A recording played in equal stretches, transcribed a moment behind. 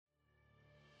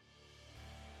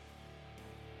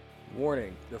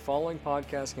Warning, the following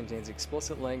podcast contains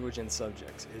explicit language and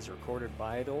subjects, is recorded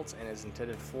by adults, and is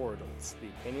intended for adults. The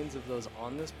opinions of those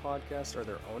on this podcast are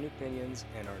their own opinions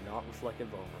and are not reflective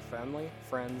of our family,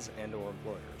 friends, and or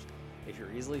employers. If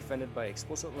you're easily offended by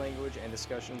explicit language and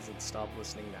discussions, then stop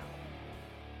listening now.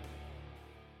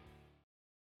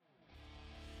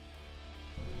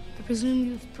 I presume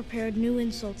you've prepared new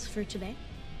insults for today?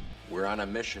 We're on a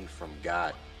mission from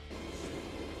God.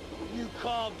 You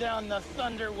called down the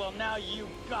thunder, well now you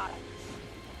got it.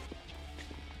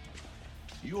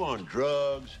 You on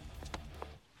drugs?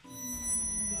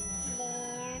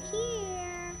 They're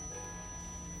here.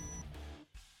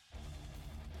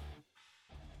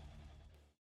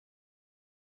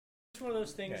 It's one of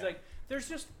those things like there's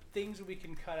just things that we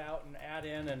can cut out and add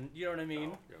in, and you know what I mean. You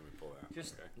want me to pull it out?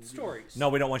 Just Okay. stories. No,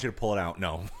 we don't want you to pull it out.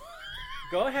 No.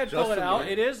 Go ahead, pull it out.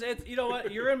 It's you know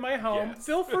what? You're in my home. Yes.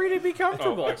 Feel free to be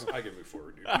comfortable. Oh, I can move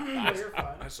forward, dude. No, you're fine.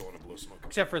 I still want to blow smoke.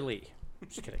 Except for Lee.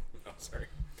 Just kidding. Oh, sorry.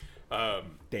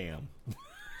 Damn.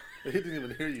 He didn't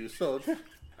even hear you, so I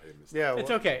didn't miss Yeah,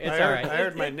 It's okay. It's I heard, all right. I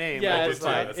heard my name. Yeah, I it's just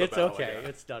fine. that's It's about all I okay. got.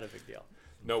 It's not a big deal.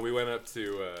 No, we went up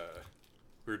to,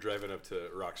 we were driving up to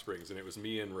Rock Springs, and it was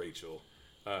me and Rachel.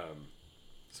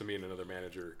 So me and another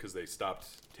manager, because they stopped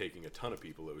taking a ton of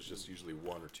people. It was just usually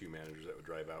one or two managers that would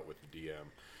drive out with the DM.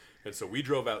 And so we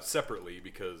drove out separately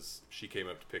because she came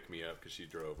up to pick me up because she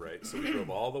drove, right? So we drove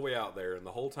all the way out there, and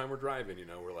the whole time we're driving, you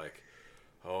know, we're like,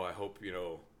 oh, I hope, you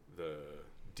know, the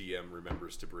DM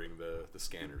remembers to bring the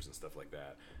scanners and stuff like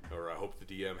that. Or I hope the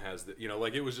DM has the, you know,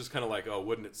 like it was just kind of like, oh,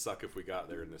 wouldn't it suck if we got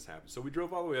there and this happened? So we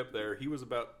drove all the way up there. He was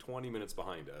about 20 minutes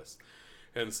behind us.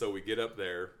 And so we get up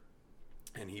there,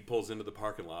 and he pulls into the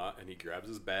parking lot, and he grabs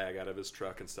his bag out of his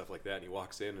truck and stuff like that, and he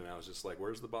walks in, and I was just like,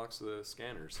 where's the box of the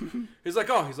scanners? He's like,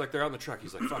 they're on the truck.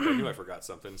 He's like, fuck, I knew I forgot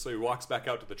something. So he walks back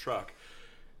out to the truck,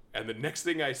 and the next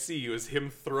thing I see was him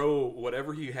throw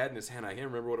whatever he had in his hand. I can't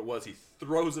remember what it was. He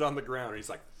throws it on the ground, and he's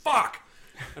like, fuck!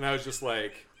 And I was just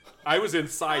like, I was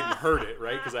inside and heard it,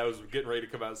 right? Because I was getting ready to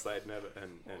come outside and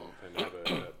have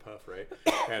a puff, right?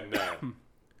 And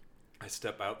I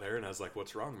step out there, and I was like,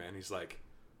 what's wrong, man? He's like,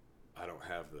 I don't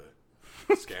have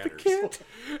the scanners.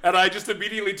 And I just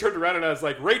immediately turned around and I was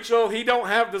like, Rachel, he don't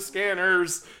have the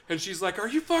scanners. And she's like, are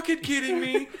you fucking kidding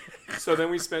me? So then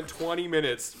we spent 20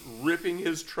 minutes ripping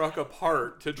his truck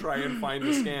apart to try and find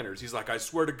the scanners. He's like, I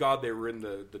swear to God they were in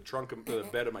the trunk of the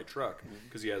bed of my truck,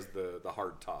 because he has the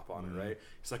hard top on it, right?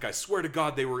 He's like, I swear to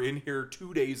God they were in here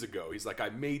 2 days ago. He's like, I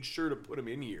made sure to put them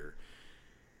in here.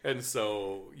 And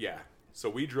so, yeah. So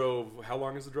we drove, how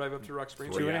long is the drive up to Rock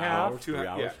Springs? 2.5 3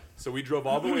 hours. Yeah. So we drove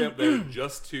all the way up there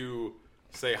just to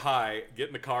say hi, get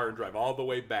in the car, and drive all the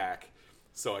way back.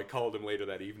 So I called him later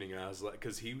that evening, and I was like,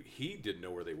 because he didn't know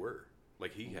where they were.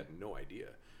 Like, he had no idea.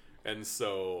 And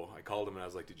so I called him, and I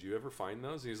was like, did you ever find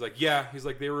those? And he's like, yeah. He's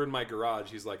like, they were in my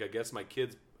garage. He's like, I guess my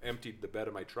kids emptied the bed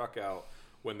of my truck out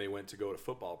when they went to go to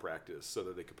football practice so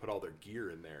that they could put all their gear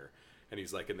in there. And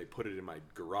he's like, and they put it in my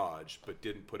garage, but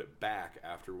didn't put it back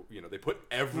after, you know, they put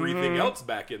everything else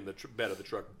back in the bed of the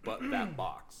truck but that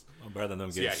box. Well, better than them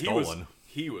So, getting yeah, stolen.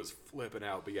 he was flipping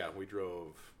out. But yeah, we drove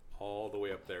all the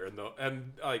way up there.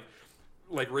 And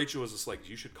like Rachel was just like,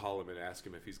 you should call him and ask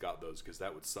him if he's got those, because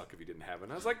that would suck if he didn't have it.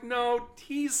 And I was like, no,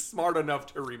 he's smart enough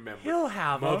to remember. He'll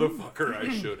have 'em. Motherfucker,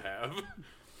 I should have.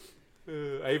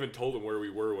 I even told him where we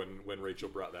were when Rachel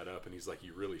brought that up, and he's like,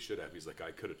 you really should have. He's like,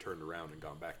 I could have turned around and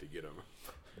gone back to get him.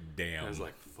 Damn. I was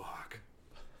like, fuck.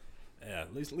 Yeah,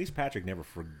 at least Patrick never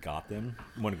forgot them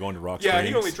when going to Rock Yeah, Springs.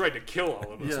 he only tried to kill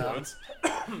all of us Yeah. once.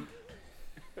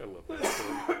 I love that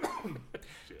story.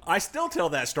 I still tell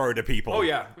that story to people. Oh,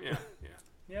 yeah.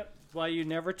 Yep. Why you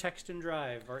never text and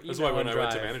drive or email That's why when and I drive.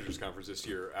 went to managers conference this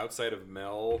year, outside of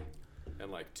Mel and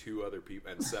like two other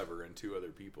people, and Sever and two other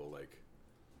people, like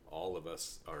all of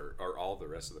us are all the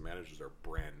rest of the managers are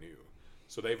brand new.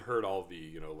 So they've heard all the,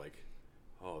 you know, like,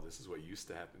 oh, this is what used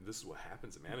to happen. This is what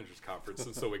happens at managers conference.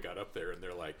 And so we got up there and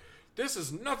they're like, this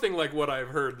is nothing like what I've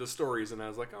heard, the stories. And I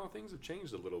was like, oh, things have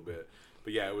changed a little bit.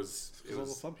 But yeah, it was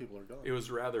some people are gone. it was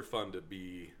rather fun to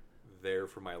be there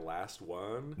for my last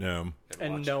one. No.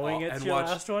 And watch knowing all- it's and your watch-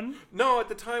 last one? No, at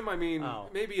the time, I mean, Oh.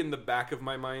 maybe in the back of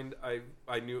my mind,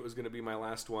 I knew it was going to be my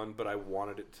last one, but I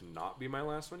wanted it to not be my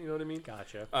last one. You know what I mean?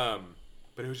 Gotcha.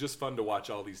 But it was just fun to watch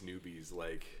all these newbies.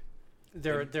 Like,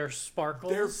 They're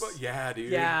sparkles. yeah,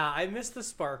 dude. Yeah, I miss the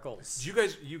sparkles. Do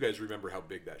you guys remember how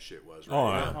big that shit was? Right? Oh,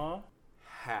 yeah. Uh-huh.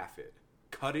 Half it.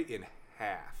 Cut it in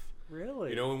half. Really?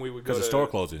 You know, when we would go Because to of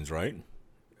store closings, right?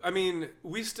 I mean,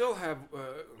 we still have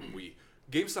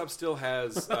GameStop still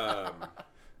has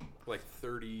like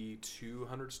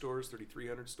 3,200 stores,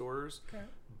 3,300 stores, Okay.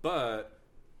 but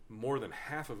more than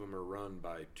half of them are run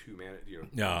by two man.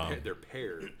 They're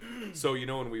paired. So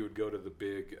when we would go to the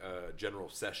big general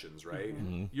sessions, right?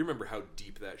 Mm-hmm. You remember how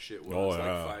deep that shit was? Oh, like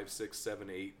yeah. 5, 6, 7,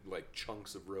 8 like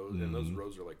chunks of rows, and those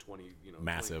rows are like 20.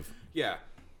 Massive. 20. Yeah,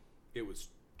 it was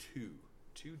too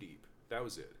deep. That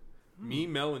was it. Me,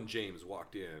 Mel, and James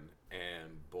walked in,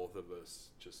 and both of us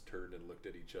just turned and looked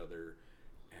at each other,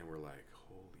 and we're like,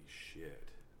 "Holy shit!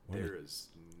 There is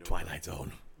no Twilight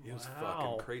Zone. It was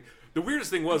fucking crazy." The weirdest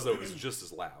thing was, though, it was just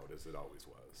as loud as it always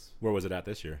was. Where was it at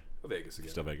this year? Vegas again.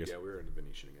 Still Vegas? Yeah, we were in the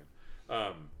Venetian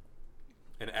again.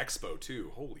 And Expo,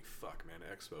 too. Holy fuck, man.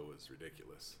 Expo was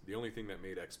ridiculous. The only thing that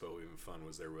made Expo even fun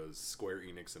was there was Square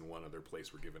Enix and one other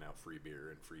place were giving out free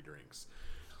beer and free drinks.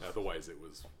 Otherwise, it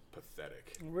was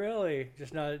pathetic. Really?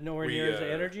 Just nowhere near as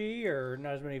energy, or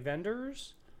not as many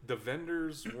vendors? The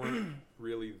vendors weren't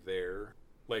really there.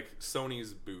 Like,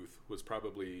 Sony's booth was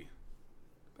probably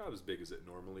about as big as it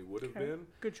normally would have been.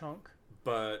 Good chunk.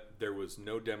 But there was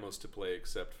no demos to play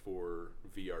except for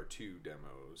VR2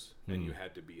 demos, and you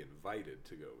had to be invited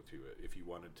to go to it. If you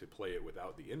wanted to play it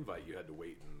without the invite, you had to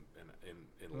wait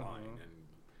in line, and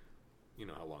you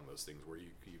know how long those things were.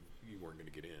 You weren't going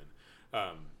to get in.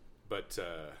 But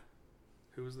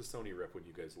who was the Sony rep when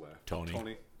you guys left? Tony.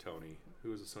 Who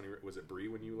was the Sony rep? Was it Bree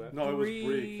when you left? No, it was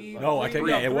Bree. No, I think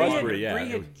it was Bree. Yeah, Bree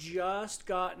had just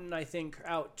gotten, I think,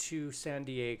 out to San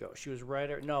Diego. She was right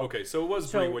at Okay, so it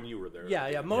was Bree when you were there. Yeah.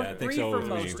 I think Bree so, for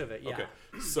most of it. Yeah. Okay,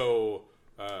 so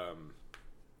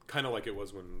kind of like it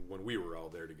was when we were all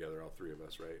there together, all three of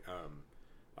us, right?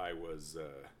 I was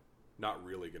not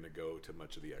really going to go to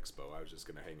much of the expo. I was just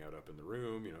going to hang out up in the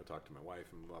room, talk to my wife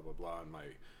and blah blah blah. And my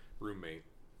roommate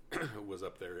was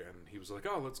up there, and he was like,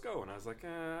 "Oh, let's go." And I was like,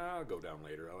 "I'll go down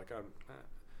later."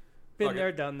 Been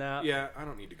there, done that. Yeah, I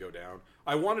don't need to go down.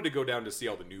 I wanted to go down to see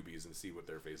all the newbies and see what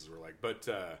their faces were like, but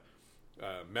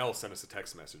Mel sent us a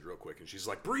text message real quick, and she's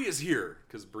like, "Bree is here,"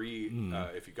 because Bree,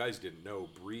 if you guys didn't know,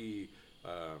 Bree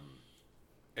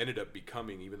ended up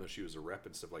becoming, even though she was a rep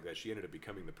and stuff like that, she ended up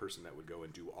becoming the person that would go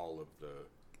and do all of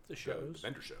the shows, the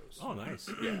vendor shows. Oh, nice.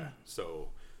 Yeah. So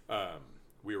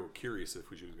we were curious if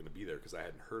she was going to be there, because I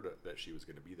hadn't heard that she was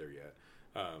going to be there yet.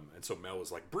 And so Mel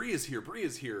was like, Bree is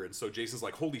here. And so Jason's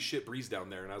like, holy shit, Bree's down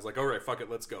there. And I was like, all right, fuck it,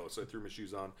 let's go. So I threw my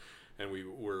shoes on, and we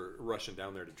were rushing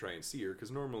down there to try and see her, because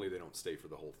normally they don't stay for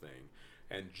the whole thing.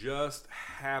 And just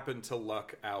happened to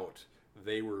luck out.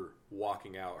 They were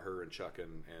walking out, her and Chuck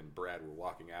and Brad were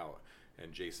walking out.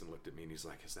 And Jason looked at me, and he's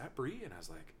like, is that Bree? And I was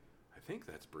like, I think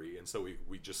that's Bree. And so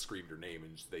we just screamed her name,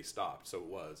 and they stopped. So it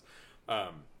was.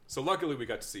 So luckily we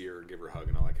got to see her and give her a hug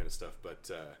and all that kind of stuff. But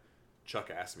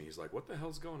Chuck asked me, he's like, what the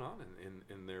hell's going on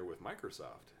in there with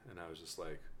Microsoft? And I was just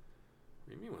like, what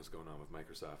do you mean what's going on with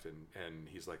Microsoft? And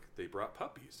he's like, they brought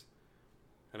puppies.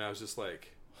 And I was just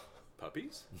like,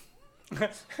 puppies?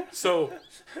 So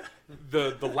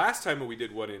the last time we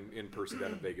did one in person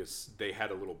down in Vegas, they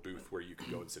had a little booth where you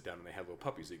could go and sit down, and they had little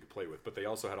puppies that you could play with, but they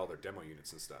also had all their demo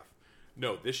units and stuff.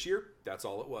 No, this year, that's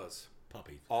all it was.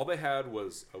 Puppy. All they had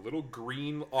was a little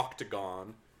green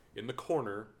octagon in the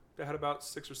corner that had about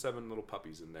 6 or 7 little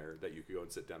puppies in there that you could go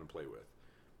and sit down and play with.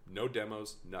 No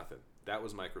demos, nothing. That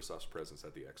was Microsoft's presence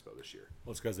at the expo this year.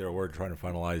 Well, it's because they were trying to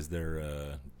finalize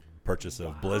their purchase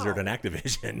of Blizzard and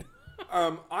Activision.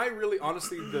 I really,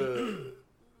 honestly, the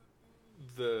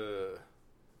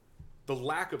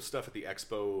lack of stuff at the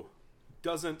expo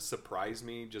doesn't surprise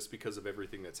me, just because of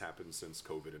everything that's happened since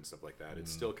COVID and stuff like that.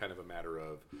 It's still kind of a matter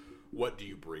of, what do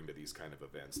you bring to these kind of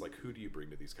events? Like, who do you bring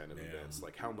to these kind of events?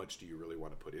 Like, how much do you really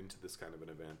want to put into this kind of an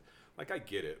event? Like, I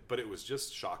get it, but it was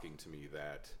just shocking to me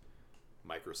that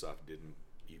Microsoft didn't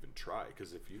even try.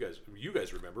 Because if you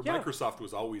guys remember, Microsoft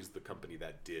was always the company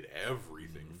that did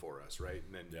everything for us, right?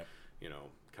 And then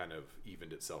kind of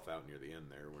evened itself out near the end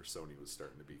there, where Sony was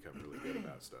starting to become really good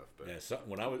about stuff. But yeah, so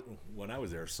when I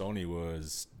was there, Sony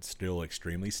was still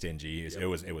extremely stingy. It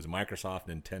was Microsoft,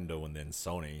 Nintendo, and then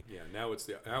Sony. Yeah, now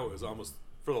it was almost,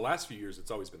 for the last few years, it's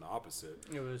always been the opposite.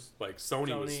 It was like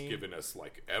Sony was giving us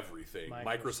like everything.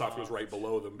 Microsoft was right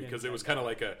below them, because it was kind of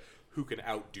like a who can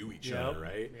outdo each other,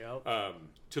 right? Yep.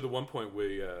 To the one point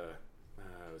we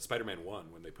Spider-Man 1,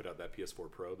 when they put out that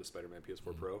PS4 Pro, the Spider-Man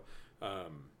PS4 Pro,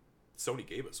 Sony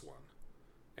gave us one,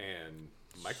 and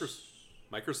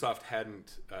Microsoft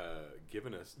hadn't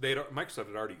given us. Microsoft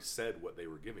had already said what they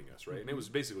were giving us, right? And it was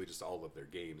basically just all of their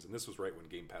games. And this was right when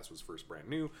Game Pass was first brand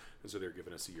new, and so they were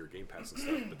giving us a year Game Pass and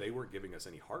stuff. But they weren't giving us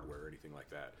any hardware or anything like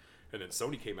that. And then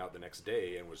Sony came out the next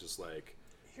day and was just like,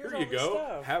 "Here you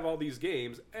go, have all these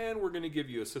games, and we're going to give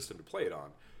you a system to play it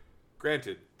on."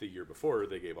 Granted, the year before,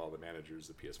 they gave all the managers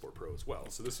the PS4 Pro as well.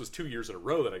 So this was 2 years in a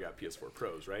row that I got PS4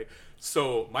 Pros, right?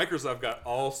 So Microsoft got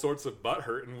all sorts of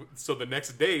butthurt. And so the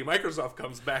next day, Microsoft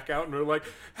comes back out and they're like,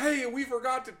 hey, we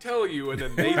forgot to tell you. And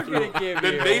then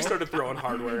they started throwing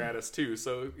hardware at us too.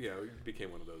 So, it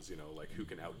became one of those, like, who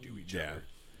can outdo each other.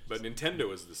 But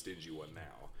Nintendo is the stingy one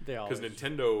now. Because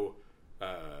Nintendo...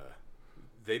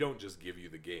 they don't just give you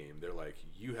the game. They're like,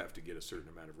 you have to get a certain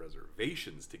amount of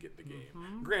reservations to get the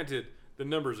game. Granted, the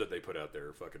numbers that they put out there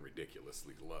are fucking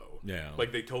ridiculously low. Yeah.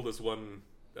 Like, they told us one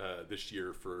this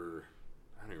year for,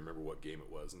 I don't even remember what game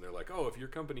it was, and they're like, oh, if your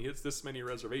company hits this many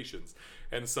reservations,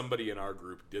 and somebody in our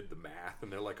group did the math,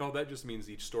 and they're like, oh, that just means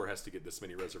each store has to get this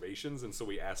many reservations, and so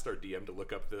we asked our DM to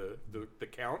look up the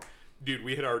count. Dude,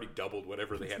 we had already doubled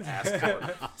whatever they had asked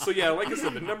for. So yeah, like I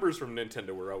said, the numbers from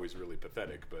Nintendo were always really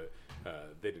pathetic, but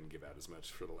they didn't give out as much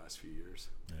for the last few years.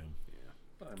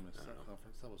 I missed that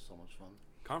conference. That was so much fun.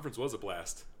 Conference was a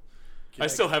blast. I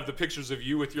still have the pictures of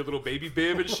you with your little baby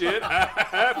bib and shit.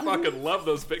 I fucking love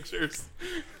those pictures.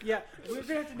 Yeah, we're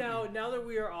gonna have to now that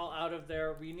we are all out of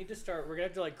there, we need to start. We're gonna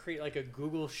have to create a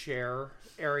Google Share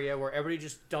area where everybody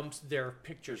just dumps their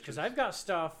pictures. Because I've got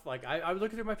stuff I was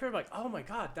looking through my picture, oh my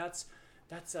god, that's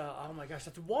oh my gosh,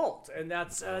 that's Walt, and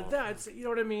that's you know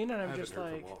what I mean. And I'm just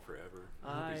like, Walt forever.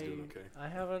 I he's doing okay. I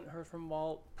haven't heard from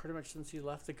Walt pretty much since he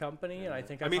left the company, and I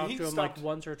think I talked to him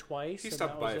once or twice. He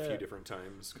stopped by a few different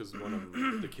times because one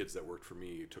of the kids that worked for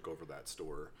me took over that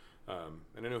store,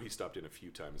 and I know he stopped in a few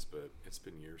times, but it's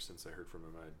been years since I heard from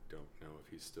him. I don't know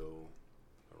if he's still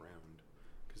around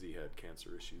because he had cancer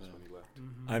issues when he left.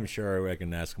 I'm sure I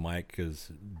can ask Mike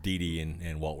because Dee Dee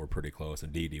and Walt were pretty close,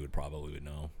 and Dee Dee would probably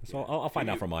know. So I'll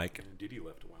find out from Mike. Dee Dee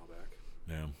left a while back.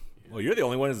 Yeah. Well, you're the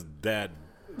only one that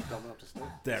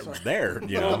was there.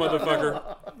 Oh,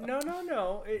 motherfucker.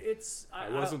 No. I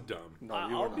wasn't dumb. No,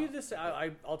 I'll be this.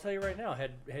 I'll tell you right now.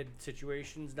 Had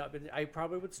situations not been, I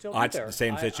probably would still be there. The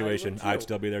same situation. I'd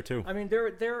still be there too. I mean, there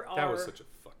are. That was such a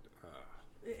fucked.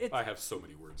 I have so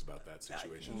many words about that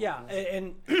situation. Yeah,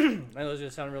 and I know it's going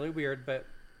to sound really weird, but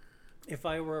if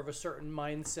I were of a certain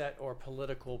mindset or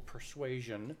political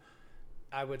persuasion,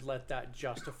 I would let that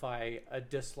justify a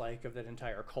dislike of that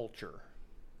entire culture.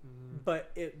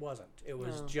 But it wasn't. It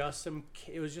was just some.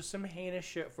 It was just some heinous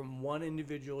shit from one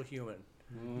individual human.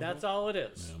 That's all it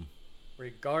is. Yeah.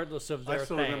 Regardless of their I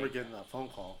still thing. remember getting that phone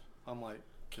call. I'm like,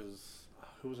 because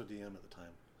who was a DM at the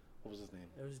time? What was his name?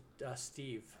 It was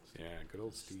Steve. Yeah, good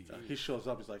old Steve. He shows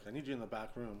up. He's like, I need you in the back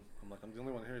room. I'm like, I'm the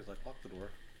only one here. He's like, lock the door.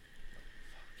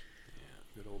 Yeah,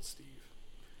 good old Steve.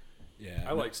 Yeah,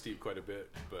 I like Steve quite a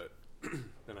bit, but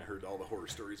then I heard all the horror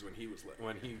stories when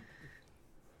he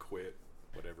quit.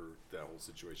 Whatever that whole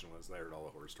situation was, I heard all the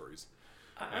horror stories.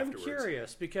 I'm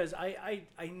curious because I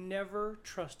never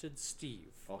trusted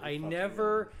Steve.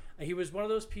 He was one of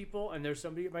those people, and there's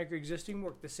somebody at Micro Existing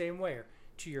work the same way.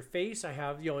 To your face, I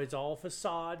have, it's all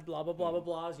facade, blah, blah, blah, blah,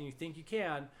 blah, and you think you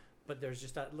can, but there's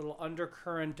just that little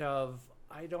undercurrent of,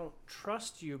 I don't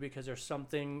trust you because there's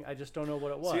something, I just don't know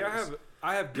what it was. See,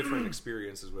 I have different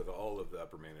experiences with all of the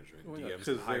upper management, DMs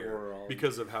and higher,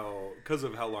 because of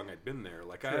how long I'd been there.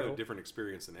 Like, I have a different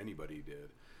experience than anybody did.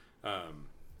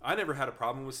 I never had a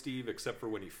problem with Steve except for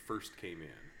when he first came in,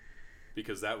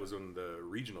 because that was when the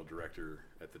regional director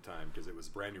at the time, because it was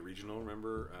brand new regional,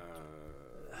 remember?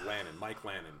 Mike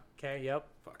Lannon. Okay, yep.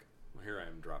 Fuck. Well, here I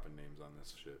am dropping names on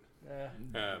this shit.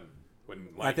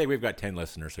 I think we've got 10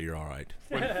 listeners, so you're all right.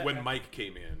 When Mike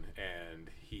came in and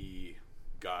he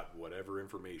got whatever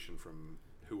information from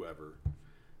whoever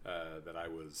that I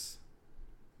was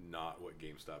not what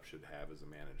GameStop should have as a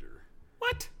manager.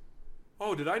 What?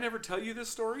 Oh, did I never tell you this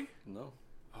story? No.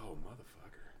 Oh,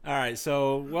 motherfucker. All right,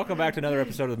 so welcome back to another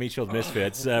episode of Meat Shield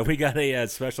Misfits. We got a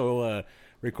special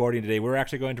recording today. We're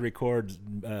actually going to record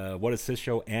What Is This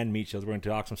Show and Meat Shields. We're going to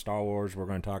talk some Star Wars. We're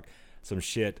going to talk some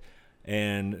shit.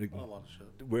 And A lot of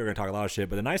shit. We're going to talk a lot of shit.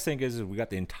 But the nice thing is we got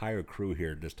the entire crew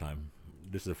here this time.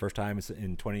 This is the first time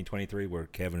in 2023 where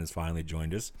Kevin has finally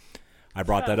joined us. I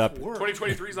brought that up.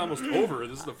 2023 is almost over.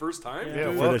 This is the first time. Yeah,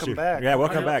 welcome back. Yeah,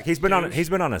 welcome back. He's been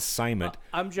on assignment.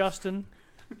 I'm Justin.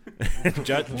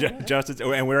 Justin's,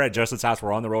 and we're at Justin's house.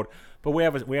 We're on the road, but we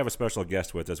have a special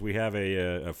guest with us. We have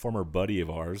a former buddy of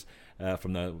ours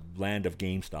from the land of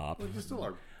GameStop. Well, he's still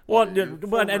our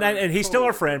and he's still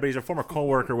our friend, but he's a former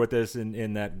coworker with us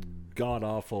in that god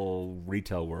awful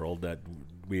retail world that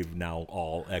we've now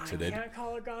all exited. I can't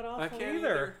call it god awful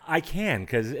either. I can,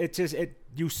 because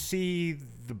you see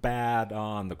the bad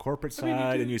on the corporate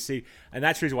side, and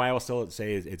that's the reason why I will still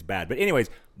say it's bad. But anyways,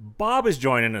 Bob is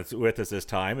joining us with us this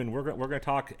time, and we're going to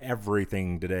talk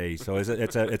everything today. So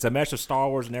it's a mesh of Star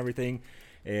Wars and everything.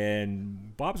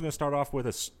 And Bob's going to start off with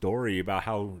a story about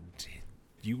how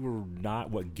you were not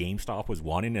what GameStop was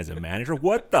wanting as a manager.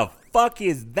 What the fuck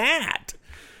is that?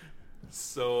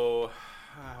 So,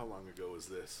 how long ago was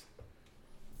this?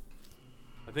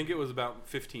 I think it was about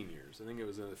 15 years. I think it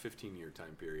was in a 15-year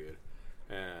time period.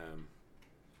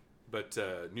 But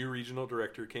new regional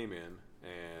director came in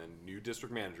and new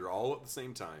district manager all at the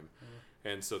same time.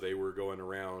 And so they were going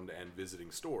around and visiting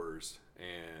stores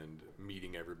and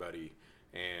meeting everybody.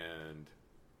 And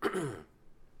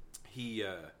he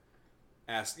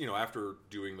asked, after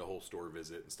doing the whole store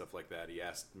visit and stuff like that, he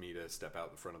asked me to step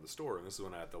out in front of the store. And this is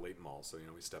when I at the Layton Mall. So,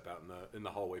 we step out in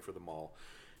the hallway for the mall.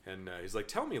 And he's like,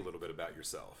 tell me a little bit about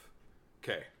yourself.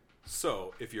 Okay,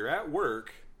 so if you're at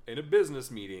work in a business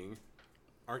meeting,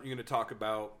 aren't you going to talk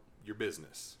about your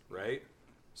business, right?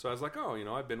 So I was like,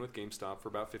 I've been with GameStop for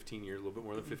about 15 years, a little bit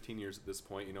more than 15 years at this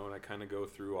point, and I kind of go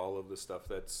through all of the stuff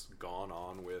that's gone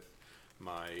on with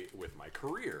my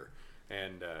career.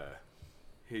 And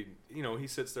he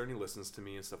sits there and he listens to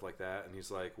me and stuff like that, and he's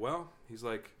like,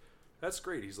 that's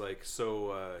great. He's like,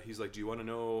 do you want to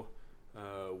know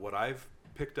what I've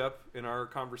picked up in our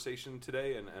conversation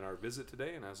today and our visit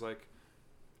today? And I was like,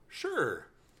 sure.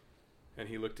 And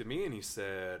he looked at me and he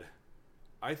said,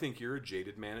 I think you're a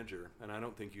jaded manager and I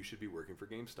don't think you should be working for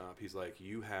GameStop. He's like,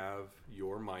 you have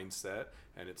your mindset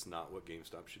and it's not what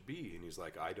GameStop should be. And he's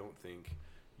like, I don't think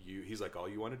he's like, all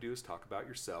you want to do is talk about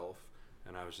yourself.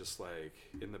 And I was just like,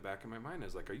 in the back of my mind, I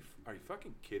was like, are you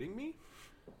fucking kidding me?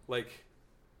 Like,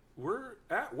 we're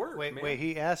at work. Wait,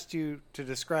 he asked you to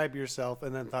describe yourself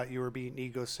and then thought you were being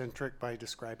egocentric by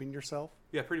describing yourself?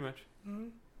 Yeah, pretty much. Mm-hmm.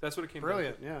 That's what it came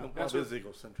Brilliant, down to. yeah. Bob is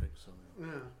egocentric, so. Yeah.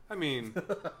 I mean,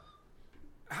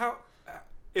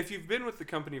 if you've been with the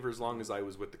company for as long as I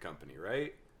was with the company,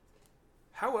 right?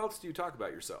 How else do you talk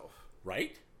about yourself?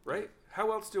 Right? Right?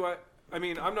 How else do I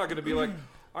mean, I'm not going to be like,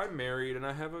 I'm married and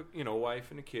I have a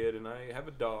wife and a kid and I have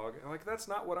a dog. And like, that's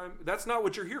not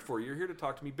what you're here for. You're here to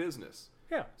talk to me business.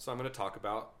 Yeah. So I'm going to talk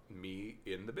about me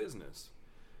in the business.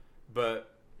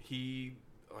 But he,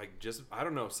 I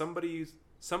don't know, somebody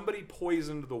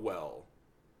poisoned the well.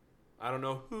 I don't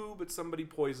know who, but somebody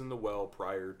poisoned the well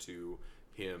prior to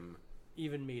him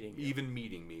even meeting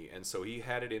me. And so he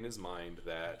had it in his mind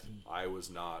that I was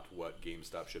not what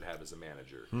GameStop should have as a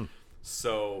manager.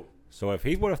 So if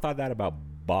he would have thought that about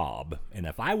Bob, and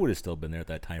if I would have still been there at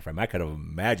that time frame, I could have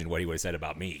imagined what he would have said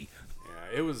about me.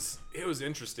 Yeah, it was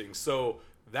interesting. So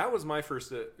that was my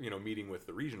first meeting with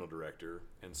the regional director,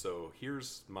 and so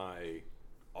here's my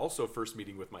also first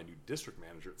meeting with my new district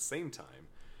manager at the same time.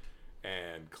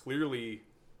 And clearly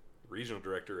the regional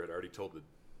director had already told the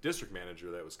district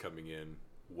manager that was coming in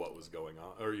what was going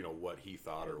on, or what he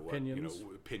thought, or what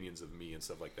opinions of me and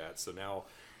stuff like that. So now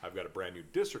I've got a brand new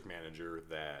district manager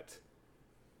that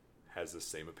has the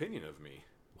same opinion of me.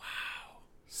 Wow.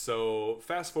 So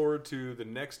fast forward to the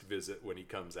next visit when he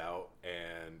comes out,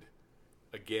 and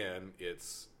again,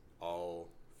 it's all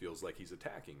feels like he's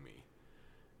attacking me.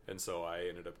 And so I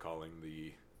ended up calling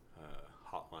the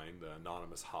hotline, the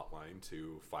anonymous hotline,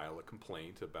 to file a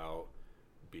complaint about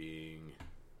being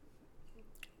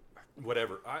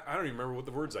whatever. I don't even remember what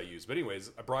the words I used. But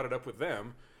anyways, I brought it up with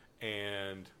them,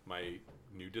 and my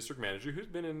new district manager, who's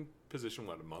been in position,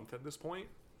 a month at this point,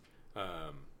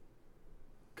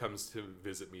 comes to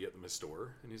visit me at the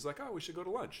store, and he's like, we should go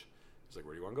to lunch. He's like,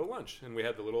 where do you want to go lunch? And we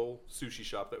had the little sushi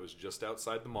shop that was just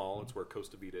outside the mall. It's where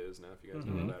Costa Vida is now, if you guys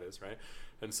know where that is, right?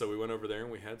 And so we went over there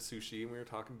and we had sushi and we were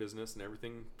talking business and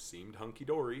everything seemed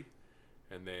hunky-dory.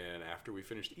 And then after we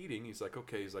finished eating, he's like,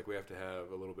 okay, we have to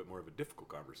have a little bit more of a difficult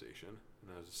conversation.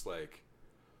 And I was just like,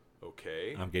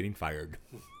 okay. I'm getting fired.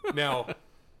 Now,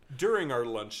 during our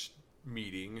lunch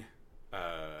meeting,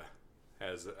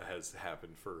 as has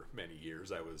happened for many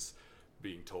years, I was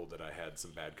being told that I had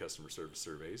some bad customer service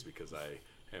surveys because I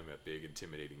am a big,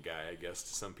 intimidating guy, I guess,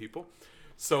 to some people.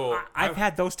 So I've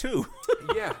had those too.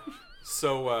 Yeah.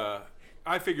 So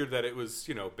I figured that it was,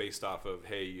 based off of,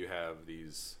 hey, you have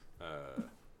these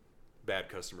bad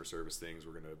customer service things.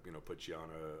 We're going to, put you on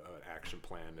an action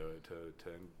plan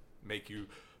to make you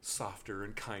softer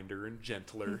and kinder and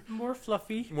gentler. More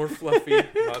fluffy. Not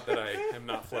that I am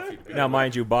not fluffy. Now,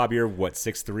 mind you, Bob, you're what,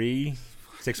 6'3",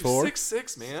 6'4"?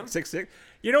 6'6", man. 6'6".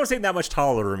 You don't seem that much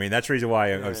taller than me. That's the reason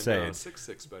why I'm saying. No,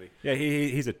 6'6", buddy. Yeah,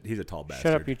 he's a tall bastard.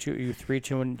 Shut up, you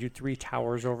three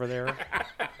towers over there.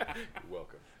 You're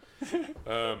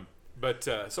welcome.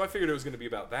 So I figured it was going to be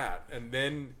about that, and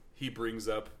then he brings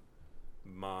up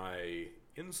my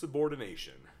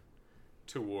insubordination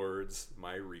towards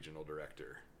my regional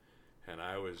director, and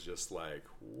I was just like,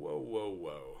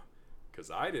 whoa,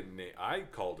 because I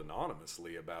called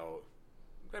anonymously about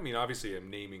I mean, obviously I'm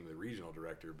naming the regional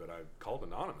director, but I've called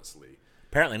anonymously.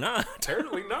 Apparently not.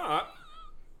 Apparently not.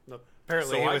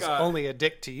 Apparently, So he I was got- only a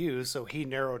dick to you, so he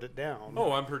narrowed it down.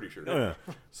 Oh, I'm pretty sure. Oh,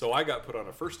 yeah. So I got put on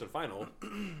a first and final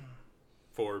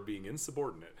for being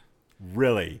insubordinate.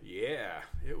 Really? Yeah,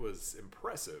 it was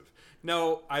impressive.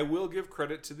 Now, I will give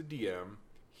credit to the DM.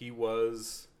 He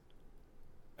was,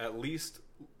 at least,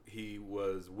 he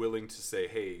was willing to say,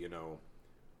 hey, you know,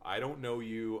 I don't know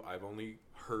you. I've only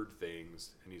heard things.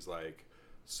 And he's like,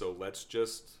 so let's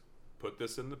just put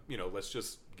this in the, you know, let's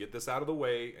just get this out of the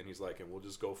way. And he's like, and we'll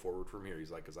just go forward from here.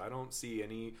 He's like, because I don't see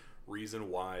any reason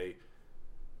why,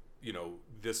 you know,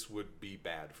 this would be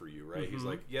bad for you, right? He's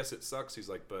like, yes, it sucks. He's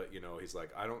like, but, you know, he's like,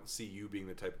 I don't see you being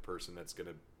the type of person that's going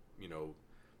to, you know,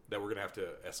 that we're going to have to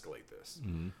escalate this.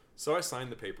 So I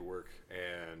signed the paperwork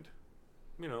and,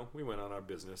 you know, we went on our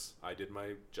business. I did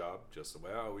my job just the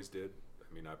way I always did.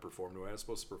 I mean, I performed the way I was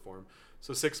supposed to perform.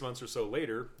 So 6 months or so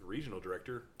later, the regional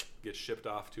director gets shipped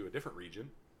off to a different region.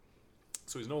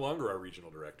 So he's no longer our regional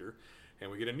director.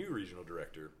 And we get a new regional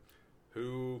director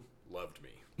who loved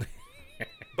me.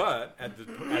 But at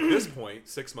this point,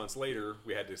 6 months later,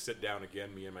 we had to sit down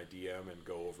again, me and my DM, and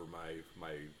go over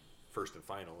my first and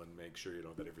final and make sure, you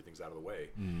know, that everything's out of the way.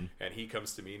 And he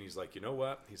comes to me and he's like, you know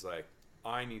what? He's like,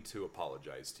 I need to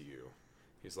apologize to you.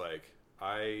 He's like,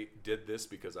 I did this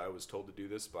because I was told to do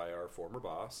this by our former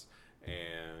boss.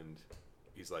 And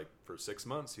he's like, for 6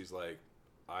 months, he's like,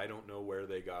 I don't know where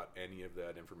they got any of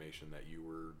that information that you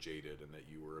were jaded and that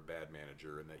you were a bad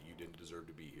manager and that you didn't deserve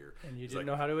to be here. And you He's didn't like,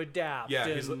 know how to adapt. Yeah,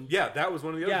 and, he's like, yeah, that was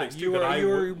one of the other things too. you that were, you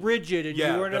were rigid and you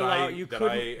weren't allowed. You that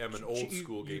couldn't. I am an old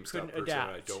school you GameStop couldn't person adapt.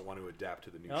 and I don't want to adapt to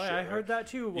the new Oh, shit. I right? heard that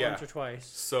too once or twice.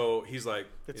 So he's like,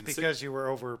 It's in because you were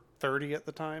over 30 at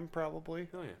the time, probably.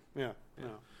 Oh Yeah.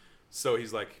 So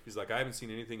he's like, I haven't seen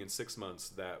anything in 6 months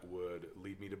that would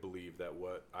lead me to believe that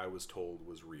what I was told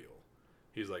was real.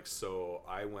 He's like, so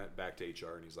I went back to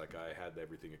HR and he's like, I had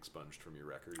everything expunged from your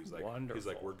record. He's like,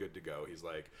 Wonderful. we're good to go. He's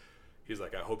like,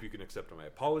 I hope you can accept my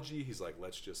apology. He's like,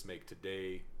 let's just make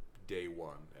today day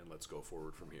one and let's go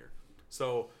forward from here.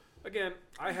 So again,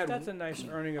 That's a nice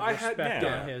earning of I had- respect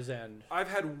yeah. on his end. I've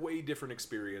had way different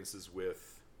experiences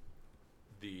with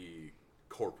the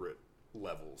corporate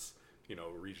levels, you know,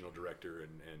 regional director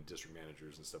and district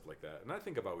managers and stuff like that. And I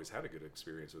think I've always had a good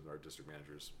experience with our district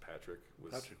managers. Patrick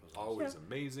was always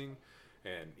amazing.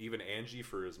 And even Angie,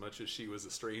 for as much as she was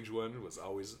a strange one, was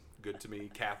always good to me.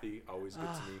 Kathy, always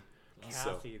good to me.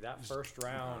 Kathy, that first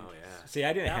round. Oh, yeah. See,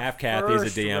 I didn't That have Kathy as a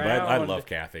first DM, but I round. love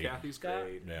Kathy. Kathy's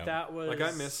great. Yeah. That was Like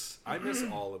I miss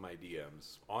all of my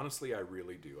DMs. Honestly, I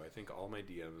really do. I think all my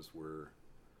DMs were.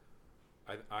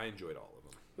 I enjoyed all of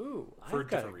them. Ooh, For a I've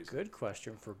got a different reason. good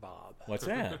question for Bob. What's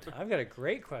that? I've got a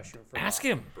great question for Ask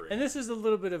Bob. him. And this is a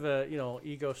little bit of a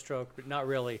ego stroke, but not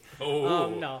really. Oh.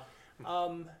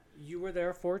 No. You were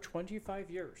there for 25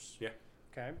 years. Yeah.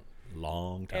 Okay.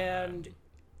 Long time. And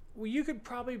well, you could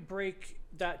probably break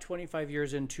that 25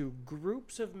 years into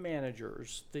groups of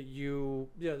managers that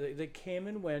that came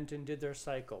and went and did their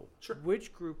cycle. Sure.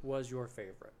 Which group was your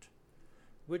favorite?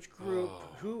 Which group?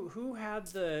 Who had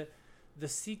the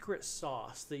secret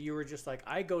sauce that you were just like,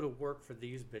 I go to work for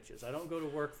these bitches. I don't go to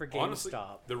work for GameStop. Honestly,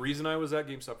 the reason I was at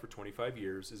GameStop for 25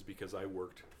 years is because I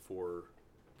worked for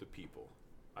the people.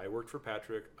 I worked for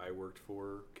Patrick. I worked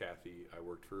for Kathy. I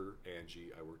worked for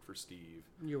Angie. I worked for Steve.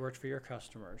 You worked for your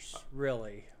customers,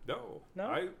 really? No.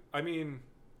 No? I mean,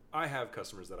 I have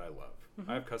customers that I love.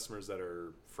 I have customers that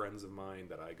are friends of mine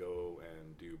that I go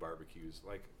and do barbecues.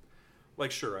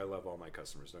 Like sure, I love all my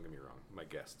customers. Don't get me wrong. My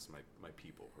guests, my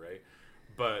people, right?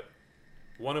 But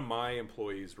one of my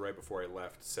employees right before I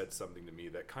left said something to me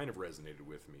that kind of resonated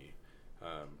with me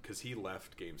because he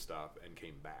left GameStop and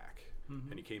came back.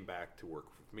 And he came back to work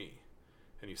with me.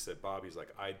 And he said, Bob, he's like,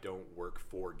 I don't work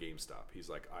for GameStop. He's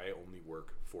like, I only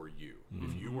work for you.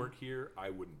 If you weren't here, I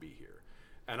wouldn't be here.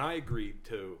 And I agreed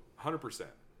to 100%.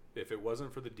 If it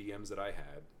wasn't for the DMs that I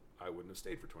had, I wouldn't have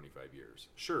stayed for 25 years.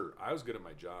 Sure, I was good at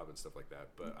my job and stuff like that,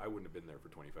 but I wouldn't have been there for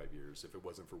 25 years if it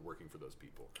wasn't for working for those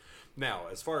people. Now,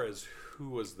 as far as who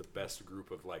was the best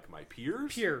group of like my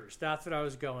peers? Peers, that's what I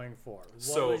was going for.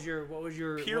 So, what was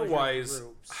your peer-wise,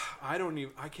 groups?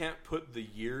 I can't put the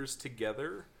years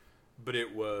together, but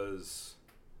it was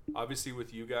obviously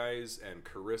with you guys and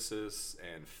Carissus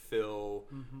and Phil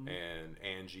and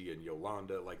Angie and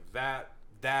Yolanda, like that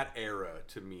era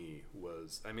to me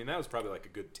was, I mean, that was probably like a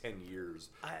good 10 years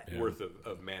worth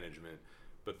of management,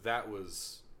 but that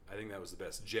was, I think that was the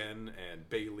best. Jen and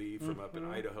Bailey from up in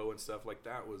Idaho and stuff like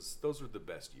that those were the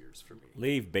best years for me.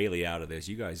 Leave Bailey out of this.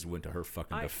 You guys went to her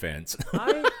fucking defense.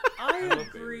 I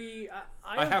agree.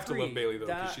 I have to agree love Bailey though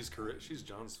that- because she's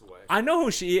John's wife. I know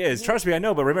who she is. Trust me, I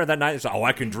know. But remember that night? It's like,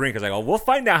 I can drink. I was like, we'll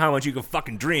find out how much you can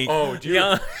fucking drink. Oh, do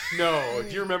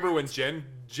you remember when Jen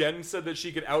said that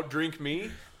she could outdrink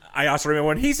me? I also remember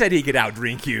when he said he could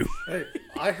outdrink you. Hey,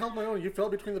 I held my own. You fell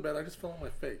between the bed. I just fell on my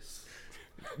face.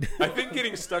 I think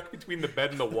getting stuck between the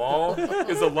bed and the wall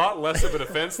is a lot less of an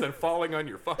offense than falling on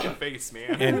your fucking face,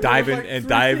 man. And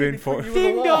diving for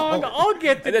Ding dong! I'll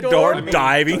get the the door. door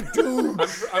diving.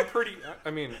 I'm pretty.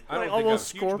 I mean, I don't think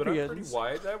almost I'm huge, but I'm pretty scorpions.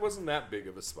 wide. That wasn't that big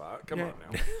of a spot. Come on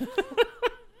now.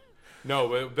 No,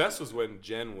 but best was when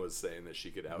Jen was saying that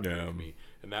she could outdrink me,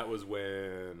 and that was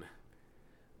when.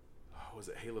 Was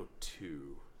it Halo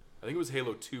 2? I think it was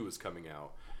Halo 2 was coming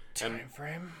out. Time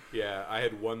frame. Yeah, I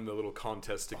had won the little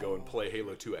contest to go and play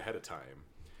Halo 2 ahead of time.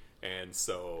 And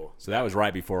so that was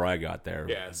right before I got there.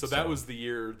 Yeah, so that was the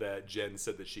year that Jen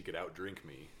said that she could outdrink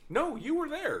me. No, you were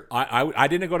there. I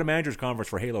didn't go to managers conference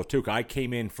for Halo 2. I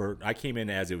came in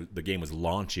as the game was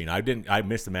launching. I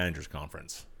missed the managers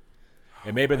conference.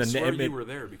 It may have been I swear you were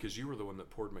there because you were the one that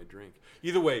poured my drink.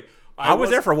 Either way, I was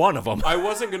there for one of them. I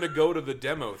wasn't going to go to the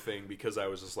demo thing because I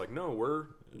was just like, no,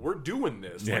 we're doing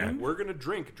this. Yeah. Like, we're going to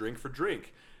drink for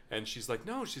drink. And she's like,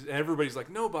 no. And everybody's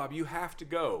like, no, Bob, you have to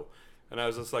go. And I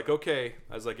was just like, okay.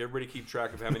 I was like, everybody keep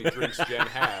track of how many drinks Jen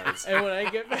has. And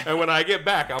when I get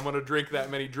back, I'm going to drink that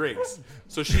many drinks.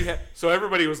 So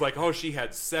everybody was like, oh, she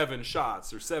had 7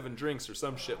 shots or 7 drinks or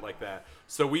some shit like that.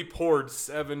 So we poured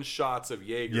 7 shots of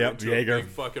Jaeger into a big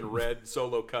fucking red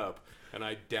solo cup. And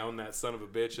I downed that son of a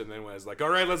bitch, and then I was like, all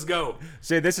right, let's go.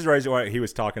 See, this is why he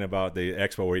was talking about the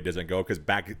expo where he doesn't go, because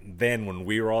back then when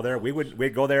we were all there,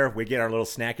 we'd go there, we'd get our little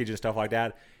snackage and stuff like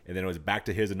that, and then it was back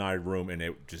to his and I room, and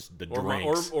it just the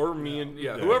drinks. Or me and,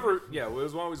 whoever, it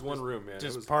was always one room, man.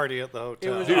 Just party at the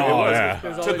hotel. It was, Dude, it was.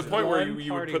 It was To the point where you would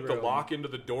party put the room. lock into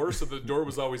the door, so the door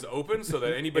was always open, so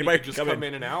that anybody could just come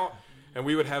in and out. And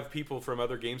we would have people from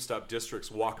other GameStop districts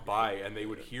walk by, and they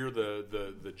would hear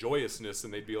the joyousness,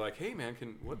 and they'd be like, "Hey, man,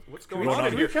 what's going on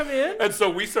in here?" Come in? And so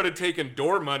we started taking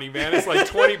door money, man. It's like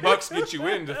 $20 to get you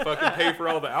in to fucking pay for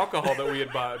all the alcohol that we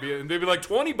had bought. And they'd be like,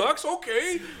 $20,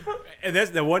 okay. And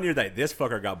that's the one year that this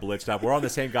fucker got blitzed up. We're on the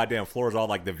same goddamn floors, all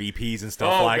like the VPs and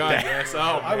stuff like that. Yes. Oh,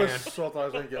 I was man. so thought I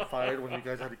was going to get fired when you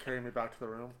guys had to carry me back to the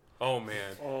room. Oh,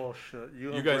 man. Oh, shit.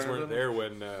 You guys weren't there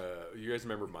when, you guys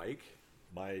remember Mike?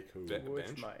 Mike, who? Which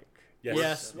Bench? Mike?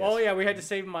 Yes. Oh yeah, we had to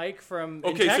save Mike from.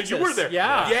 Okay, in Texas. so you were there.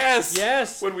 Yeah.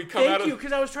 Yes. When we come out Thank of, you,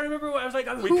 because I was trying to remember. I was like,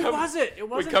 who was it? It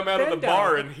wasn't. We come out of the Ben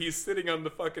bar down. and he's sitting on the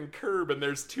fucking curb, and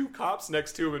there's 2 cops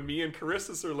next to him, and me and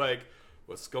Carissa are like,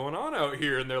 "What's going on out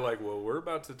here?" And they're like, "Well, we're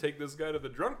about to take this guy to the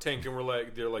drunk tank," and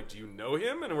they're like, "Do you know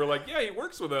him?" And we're like, "Yeah, he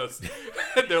works with us."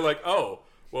 And they're like, "Oh."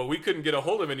 Well, we couldn't get a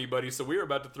hold of anybody, so we were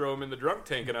about to throw him in the drunk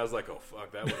tank, and I was like, "Oh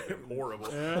fuck, that would have been horrible."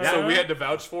 So we had to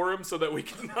vouch for him so that we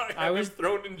could not have him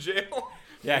thrown in jail.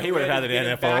 Yeah, he would have had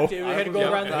an NFO. We had to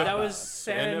go around. That was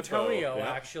San NFO, Antonio,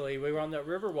 yeah. actually. We were on that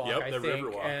Riverwalk, Yep, I the think.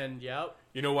 Riverwalk. And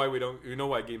You know why we don't? You know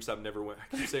why GameStop never went?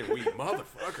 I keep saying we,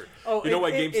 motherfucker. Oh, you know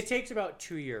why it takes about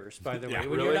 2 years, by the way. Yeah,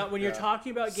 When really? you're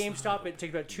talking about GameStop, it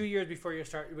takes about 2 years before you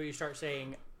start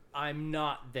saying, I'm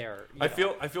not there. I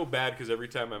feel bad because every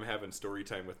time I'm having story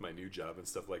time with my new job and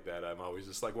stuff like that, I'm always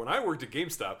just like, when I worked at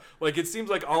GameStop, like it seems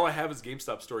like all I have is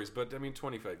GameStop stories, but I mean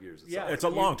 25 years. It's a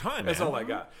long time. That's man. all I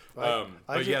got.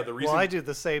 The reason. Well, I do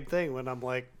the same thing when I'm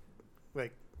like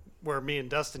where me and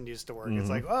Dustin used to work. Mm-hmm. It's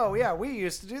like, oh yeah, we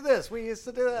used to do this, we used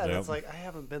to do that. Yep. It's like I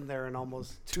haven't been there in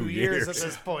almost 2 2 years at years.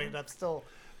 this point. I'm still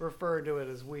referring to it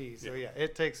as we. So yeah,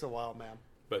 it takes a while, man.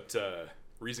 But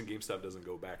reason GameStop doesn't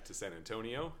go back to San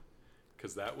Antonio,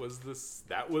 because that was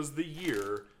the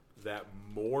year that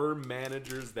more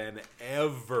managers than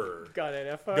ever Got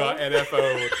NFO. got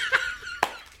NFO'd.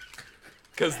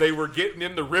 Because they were getting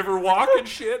in the Riverwalk and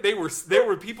shit. There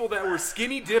were people that were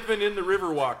skinny dipping in the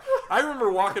Riverwalk. I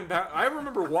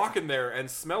remember walking there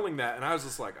and smelling that, and I was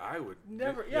just like, I would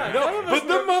Never. Yeah. No, none of us but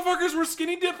the motherfuckers were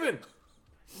skinny dipping.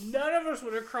 None of us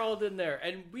would have crawled in there.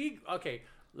 And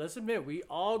let's admit, we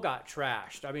all got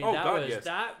trashed. I mean, Oh, God, yes.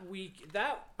 that week.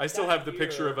 I still have the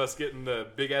picture year. of us getting the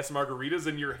big ass margaritas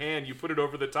in your hand. You put it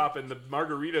over the top, and the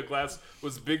margarita glass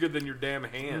was bigger than your damn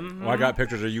hand. Well, I got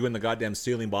pictures of you in the goddamn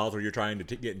ceiling balls where you're trying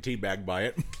to get teabagged by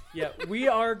it. Yeah, we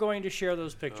are going to share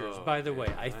those pictures. By the way,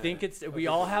 I think we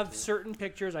all have certain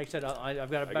pictures. Like I said,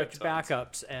 I've got a bunch of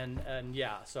backups, and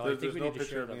yeah, so I think we need to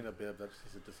share them. There's no picture of me in a bib. That just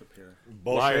doesn't disappear.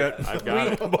 Bullshit. I've got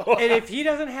it. And if he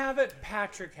doesn't have it,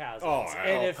 Patrick has it.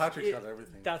 And if Patrick's got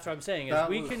everything. That's what I'm saying. Is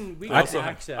we can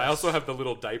access. I also have the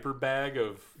little diaper bag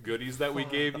of goodies that we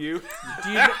gave you.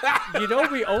 You know,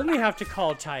 we only have to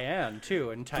call Tyann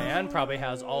too, and Tyann probably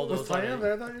has all those. Was Tyann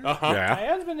there that year? Yeah.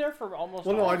 Tyann's been there for almost.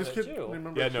 Well, no, all I of just it, couldn't too.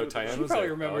 remember. Yeah, no, Tyann She was probably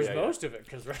there. remembers yeah. most of it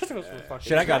because the rest of us were fucking.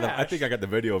 Shit, I trash. think I got the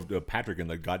video of Patrick in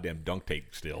the goddamn dunk tank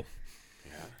still.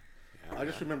 I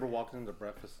just remember walking into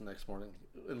breakfast the next morning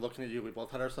and looking at you. We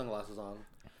both had our sunglasses on,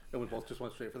 and we both just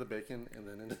went straight for the bacon and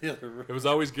then into the other room. It was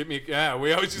always we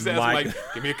always just ask Mike. Mike,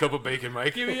 give me a cup of bacon,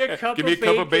 Mike. Give me a cup Give me a of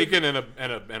cup of bacon. bacon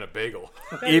and a bagel.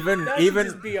 That should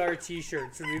just be our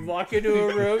T-shirts. When we walk into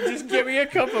a room, just give me a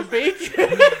cup of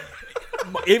bacon.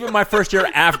 Even my first year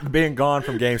after being gone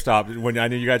from GameStop, when I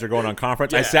knew you guys were going on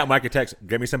conference, I sat Mike a text,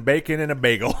 give me some bacon and a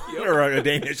bagel or a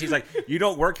Danish. She's like, you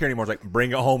don't work here anymore. It's like,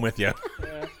 bring it home with you.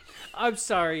 Yeah. I'm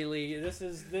sorry, Lee. This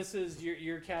is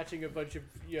you're catching a bunch of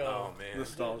Oh man,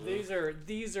 nostalgia.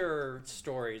 These are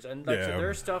stories, and like I said,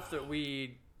 there's stuff that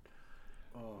we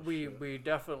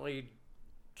definitely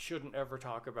shouldn't ever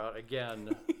talk about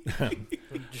again.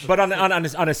 But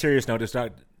on a serious note, it's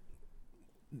not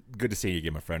good to see you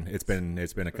again, my friend. It's been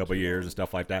a couple of years and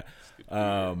stuff like that.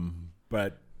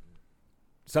 But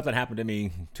something happened to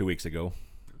me 2 weeks ago.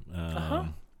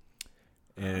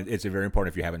 And it's very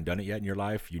important. If you haven't done it yet in your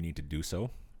life, you need to do so.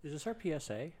 Is this our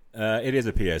PSA? It is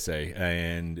a PSA,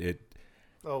 and it.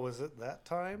 Oh, was it that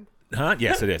time? Huh?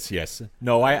 Yes, it is. Yes.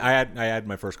 No, I had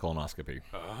my first colonoscopy,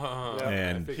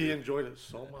 and He enjoyed it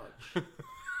so much.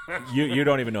 you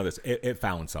don't even know this. It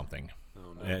found something,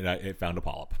 and it found a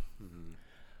polyp.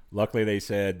 Luckily, they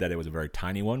said that it was a very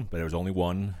tiny one, but there was only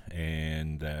one,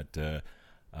 and that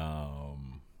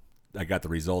I got the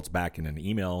results back in an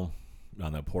email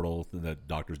on the portal. The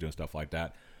doctor's doing stuff like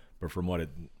that, but from what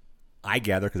I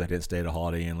gather, because I didn't stay at a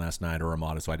Holiday Inn last night or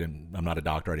Ramada, so I'm not a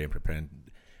doctor. I didn't prepare.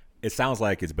 It sounds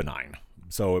like it's benign.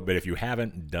 So, but if you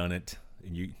haven't done it,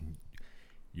 and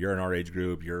you're in our age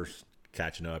group, you're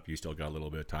catching up, you still got a little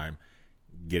bit of time,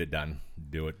 get it done,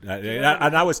 do it. And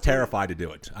I was terrified to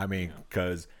do it. I mean,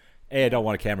 because I don't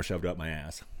want a camera shoved up my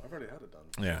ass. I've already had it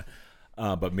done.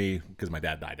 Yeah, but me, because my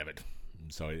dad died of it.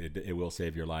 So it will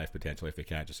save your life potentially if they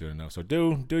catch you soon enough. So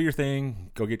do your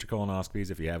thing. Go get your colonoscopies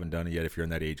if you haven't done it yet. If you're in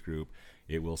that age group,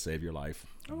 it will save your life.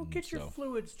 Oh, get your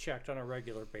fluids checked on a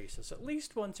regular basis, at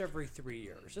least once every 3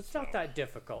 years. It's not that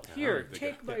difficult. Here,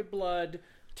 take my blood.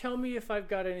 Tell me if I've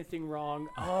got anything wrong.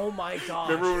 Oh my gosh!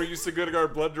 Remember when we used to get our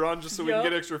blood drawn just so we can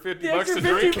get extra $50 extra to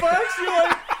drink? $50. You're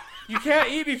like, you can't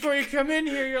eat before you come in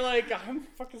here. You're like, I'm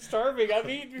fucking starving. I'm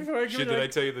eating before I come in. Shit, did I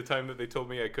tell you the time that they told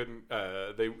me I couldn't?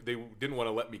 They didn't want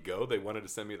to let me go. They wanted to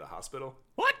send me to the hospital.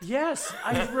 What? Yes,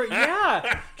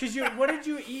 yeah. Because what did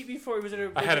you eat before? Was it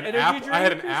a? I had an apple. I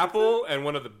had an apple and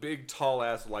one of the big tall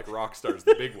ass like rock stars,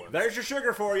 the big ones. There's your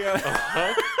sugar for you.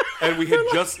 And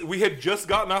we had just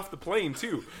gotten off the plane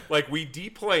too. Like we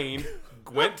deplaned,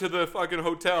 went to the fucking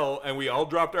hotel, and we all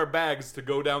dropped our bags to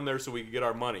go down there so we could get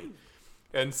our money.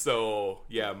 And so,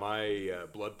 yeah, my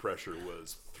blood pressure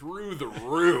was through the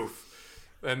roof.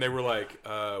 And they were like,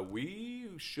 we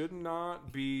should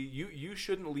not be, you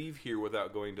shouldn't leave here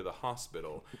without going to the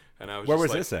hospital. And I was Where just was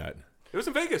like, this at? It was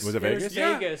in Vegas. Was it Vegas?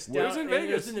 Yeah. Vegas. It was in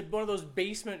Vegas. It was in one of those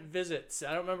basement visits.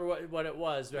 I don't remember what it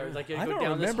was. But like you I go don't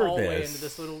down this remember hallway this. into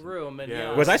this little room. And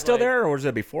Yeah. Was I still like, there, or was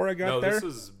it before I got No, there? this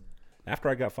was, After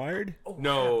I got fired?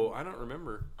 no, I don't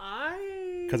remember.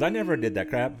 Because I never did that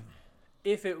crap.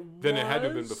 If it was, Then it had to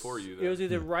have been before you, then. It was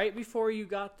either right before you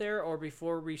got there, or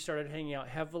before we started hanging out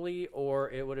heavily, or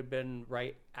it would have been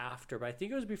right after. But I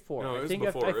think it was before. No, it I was think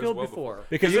before. I It was feel well before. before.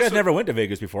 Because you guys never went to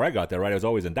Vegas before I got there, right? I was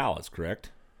always in Dallas,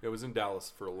 correct? It was in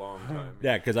Dallas for a long time.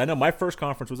 Yeah, because I know my first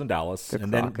conference was in Dallas. The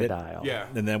and crocodile. Yeah.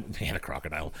 And then, yeah, the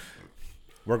crocodile.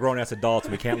 We're grown ass adults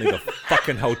and we can't leave the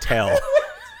fucking hotel.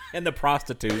 And the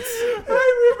prostitutes.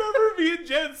 I remember me and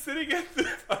Jen sitting at the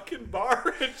fucking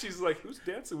bar, and she's like, "Who's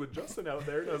dancing with Justin out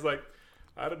there?" And I was like,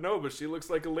 "I don't know, but she looks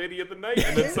like a lady of the night."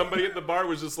 And then somebody at the bar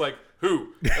was just like,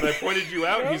 "Who?" And I pointed you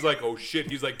out, and he's like, "Oh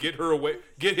shit!" He's like, "Get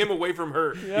him away from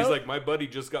her." Yep. He's like, "My buddy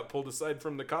just got pulled aside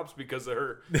from the cops because of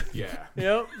her." Yeah.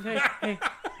 Yep. Hey,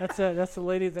 that's the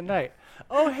lady of the night.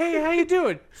 Oh, hey, how you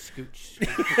doing? Scooch.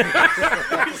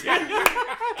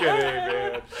 Okay,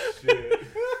 man. Shit.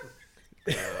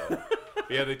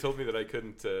 Yeah, they told me that I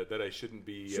couldn't, that I shouldn't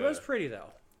be. She was pretty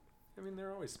though. I mean,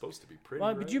 they're always supposed to be pretty.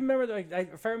 Well, right? but you remember,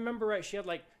 if I remember right, she had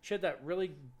that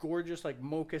really gorgeous like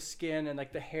mocha skin and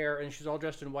like the hair, and she was all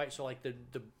dressed in white. So like the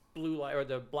blue light or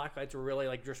the black lights were really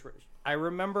like just. I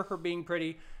remember her being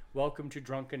pretty. Welcome to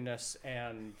drunkenness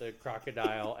and the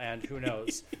crocodile and who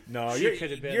knows. No, She could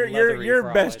have been your leathery for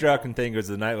all best I know. drunken thing was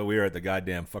the night when we were at the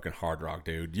goddamn fucking Hard Rock,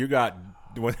 dude. You got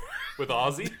with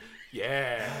Ozzy.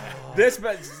 Yeah. this,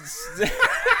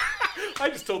 I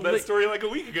just told that story like a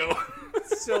week ago.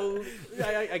 So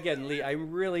again, Lee, I'm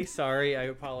really sorry. I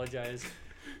apologize.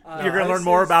 You're gonna learn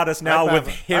more about us now with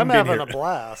him. I'm being having here. a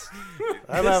blast.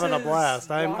 I'm This having a is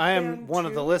blast. I Rock am Band one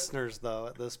of 2. the listeners though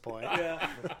at this point. Yeah.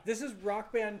 This is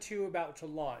Rock Band 2 about to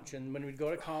launch, and when we'd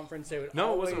go to conference, they would No, it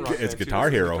always... wasn't Rock It's Band 2, Guitar it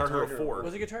was Hero. Guitar Hero 4.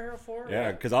 Was it Guitar Hero 4?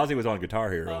 Yeah, because Ozzy was on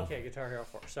Guitar Hero. Okay, Guitar Hero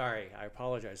 4. Sorry, I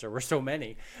apologize. There were so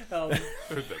many. The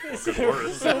fucking There were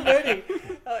worst. so many.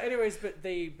 Anyways, but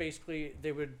they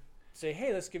would say,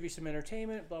 hey, let's give you some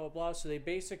entertainment, blah, blah, blah. So they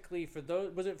basically, for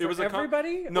those... Was it for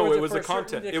everybody? No, Or it was for a certain-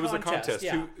 contest. the It was a contest.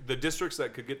 Yeah. The districts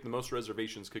that could get the most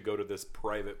reservations could go to this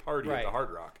private party at Right. the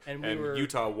Hard Rock. And And, we were-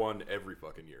 Utah won every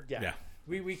fucking year. Yeah.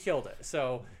 We killed it.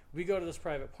 So we go to this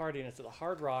private party, and it's at the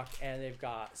Hard Rock, and they've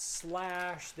got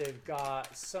Slash, they've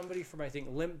got somebody from, I think,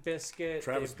 Limp Bizkit.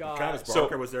 Travis they've got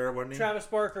Barker was there, wasn't he? Travis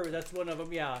Barker, that's one of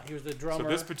them. Yeah, he was the drummer. So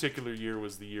this particular year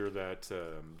was the year that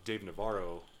Dave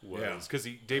Navarro was, Yeah. because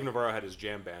Dave Navarro had his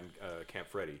jam band Camp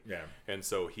Freddy, Yeah. and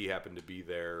so he happened to be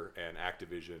there, and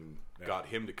Activision got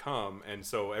him to come, and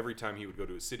so every time he would go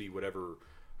to a city, whatever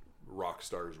rock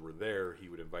stars were there, he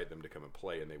would invite them to come and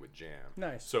play, and they would jam.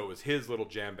 Nice. So it was his little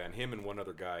jam band, him and one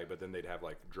other guy, but then they'd have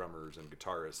like drummers and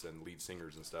guitarists and lead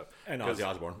singers and stuff. And Ozzy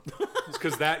Osbourne.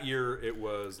 Because that year it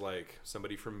was like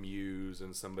somebody from Muse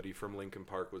and somebody from Linkin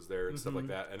Park was there and stuff like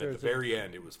that. And There's at the very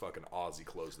end, it was fucking Ozzy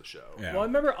closed the show. Yeah. Well, I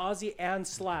remember Ozzy and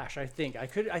Slash. I think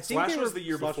think Slash they was were, the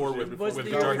year Slash before was the with, year was with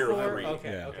the Guitar year Hero before? 3.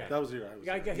 Okay, Yeah. okay. That was the year I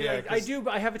was. there. Yeah, I do,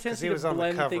 but I have a tendency he was to on the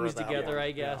blend cover things of that together, one.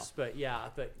 I guess. But yeah,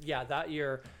 that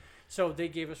year. So they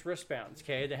gave us wristbands.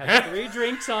 Okay, they had 3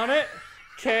 drinks on it.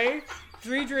 Okay,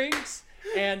 3 drinks,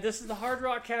 and this is the Hard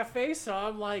Rock Cafe. So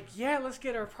I'm like, yeah, let's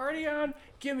get our party on.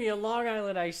 Give me a Long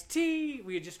Island iced tea.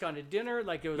 We had just gone to dinner,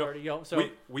 like it was already. So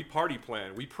we party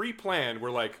planned. We pre-planned. We're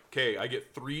like, okay, I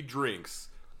get 3 drinks.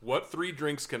 What 3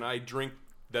 drinks can I drink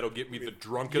that'll get me the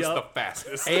drunkest, Yup. the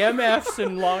fastest? AMFs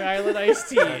and Long Island iced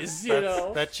teas, you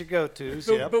know. That's your go-tos.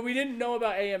 But, Yep. but we didn't know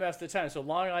about AMF at the time, so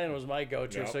Long Island was my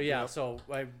go-to. Yep, so yeah, so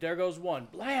there goes one,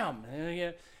 blam. And,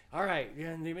 yeah, all right,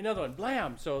 and leave another one,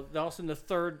 blam. So all of a sudden the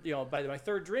third, by my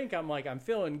third drink, I'm like, I'm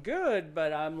feeling good,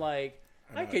 but I'm like,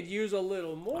 I could use a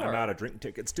little more. I'm out of drink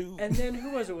tickets too. And then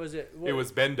who was it? It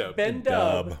was Ben Dub. Ben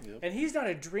Dub. Dub, and he's not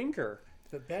a drinker.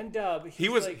 But Ben Dub, He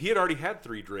had already had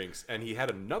 3 drinks, and he had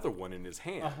another one in his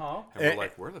hand. Uh-huh. And we're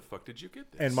like, where the fuck did you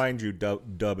get this? And mind you,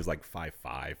 Dub is like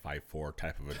 5'5", 5'4"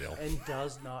 type of a deal. and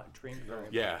does not drink very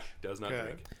yeah, much. does not Okay.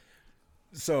 drink.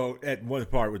 So at one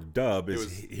part with Dub is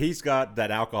he's got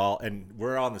that alcohol, and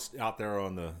we're out there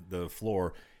on the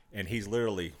floor, and he's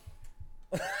literally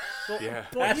Yeah.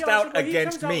 Passed he out comes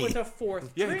against out me. with a 4th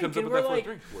Yeah, drink, he comes up and with we're that 4th like,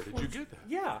 drink. Where did you get that?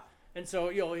 Yeah. And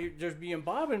so, there's me and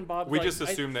Bob, and Bob's We like, just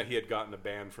assumed that he had gotten a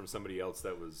ban from somebody else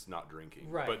that was not drinking.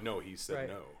 Right. But no, he said Right.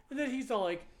 no. And then he's all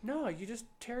like, no, you just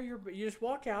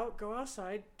walk out, go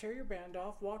outside, tear your band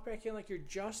off, walk back in like you're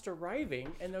just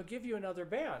arriving, and they'll give you another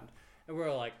band. And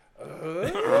we're like,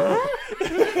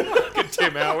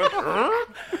 Tim Allen.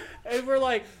 and we're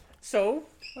like, so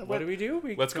what do?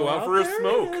 We Let's go out for a there,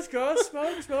 smoke. Let's go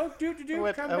smoke, do.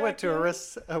 I went to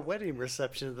a wedding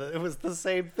reception. It was the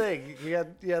same thing. You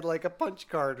had like a punch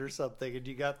card or something, and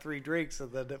you got 3 drinks,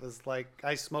 and then it was like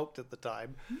I smoked at the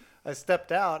time. I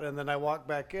stepped out, and then I walked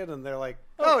back in, and they're like,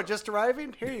 "Oh, just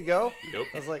arriving? Here you go." Nope.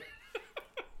 I was like,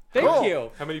 Thank Cool.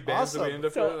 you. How many bands did we Awesome. end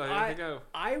up So with?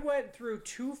 I went through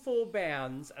 2 full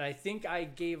bands, and I think I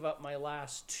gave up my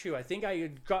last 2. I think I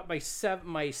had got my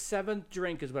 7th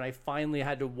drink is when I finally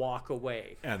had to walk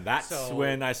away. And that's So-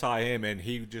 when I saw him, and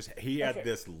he had Okay.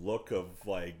 this look of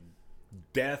like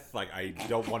death, like I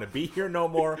don't want to be here no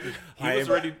more. He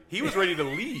was ready to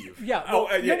leave. Yeah. Oh,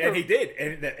 well, and remember- he did,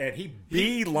 and he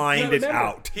beelined it remember,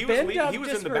 out. He was Ben le- Dub he was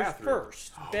in the disappeared bathroom.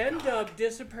 first. Ben Dub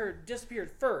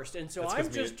disappeared first, and so That's I'm 'cause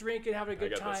me just and- drinking, having a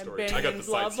good got that time, story. I banging, got the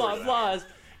blah side blah story to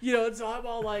blahs. And so I'm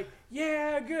all like,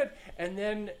 yeah, good. And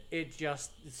then it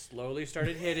just slowly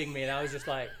started hitting me, and I was just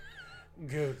like,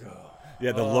 go.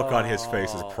 Yeah, the look on his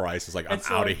face is priceless. It's like, I'm And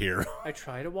so out of here. I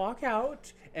try to walk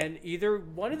out, and either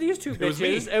one of these 2 was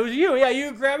me. bitches, it was you. Yeah,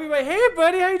 you grab me like, hey,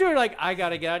 buddy, how you doing? Like, I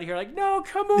gotta get out of here. Like, no,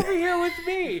 come over here with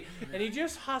me. And he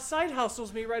just side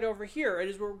hustles me right over here. And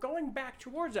as we're going back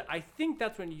towards it, I think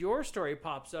that's when your story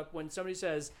pops up when somebody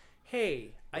says,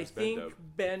 hey, I think Ben-Dub?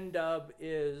 Ben-Dub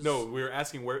is... No, we were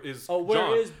asking where is where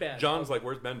John? is Ben? John's like,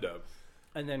 where's Ben-Dub?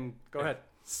 And then, go ahead.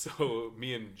 So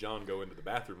me and John go into the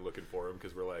bathroom looking for him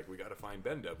because we're like, we got to find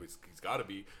Ben-Dub. He's got to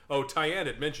be... Oh, Tyann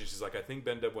had mentioned, she's like, I think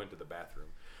Ben-Dub went to the bathroom.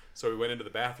 So we went into the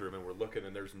bathroom and we're looking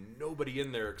and there's nobody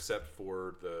in there except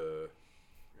for the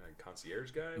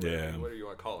concierge guy? What do you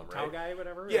want to call him, right? Cow guy,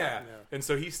 whatever? Yeah. And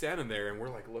so he's standing there and we're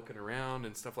like looking around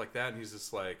and stuff like that. And he's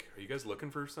just like, are you guys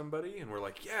looking for somebody? And we're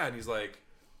like, yeah. And he's like,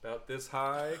 about this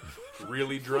high,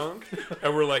 really drunk.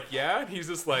 And we're like, yeah. And he's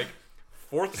just like,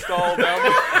 fourth stall down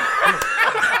the...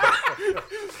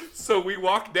 So we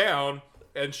walk down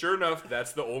and sure enough,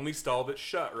 that's the only stall that's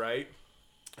shut, right?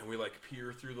 And we like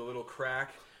peer through the little crack.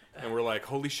 And we're like,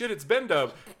 holy shit, it's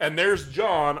Ben-Dub. And there's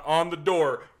John on the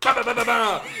door. Ba, ba, ba, ba,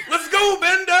 ba. Let's go,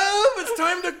 Ben-Dub. It's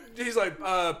time to... He's like,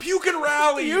 puke and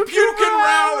rally. Puke and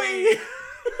rally.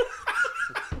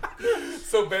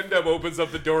 So Ben-Dub opens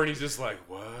up the door and he's just like,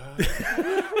 what?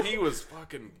 He was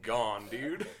fucking gone,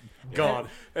 dude. Gone.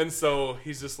 And so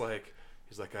he's just like...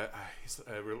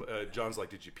 John's like,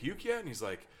 did you puke yet? And he's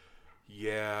like...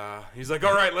 Yeah. He's like,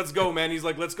 all right, let's go, man. He's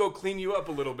like, let's go clean you up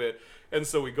a little bit. And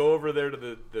so we go over there to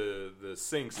the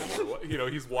sinks, and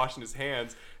he's washing his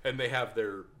hands, and they have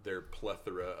their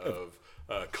plethora of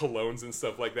colognes and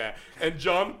stuff like that. And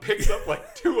John picks up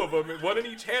like two of them, one in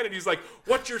each hand, and he's like,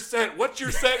 "What's your scent? What's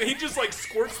your scent?" And he just like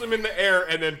squirts them in the air,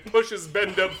 and then pushes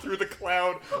Ben-Dub through the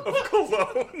cloud of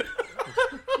cologne.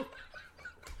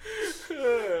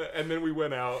 And then we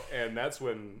went out, and that's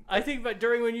when I think. But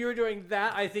when you were doing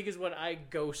that, I think is when I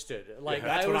ghosted. Like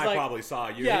that's when I probably saw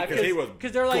you. Yeah,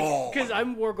 because they're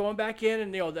like we're going back in,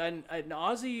 and and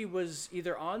Ozzy was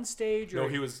either on stage or no,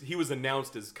 he was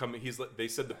announced as coming. They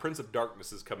said the Prince of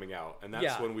Darkness is coming out, and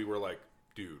that's when we were like,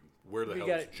 dude, where the hell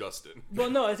is Justin? Well,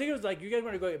 no, I think it was like you guys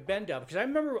want to go get Ben-Dub because I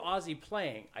remember Ozzy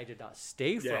playing. I did not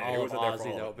stay for all of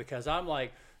Ozzy though because I'm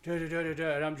like,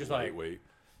 and I'm just like, wait.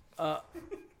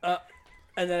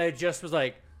 And then I just was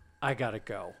like, I gotta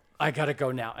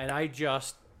go now, and I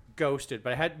just ghosted.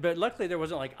 But luckily there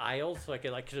wasn't like aisles, so I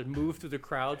could like just move through the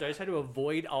crowds. I just had to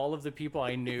avoid all of the people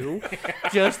I knew,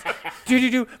 just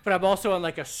do. But I'm also on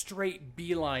like a straight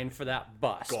beeline for that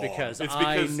bus because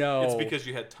I know it's because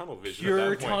you had tunnel vision. Pure at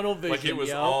that point. tunnel vision. Like it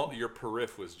was all your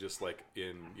periph was just like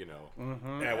in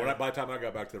Mm-hmm. Yeah. By the time I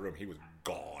got back to the room, he was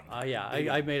gone. Yeah,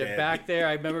 I made it back there.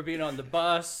 I remember being on the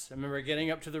bus. I remember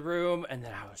getting up to the room, and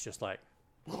then I was just like.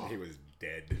 He was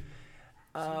dead. You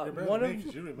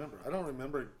remember. I don't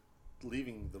remember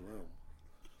leaving the room.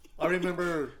 I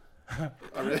remember.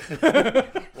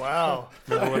 Wow.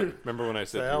 Remember when I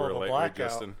said you were a lightweight,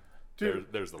 Justin? Dude.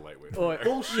 There's the lightweight.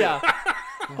 Bullshit. Yeah.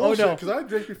 Bullshit, because I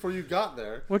drank before you got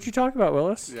there. What you talking about,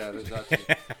 Willis? Yeah, exactly.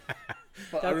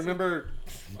 But I remember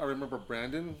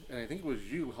Brandon, and I think it was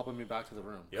you helping me back to the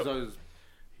room. Yep.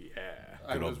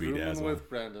 I was rooming with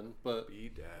Brandon, but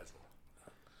Bedazzle.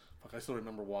 I still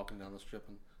remember walking down the strip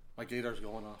and my gaydar's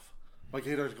going off.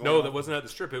 No, that wasn't at the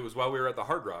strip. It was while we were at the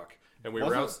Hard Rock, and we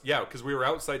were out. Yeah, because we were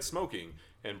outside smoking,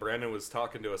 and Brandon was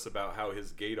talking to us about how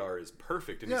his gaydar is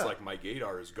perfect, and he's like, "My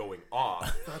gaydar is going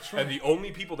off." That's right. And the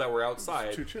only people that were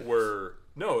outside it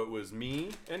was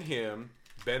me and him,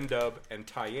 Ben-Dub, and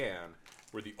Tyann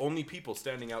were the only people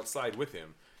standing outside with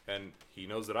him. And he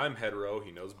knows that I'm hetero.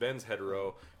 He knows Ben's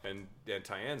hetero, and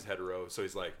Tyann's hetero. So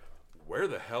he's like, where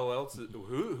the hell else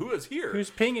who is here?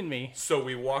 Who's pinging me? So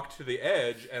we walked to the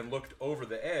edge and looked over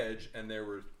the edge, and there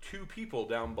were two people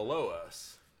down below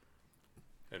us.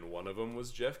 And one of them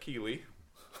was Jeff Keighley,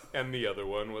 and the other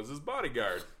one was his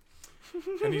bodyguard.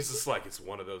 And he's just like, it's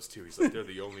one of those two. He's like, they're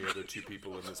the only other two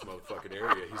people in this motherfucking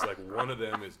area. He's like, one of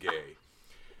them is gay.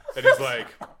 And he's like,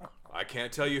 I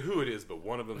can't tell you who it is, but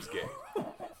one of them's gay.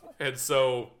 And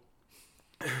so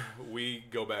we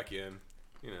go back in,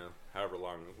 however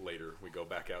long later, we go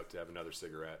back out to have another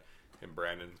cigarette, and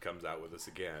Brandon comes out with us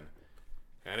again.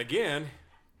 And again,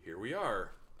 here we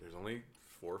are. There's only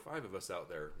 4 or 5 of us out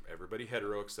there. Everybody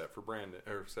hetero except for Brandon.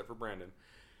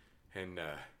 And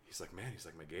he's like, my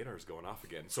gaydar's going off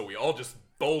again. So we all just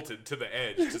bolted to the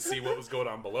edge to see what was going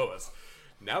on below us.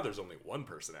 Now there's only one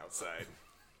person outside.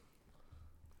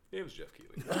 It was Jeff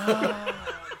Keighley.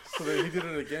 So then he did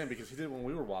it again because he did it when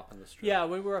we were walking the strip. Yeah,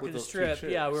 when we were walking the strip.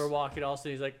 Yeah, we were walking also.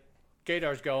 He's like,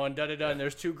 gaydar's going, da-da-da, and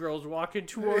there's 2 girls walking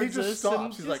towards us. He just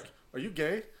stops. He's like, are you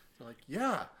gay? They're like,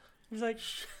 yeah. He's like,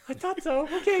 I thought so.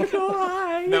 Okay, cool.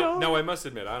 Hi. Now, I must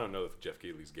admit, I don't know if Jeff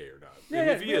Keighley's gay or not.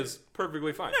 If he is,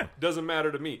 perfectly fine. Yeah. Doesn't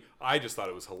matter to me. I just thought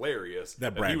it was hilarious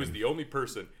that he was the only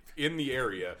person in the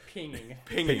area pinging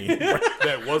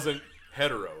that wasn't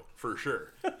hetero, for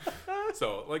sure.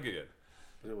 So, like again,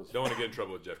 don't want to get in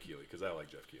trouble with Jeff Keighley, because I like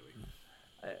Jeff Keighley.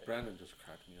 Brandon just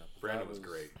cracked me up. Brandon was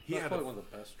great. He That's had probably a one of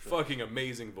the best trips. fucking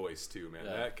amazing voice too, man.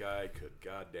 Yeah. That guy could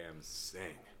goddamn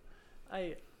sing.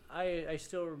 I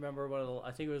still remember one of the.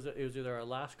 I think it was either our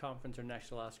last conference or next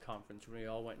to last conference when we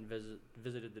all went and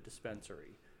visited the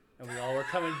dispensary, and we all were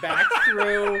coming back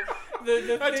through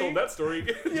the I thing. told that story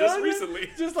You just know, recently.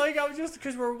 Just like I was just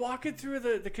because we're walking through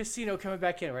the casino coming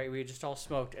back in, right? We had just all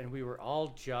smoked and we were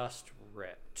all just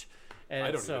ripped. And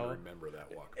I don't so, even remember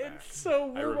that walk back. And so I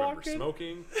we're remember walking.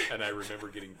 smoking, and I remember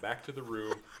getting back to the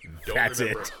room. Don't That's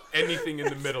remember it. anything in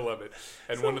the middle of it.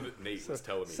 And one of the Nate was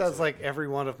telling me. Sounds he's like every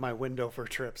one of my Windover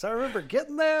trips. I remember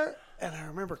getting there, and I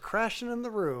remember crashing in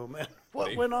the room, and what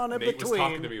Nate, went on in Nate between. was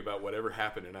talking to me about whatever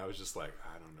happened, and I was just like,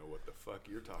 I don't know what the fuck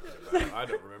you're talking about. I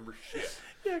don't remember shit.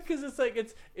 Yeah, because it's like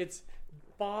it's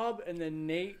Bob and then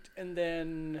Nate and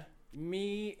then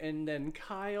me and then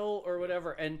Kyle or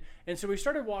whatever, and so we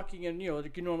started walking in,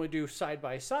 like you normally do side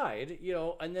by side,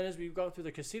 and then as we go through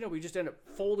the casino, we just end up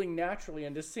folding naturally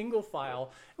into single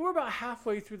file, and we're about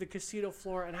halfway through the casino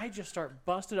floor, and I just start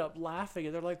busted up laughing,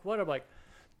 and they're like, "What?" I'm like,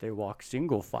 "They walk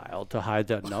single file to hide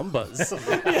their numbers." I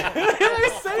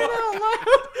say that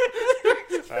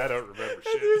out loud. I don't remember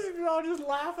shit. We're all just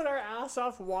laughing our ass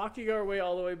off, walking our way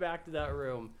all the way back to that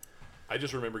room. I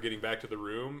just remember getting back to the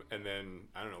room, and then,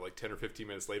 I don't know, like 10 or 15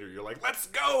 minutes later, you're like, let's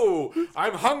go!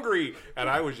 I'm hungry! And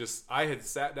I had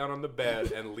sat down on the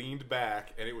bed and leaned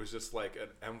back, and it was just like an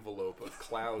envelope of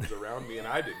clouds around me, and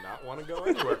I did not want to go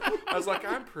anywhere. I was like,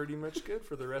 I'm pretty much good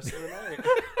for the rest of the night.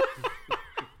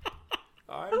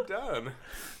 I'm done.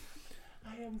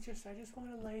 I just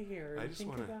want to lay here and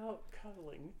think about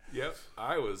cuddling. Yep.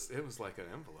 It was like an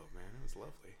envelope, man. It was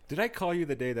lovely. Did I call you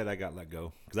the day that I got let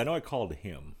go? Because I know I called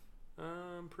him.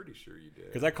 I'm pretty sure you did.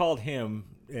 Because I called him,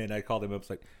 and I called him up. It's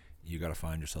like, you got to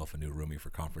find yourself a new roomie for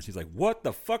conference. He's like, what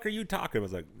the fuck are you talking? I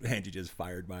was like, man, you just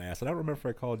fired my ass. I don't remember if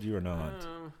I called you or not.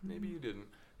 Maybe you didn't.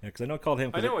 Yeah, because I know I called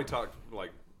him. I know I talked, like,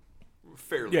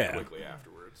 fairly quickly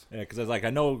afterwards. Yeah, because I was like,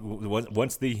 I know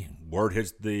once the word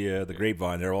hits the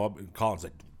grapevine, they're all calling. It's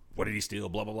like, what did he steal?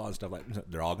 Blah, blah, blah, and stuff like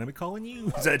that. They're all going to be calling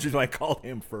you. So that's just why I called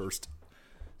him first.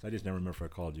 So I just never remember if I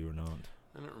called you or not.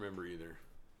 I don't remember either.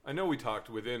 I know we talked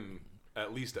within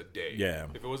at least a day. Yeah.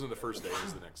 If it wasn't the first day, it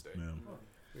was the next day. Yeah.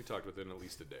 We talked within at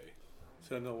least a day.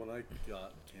 So I know when I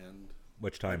got canned.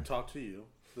 Which time? I talked to you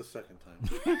the second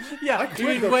time. Yeah, I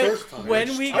quit the when, first time.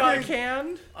 when we got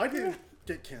canned, I didn't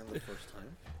get canned the first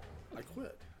time. I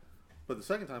quit. But the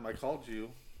second time I called you.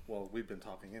 Well, we'd been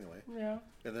talking anyway. Yeah.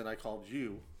 And then I called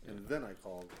you, and then I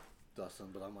called Dustin.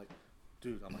 But I'm like,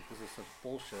 dude, this is such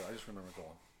bullshit. I just remember going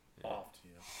off to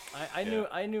you.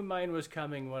 I knew mine was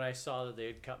coming when I saw that they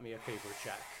had cut me a paper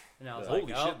check, and I was Holy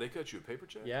like, shit, they cut you a paper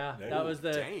check? Yeah, that was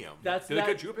the. Damn. That's Did that,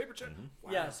 they cut you a paper check? Mm-hmm.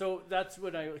 Wow. Yeah, so that's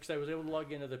when because I was able to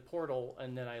log into the portal,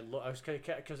 and then I was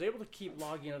able to keep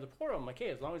logging into the portal. I'm like, hey,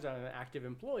 as long as I'm an active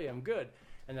employee, I'm good.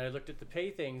 And then I looked at the pay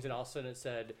things, and all of a sudden it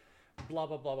said, blah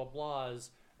blah blah blah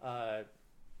blah's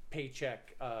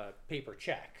paycheck, paper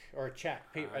check or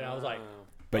check paper, and I was like.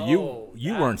 But Oh,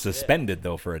 you that's weren't it. suspended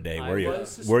though for a day, were you?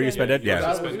 Was Were you suspended? suspended. Yeah. That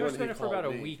was we when were he suspended for about a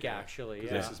called me. week, actually.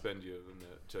 They Yeah. suspend you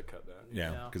to cut that.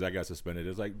 Yeah, Yeah. because I got suspended. It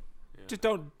was like, just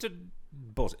don't,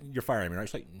 bullshit. You're firing me, right?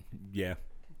 It's like, yeah.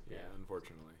 Yeah,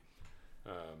 unfortunately.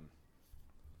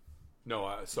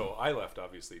 No, so I left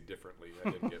obviously differently. I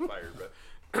didn't get fired, but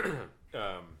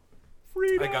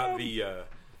Freedom. I got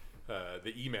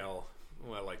the email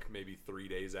like maybe 3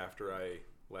 days after I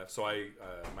left. So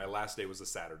my last day was a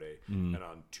Saturday, and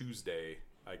on Tuesday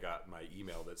I got my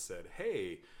email that said,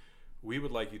 "Hey, we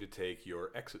would like you to take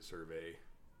your exit survey."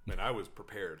 And I was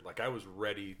prepared, like I was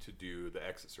ready to do the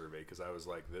exit survey because I was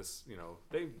like, this,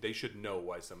 they should know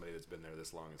why somebody that's been there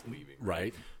this long is leaving,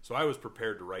 Right. So I was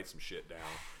prepared to write some shit down.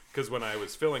 Because when I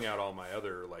was filling out all my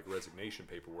other like resignation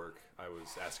paperwork, I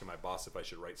was asking my boss if I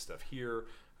should write stuff here,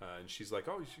 and she's like,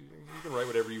 "Oh, you can write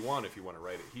whatever you want if you want to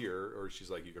write it here," or she's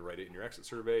like, "You can write it in your exit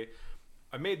survey."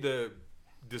 I made the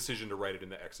decision to write it in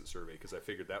the exit survey because I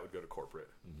figured that would go to corporate.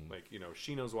 Like,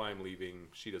 she knows why I'm leaving.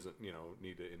 She doesn't,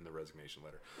 need it in the resignation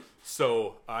letter.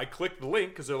 So I clicked the link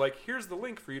because they're like, "Here's the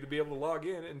link for you to be able to log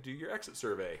in and do your exit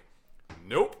survey."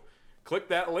 Nope. Clicked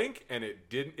that link and it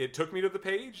didn't. It took me to the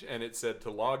page and it said to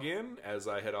log in as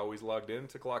I had always logged in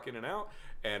to clock in and out.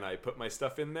 And I put my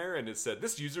stuff in there and it said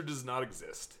this user does not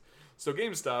exist. So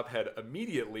GameStop had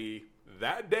immediately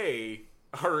that day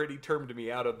already termed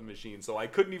me out of the machine, so I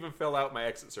couldn't even fill out my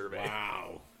exit survey.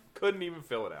 Wow. Couldn't even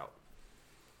fill it out.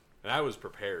 And I was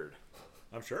prepared.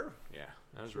 I'm sure. Yeah,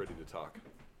 I was ready to talk.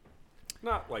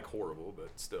 Not like horrible, but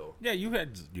still. Yeah, you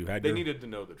had. They your, needed to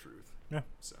know the truth. Yeah.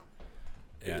 So.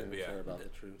 They Yeah. didn't care about the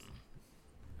truth.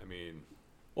 I mean,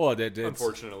 Well,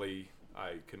 unfortunately,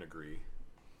 I can agree.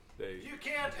 You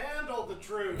can't handle the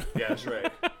truth. Yeah, that's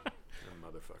right. Them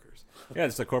motherfuckers. Yeah,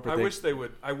 it's a corporate I thing.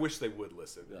 wish they would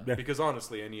listen. Yeah. Because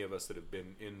honestly, any of us that have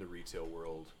been in the retail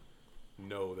world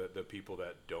know that the people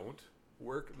that don't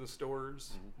work the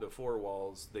stores, the four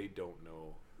walls, they don't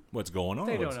know. What's going on?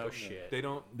 They don't know shit. They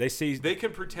don't. They see. They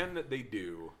can pretend that they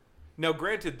do. Now,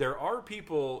 granted, there are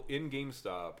people in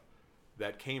GameStop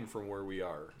that came from where we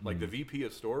are. Like the VP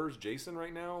of stores, Jason,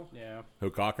 right now. Yeah. Who,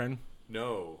 Cochran?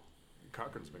 No.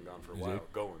 Cochran's been gone for a Is while. he?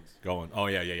 Goins. Going. Oh,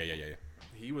 yeah.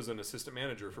 He was an assistant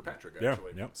manager for Patrick, Yeah,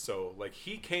 actually. yeah. So, like,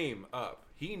 he came up.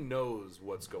 He knows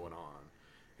what's going on.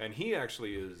 And he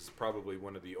actually is probably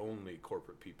one of the only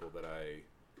corporate people that I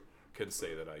can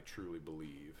say that I truly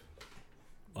believe.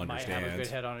 Might have a good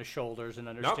head on his shoulders and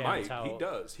Not understands Mike. how... He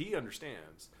does. He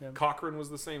understands. Yeah. Cochran was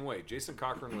the same way. Jason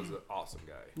Cochran was an awesome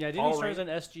guy. Yeah, didn't he start as an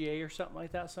SGA or something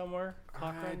like that somewhere?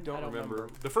 Cochran? I don't remember.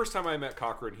 The first time I met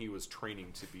Cochran, he was training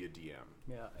to be a DM.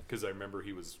 Yeah. Because I remember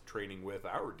he was training with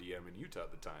our DM in Utah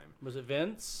at the time. Was it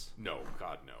Vince? No,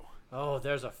 God, no. Oh,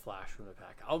 there's a flash from the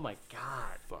pack. Oh my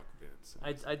God. Fuck Vince.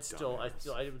 I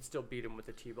would still beat him with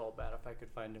a T-ball bat if I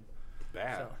could find him.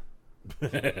 Bat? So,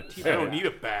 I don't need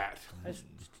a bat.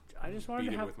 I just wanted Beat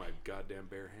to him have with my goddamn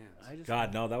bare hands.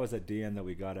 God, no, that was a DM that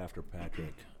we got after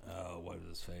Patrick. What was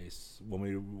his face?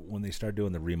 When they started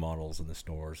doing the remodels in the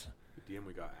stores. The DM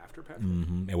we got after Patrick?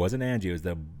 Mm-hmm. It wasn't Angie. It was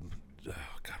the... Oh,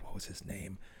 God, what was his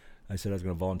name? I said I was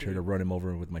going to volunteer to run him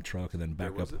over with my truck and then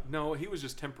back up. No, he was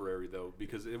just temporary, though,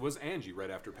 because it was Angie right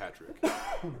after Patrick.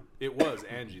 It was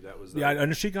Angie. That was... Yeah,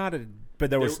 and she got it, but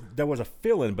there was a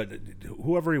fill-in, but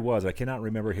whoever he was, I cannot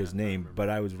remember his name, but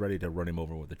I was ready to run him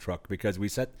over with the truck because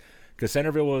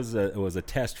Centerville was a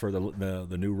test for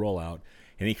the new rollout,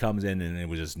 and he comes in and it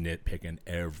was just nitpicking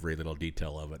every little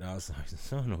detail of it. And I was like,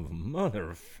 son of a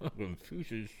motherfucking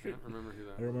piece of shit. I don't remember who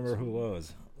that I remember who it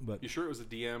was, but you sure it was a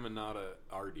DM and not a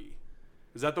RD?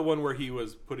 Is that the one where he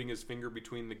was putting his finger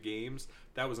between the games?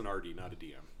 That was an RD, not a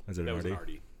DM. Was it that an was RD? an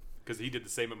RD. Because he did the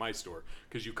same at my store.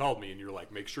 Because you called me and you're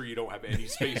like, make sure you don't have any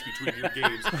space between your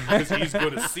games because he's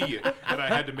going to see it. And I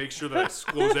had to make sure that I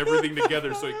closed everything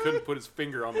together so he couldn't put his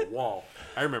finger on the wall.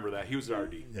 I remember that. He was an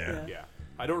RD. Yeah.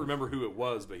 I don't remember who it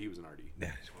was, but he was an RD.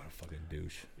 Yeah, what a fucking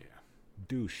douche. Yeah.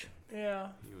 Douche. Yeah.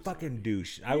 Fucking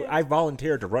douche. I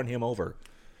volunteered to run him over.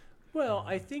 Well,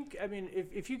 I think,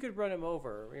 if you could run him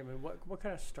over, what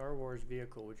kind of Star Wars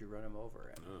vehicle would you run him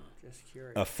over in? Just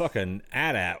curious. A fucking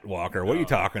AT-AT walker. What are you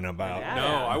talking about? No,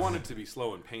 I want it to be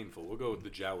slow and painful. We'll go with the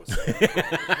Jawa.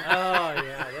 Oh,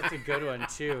 yeah, that's a good one,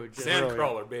 too.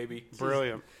 Sandcrawler, baby.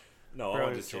 Brilliant. No, I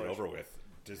want to get over with.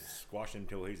 Just squash him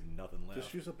until he's nothing left.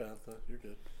 Just use a bantha. You're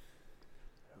good.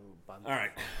 All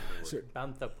right.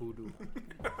 Bantha Poodoo.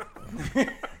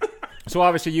 So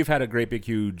obviously you've had a great big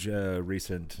huge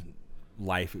recent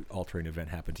life-altering event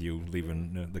happen to you,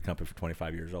 leaving the company for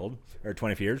 25 years old or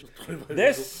 20 years.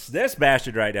 This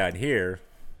bastard right down here,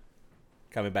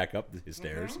 coming back up the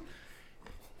stairs.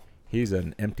 He's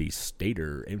an empty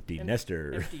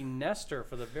nester. Empty nester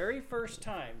for the very first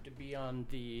time to be on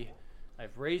the.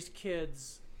 I've raised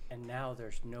kids, and now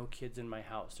there's no kids in my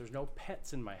house. There's no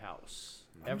pets in my house.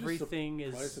 Everything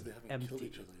is that they haven't empty. killed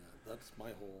each other yet. That's my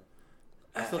whole.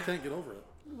 I still can't get over it.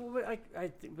 Well, I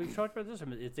think we've talked about this.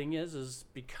 The thing is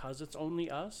because it's only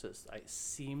us, it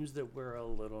seems that we're a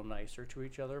little nicer to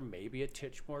each other, maybe a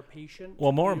titch more patient.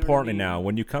 Well, more you know importantly what I mean? now,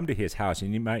 when you come to his house,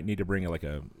 and you might need to bring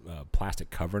a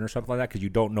plastic covering or something like that because you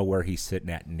don't know where he's sitting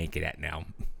at naked at now.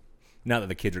 Now that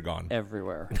the kids are gone.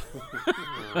 Everywhere.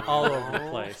 All over the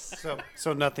place.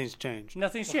 So nothing's changed.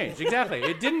 Nothing's changed. Exactly.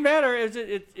 It didn't matter.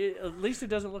 At least it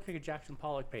doesn't look like a Jackson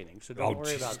Pollock painting, so don't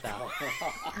worry about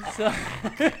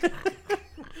that.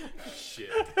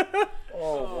 Shit.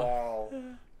 Oh, wow.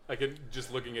 I can,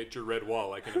 just looking at your red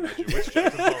wall, I can imagine which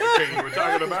Jackson Pollock painting we're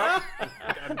talking about.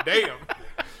 God damn.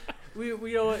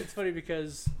 We know it's funny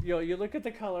because you look at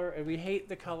the color and we hate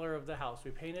the color of the house.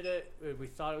 We painted it. We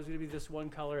thought it was going to be this one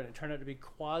color, and it turned out to be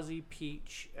quasi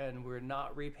peach. And we're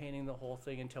not repainting the whole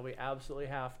thing until we absolutely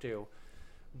have to.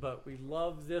 But we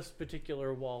love this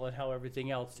particular wall and how everything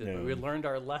else did. But we learned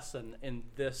our lesson in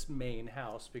this main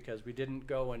house because we didn't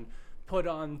go and put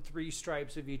on 3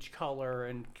 stripes of each color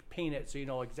and paint it so you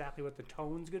know exactly what the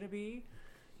tone's going to be.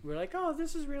 We're like, oh,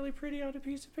 this is really pretty on a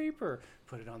piece of paper.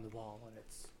 Put it on the wall and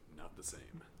it's not the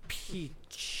same.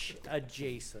 Peach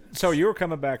adjacent. So you were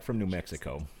coming back from New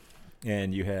Mexico,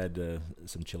 and you had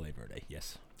some Chile Verde,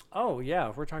 yes? Oh, yeah.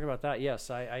 If we're talking about that, yes.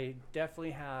 I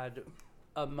definitely had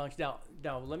amongst... Now,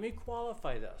 let me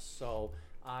qualify this. So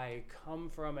I come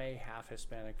from a half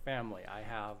Hispanic family. I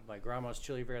have my grandma's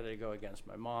Chile Verde to go against,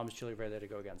 my mom's Chile Verde to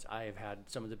go against. I have had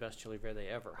some of the best Chile Verde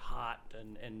ever, hot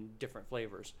and different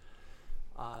flavors.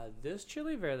 This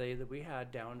chili verde that we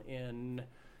had down in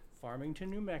Farmington,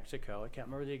 New Mexico, I can't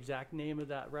remember the exact name of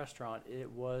that restaurant.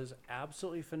 It was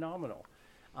absolutely phenomenal.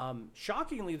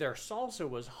 Shockingly, their salsa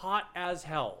was hot as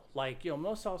hell. Like,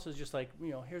 most salsas just like,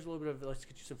 here's a little bit of, let's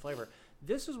get you some flavor.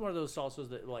 This is one of those salsas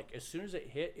that, like, as soon as it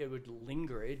hit, it would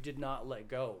linger. It did not let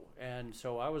go. And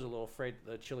so I was a little afraid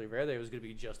that the chili verde was going to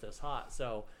be just as hot.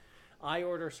 So I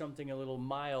order something a little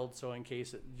mild, so in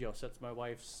case it, sets my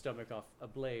wife's stomach off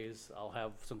ablaze, I'll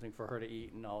have something for her to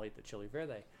eat, and I'll eat the chili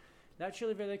verde. That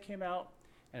chili verde came out,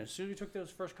 and as soon as we took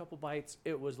those first couple bites,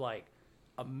 it was like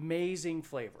amazing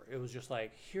flavor. It was just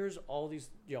like, here's all these,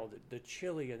 the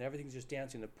chili and everything's just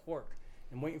dancing, the pork,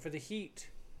 and waiting for the heat,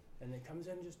 and then it comes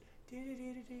in and just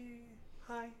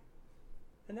hi,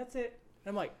 and that's it. And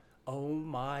I'm like, oh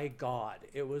my God,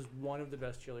 it was one of the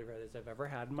best chili verdes I've ever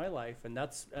had in my life, and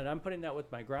I'm putting that with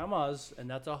my grandma's, and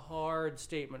that's a hard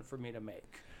statement for me to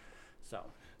make.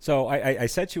 So I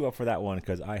set you up for that one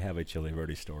because I have a chili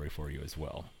verde story for you as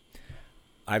well.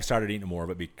 I've started eating more of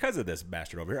it because of this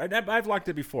bastard over here. I've liked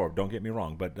it before, don't get me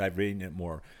wrong, but I've eaten it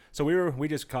more. So we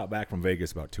just got back from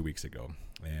Vegas about 2 weeks ago,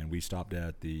 and we stopped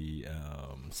at the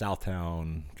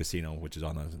Southtown Casino, which is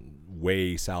on the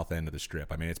way south end of the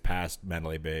Strip. I mean, it's past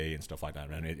Mandalay Bay and stuff like that.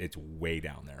 I mean, it's way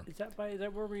down there. Is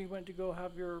that where we went to go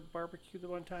have your barbecue the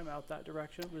one time out that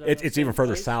direction? It's even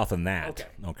further south than that.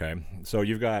 Okay. So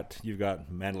you've got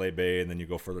Mandalay Bay, and then you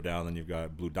go further down, and you've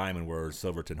got Blue Diamond, where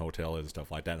Silverton Hotel is and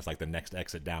stuff like that. It's like the next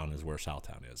exit down is where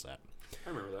Southtown is at. I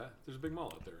remember that. There's a big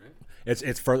mall out there, right?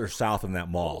 It's further south than that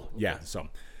mall. Oh, okay. Yeah.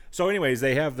 So anyways,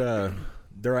 they have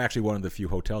they're actually one of the few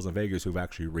hotels in Vegas who've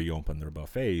actually reopened their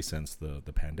buffet since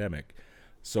the pandemic.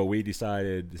 So we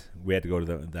decided we had to go to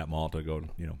that mall to go,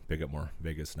 pick up more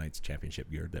Vegas Knights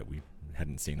championship gear that we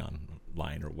hadn't seen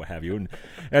online or what have you.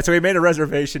 And so we made a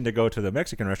reservation to go to the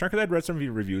Mexican restaurant because I'd read some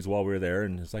reviews while we were there,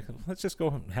 and it's like, let's just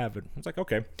go have it. It's like,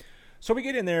 okay. So we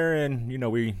get in there, and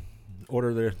we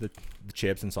order the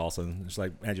chips and salsa, and it's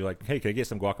like, Andrew's like, hey, can I get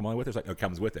some guacamole with it? It's like, it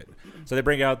comes with it. So they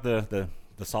bring out the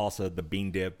salsa, the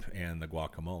bean dip, and the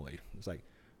guacamole. It's like,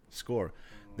 score.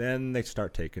 Then they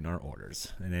start taking our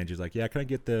orders, and Angie's like, yeah, can I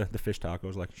get the fish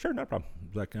tacos? Like, sure, no problem.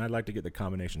 Like, I'd like to get the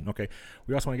combination. Okay,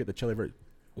 we also want to get the chili verde.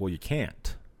 Well, you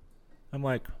can't. I'm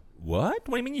like, what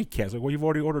do you mean you can't? It's like, well, you've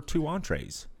already ordered 2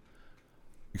 entrees.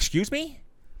 Excuse me?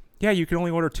 Yeah, you can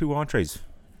only order 2 entrees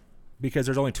because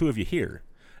there's only 2 of you here.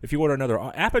 If you order another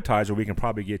appetizer, we can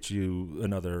probably get you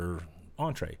another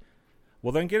entree.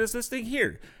 Well, then get us this thing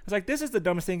here. It's like, this is the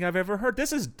dumbest thing I've ever heard.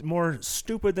 This is more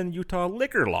stupid than Utah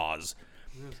liquor laws.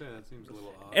 I was going to say, that seems a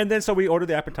little odd. And then so we order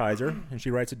the appetizer, and she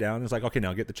writes it down. And it's like, okay,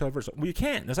 now get the chili verde. Well, you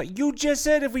can't. And it's like, you just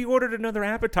said if we ordered another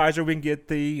appetizer, we can get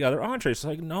the other entree. It's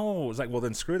like, no. It's like, well,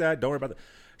 then screw that. Don't worry about that.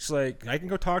 She's like, I can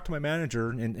go talk to my manager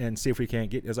and see if we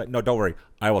can't get. It's like, no, don't worry.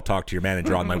 I will talk to your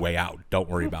manager on my way out. Don't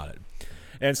worry about it.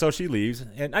 And so she leaves,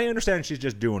 and I understand she's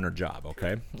just doing her job,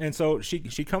 okay? And so she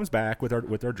comes back with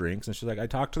our drinks, and she's like, I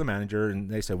talked to the manager, and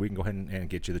they said we can go ahead and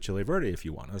get you the chili verde if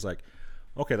you want. I was like,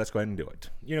 okay, let's go ahead and do it.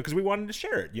 Because we wanted to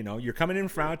share it. You're coming in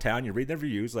from out of town, you read the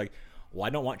reviews, like, well, I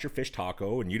don't want your fish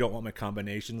taco, and you don't want my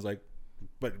combinations, like,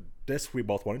 but this we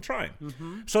both want to try.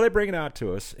 Mm-hmm. So they bring it out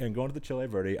to us, and going to the chili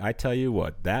verde, I tell you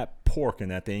what, that pork in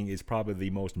that thing is probably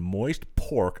the most moist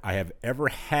pork I have ever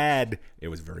had. It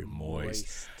was very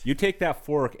moist. You take that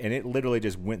fork, and it literally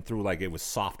just went through like it was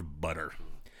soft butter.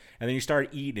 And then you start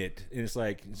eating it, and it's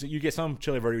like, so you get some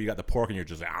chili verde, you got the pork, and you're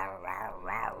just like, rawr, rawr,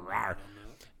 rawr, rawr.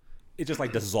 It just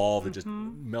like dissolved and just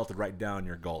melted right down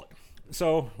your gullet.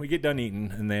 So we get done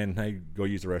eating, and then I go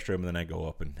use the restroom, and then I go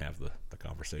up and have the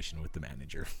conversation with the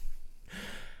manager.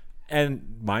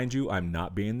 And mind you, I'm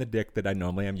not being the dick that I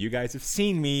normally am. You guys have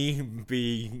seen me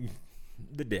be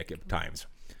the dick at times.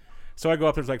 So I go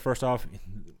up there's like, first off,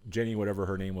 Jenny, whatever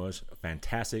her name was,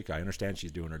 fantastic. I understand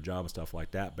she's doing her job and stuff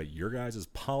like that, but your guys'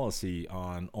 policy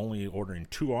on only ordering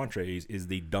 2 entrees is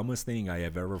the dumbest thing I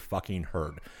have ever fucking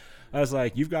heard. I was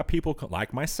like, you've got people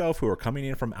like myself who are coming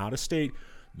in from out of state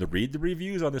to read the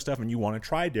reviews on this stuff, and you want to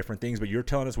try different things, but you're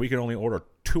telling us we can only order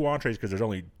 2 entrees because there's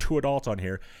only 2 adults on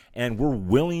here, and we're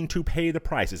willing to pay the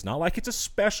price. It's not like it's a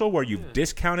special where you've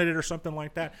discounted it or something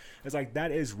like that. It's like,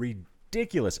 that is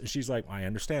ridiculous. And she's like, I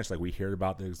understand. She's like, we hear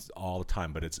about this all the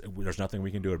time, but there's nothing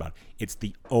we can do about it. It's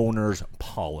the owner's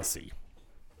policy.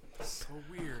 So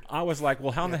weird. I was like,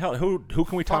 well, how in the hell? Who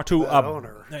can we talk to?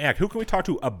 Owner. Yeah, who can we talk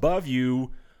to above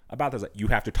you about this? Like, you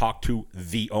have to talk to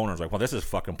the owners. Like, well, this is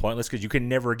fucking pointless because you can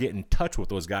never get in touch with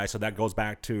those guys. So that goes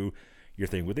back to your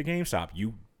thing with the GameStop.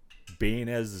 You being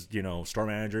as store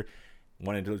manager,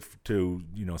 wanting to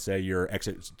say your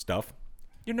exit stuff.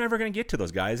 you're never going to get to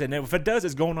those guys. And if it does,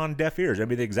 it's going on deaf ears. I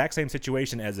mean, the exact same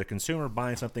situation as a consumer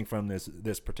buying something from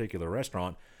this particular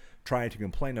restaurant, trying to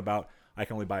complain about, I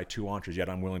can only buy 2 entrees, yet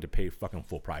I'm willing to pay fucking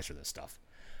full price for this stuff.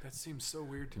 That seems so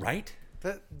weird to me. Right?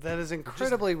 That is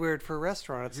incredibly weird for a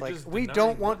restaurant. It's like, just we denying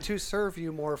don't want money. to serve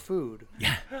you more food.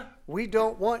 Yeah. We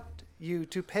don't want you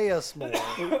to pay us more.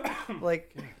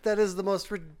 Like, that is the most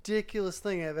ridiculous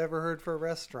thing I've ever heard for a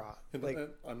restaurant. And Like,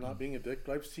 I'm not being a dick,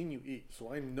 but I've seen you eat,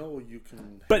 so I know you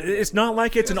can. But it's not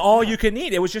like it's an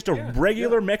all-you-can-eat. It was just a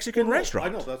regular Mexican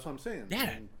restaurant. I know, that's what I'm saying.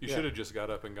 Yeah. You should have just got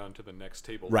up and gone to the next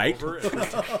table Right. over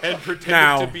and pretended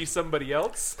Now- to be somebody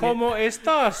else. ¿Cómo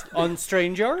estás, on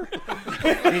stranger?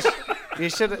 you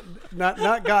should have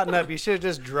not gotten up. You should have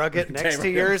just drug it next to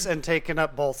yours and taken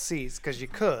up both seats, because you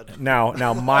could.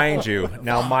 Now, mind you,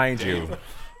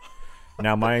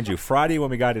 Friday when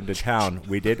we got into town,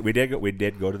 we did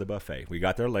go to the buffet. We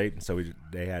got there late, and so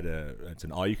they had it's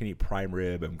an all-you-can-eat prime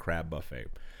rib and crab buffet,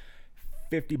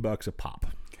 $50 a pop.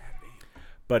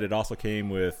 But it also came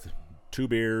with 2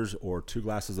 beers or 2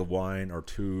 glasses of wine or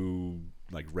 2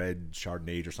 like red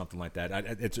Chardonnays or something like that.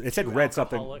 It said red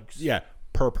something, alcoholics.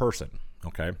 per person.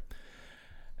 Okay.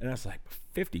 And I was like,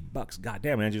 $50,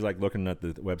 goddamn. And Angie's like looking at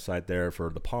the website there for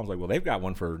the Palms. Like, well, they've got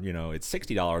one for, it's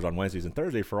 $60 on Wednesdays and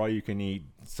Thursday for all you can eat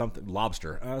something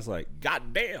lobster. I was like,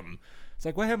 goddamn. It's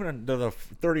like, what happened to the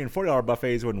 $30 and $40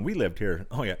 buffets when we lived here?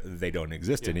 Oh yeah, they don't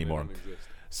exist anymore. They don't exist.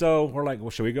 So we're like,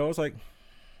 well, should we go? It's like,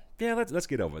 yeah, let's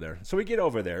get over there. So we get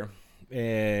over there,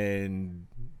 and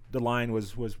the line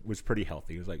was pretty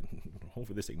healthy. It was like,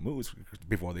 hopefully this thing moves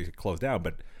before they close down.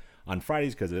 But on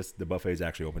Fridays, because the buffet is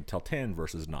actually open till 10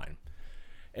 versus 9.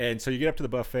 And so you get up to the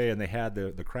buffet, and they had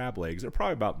the crab legs. They're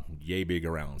probably about yay big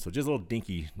around. So just a little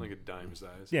dinky. Like a dime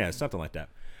size. Yeah, something like that.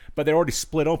 But they're already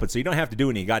split open, so you don't have to do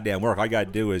any goddamn work. All you got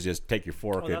to do is just take your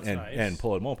fork that's and nice.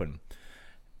 pull them open.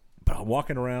 But I'm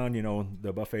walking around,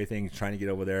 the buffet thing, trying to get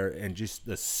over there, and just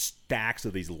the stacks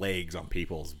of these legs on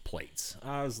people's plates.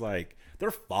 I was like,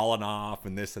 they're falling off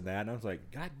and this and that. And I was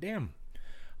like, God damn.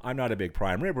 I'm not a big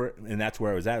prime rib, and that's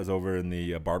where I was at. I was over in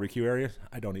the barbecue area.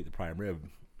 I don't eat the prime rib.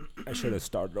 I should have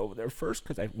started over there first,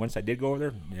 because once I did go over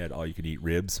there, they had all you could eat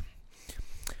ribs.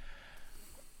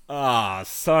 Ah,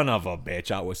 son of a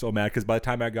bitch. I was so mad, because by the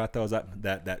time I got those,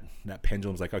 that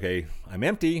pendulum was like, okay, I'm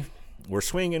empty. We're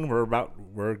swinging.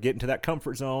 We're getting to that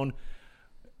comfort zone.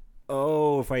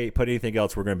 Oh, if I put anything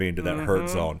else, we're going to be into that hurt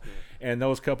zone. And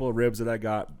those couple of ribs that I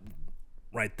got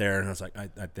right there, and I was like,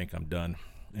 I think I'm done.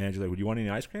 And Angela's like, would you want any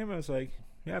ice cream? I was like,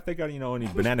 yeah, if they got, any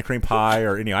banana cream pie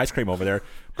or any ice cream over there,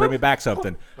 bring me back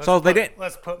something. They didn't.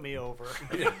 Let's put me over.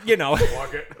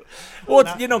 Walk it. Well,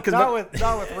 because not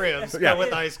with ribs, Yeah. but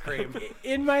with ice cream.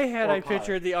 In my head, I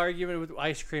pictured the argument with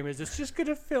ice cream is it's just going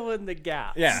to fill in the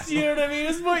gaps. Yeah. You know what I mean?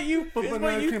 It's what you think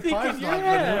in your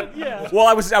head. Yeah. Well,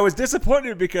 I was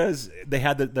disappointed because they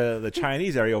had the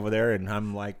Chinese area over there, and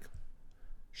I'm like,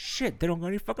 shit, they don't got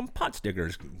any fucking pot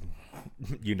stickers.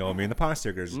 You know me and the pot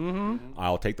stickers. Mm-hmm.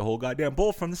 I'll take the whole goddamn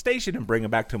bowl from the station and bring it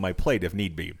back to my plate if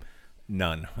need be.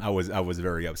 None. I was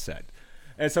very upset.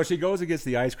 And so she goes and gets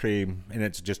the ice cream, and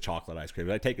it's just chocolate ice cream.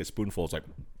 I take a spoonful. It's like,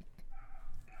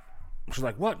 she's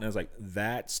like, what? And I was like,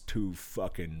 that's too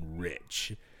fucking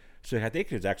rich. So I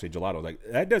think it's actually gelato. I was like,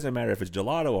 that doesn't matter if it's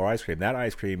gelato or ice cream. That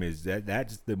ice cream is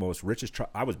that's the most richest.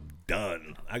 I was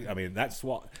done. I mean, that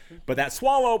swallow, but that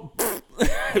swallow,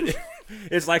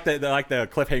 it's like the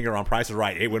cliffhanger on Price is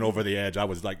Right. It went over the edge. I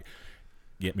was like,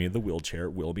 get me in the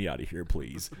wheelchair. Wheel me out of here,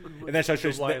 please. And then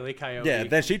she's Wile E. Coyote. Yeah.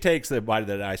 Then she takes the bite of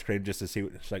that ice cream just to see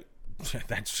what it's like.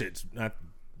 That shit's not.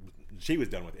 She was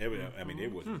done with it. I mean,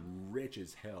 it was rich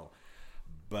as hell.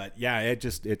 But yeah,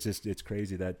 it's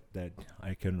crazy that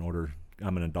I couldn't order.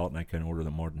 I'm an adult and I couldn't order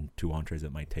more than 2 entrees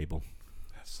at my table.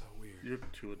 That's so weird. You're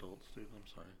 2 adults, dude. I'm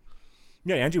sorry.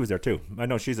 Yeah, Angie was there too. I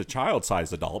know she's a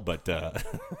child-sized adult, but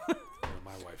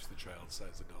My wife's the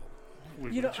child-sized adult.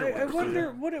 I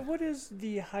wonder what is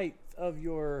the height of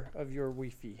your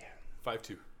wifey?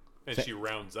 5'2", and she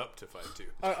rounds up to 5'2".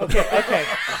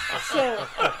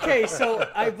 Okay. So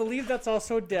I believe that's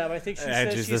also Deb. I think she says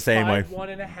Angie's she's the same way.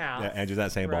 5'1.5". Yeah, Angie's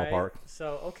that same right? ballpark.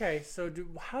 So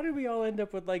how did we all end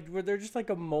up with were there just like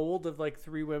a mold of like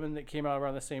 3 women that came out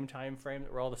around the same time frame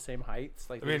that were all the same heights?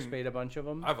 Like they just made a bunch of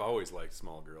them. I've always liked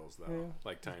small girls though,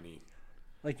 like tiny.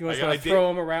 Like you want to throw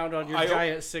them around on your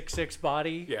giant 6'6"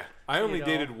 body. Yeah, I only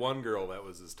dated one girl that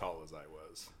was as tall as I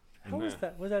was. How was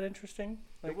that? Was that interesting?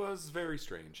 It was very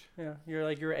strange. Yeah, you're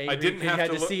angry. I didn't have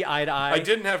to see eye to eye. I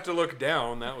didn't have to look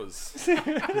down. That was.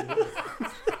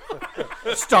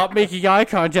 Stop making eye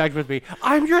contact with me.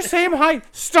 I'm your same height.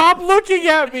 Stop looking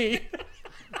at me.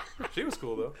 She was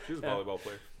cool though. She was a volleyball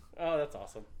player. Oh, that's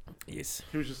awesome. Yes.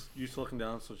 He was just used to looking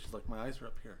down, so she's like, my eyes are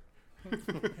up here.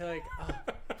 You're like,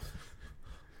 oh.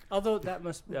 Although that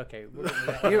must be okay.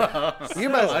 You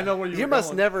must. I know where you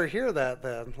must never hear that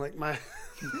then. Like my.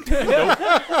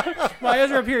 My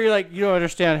eyes are up here. You're like, you don't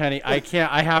understand, honey. I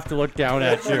can't. I have to look down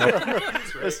at you.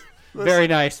 That's right. Very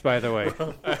nice, by the way.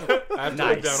 I have to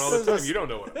look down all the time. You don't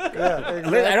know what I'm doing. Yeah,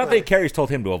 exactly. I don't think Carrie's told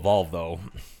him to evolve though.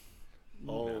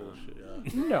 Oh, shit,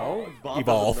 yeah. No. Bob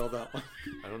Evolve. doesn't know that one.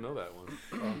 I don't know that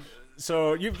one.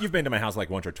 So you've been to my house like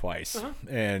once or twice,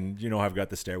 and you know I've got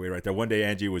the stairway right there. One day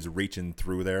Angie was reaching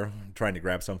through there trying to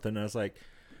grab something, and I was like,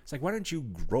 "It's like why don't you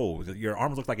grow? Your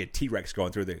arms look like a T-Rex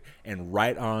going through there." And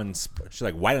right on, she's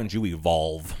like, "Why don't you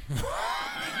evolve?"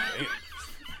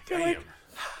 Damn.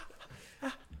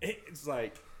 It's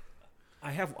like I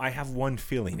have one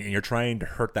feeling, and you're trying to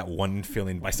hurt that one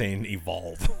feeling by saying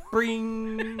evolve.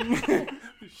 Bring.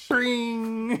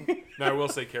 Bring. Now I will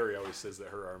say, Carrie always says that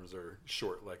her arms are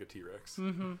short like a T-Rex.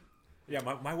 Mm-hmm. Yeah,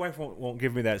 my wife won't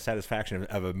give me that satisfaction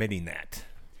of admitting that.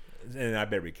 And I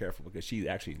better be careful because she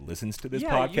actually listens to this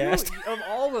podcast. Of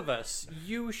all of us,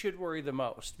 you should worry the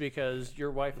most because your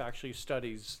wife actually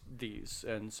studies these.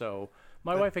 And so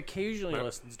my wife occasionally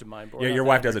listens to mine. Yeah, your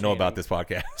wife doesn't know about this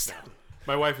podcast. No.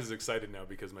 My wife is excited now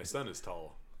because my son is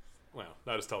tall. Well,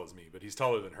 not as tall as me, but he's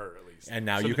taller than her at least. And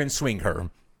now you can swing her.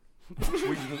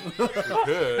 We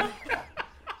could.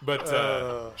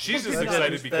 But she's just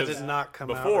excited because that did not come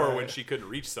out before, right. when she couldn't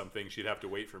reach something, she'd have to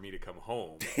wait for me to come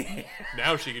home.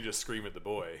 Now she can just scream at the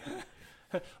boy.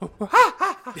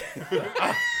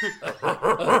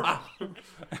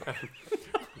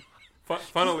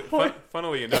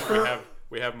 Funnily enough,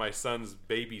 we have my son's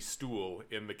baby stool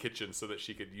in the kitchen so that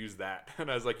she could use that. And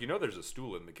I was like, there's a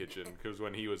stool in the kitchen because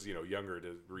when he was, younger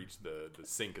to reach the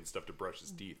sink and stuff to brush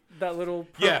his teeth. That little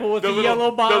purple with the little-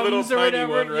 yellow the bottoms little or tiny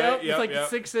whatever. one, right? Yep, it's like Yep.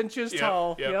 6 inches Yep,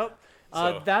 tall. yep. Yep.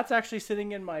 So- That's actually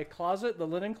sitting in my closet, the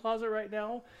linen closet right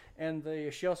now. And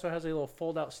she also has a little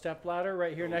fold-out step ladder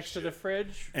right here next to the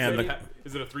fridge. And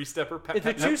Is it a three-stepper? It's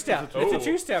a two-step. Oh. It's a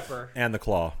two-stepper. And the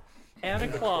claw. And a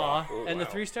claw. Oh, and the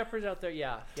wow. 3-steppers out there,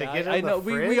 yeah. To Yeah, get I in know.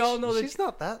 the fridge? We all know that. She's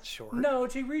not that short. No,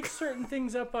 to reach certain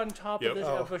things up on top Yep.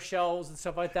 of the shelves and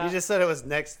stuff like that. You just said it was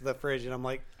next to the fridge, and I'm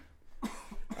like,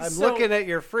 I'm So- looking at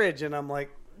your fridge, and I'm like,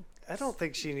 I don't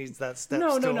think she needs that step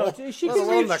No. stool. She let can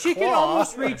alone reach. the She can claw.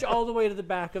 almost reach all the way to the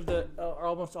back of the, or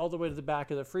almost all the way to the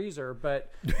back of the freezer. But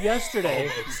yesterday,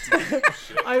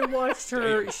 I watched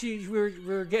her. We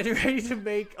were getting ready to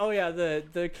make. Oh yeah,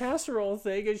 the casserole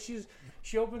thing, and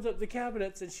she opens up the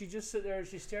cabinets and she just sits there and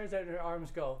she stares at it and her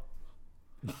arms go,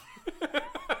 and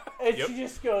Yep. she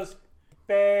just goes,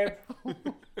 "Babe,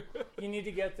 you need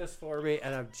to get this for me."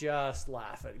 And I'm just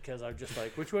laughing because I'm just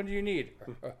like, "Which one do you need?"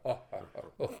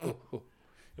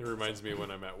 It reminds me of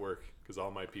when I'm at work because all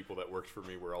my people that worked for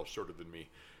me were all shorter than me.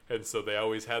 And so they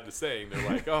always had the saying, they're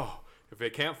like, oh, if they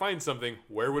can't find something,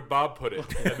 where would Bob put it?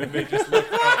 And then they just look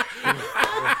up.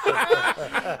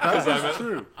 That's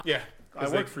true. Yeah. I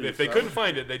worked for you, If they so- couldn't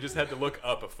find it, they just had to look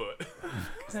up a foot.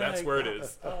 Because that's where it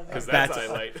is. Because that's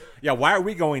highlight. Yeah, why are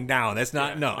we going down? That's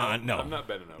not no. I'm No. not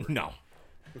bending over. No.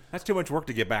 That's too much work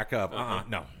to get back up.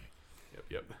 No.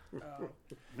 Yep.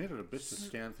 Made it a bitch to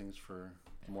scan things for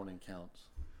morning counts.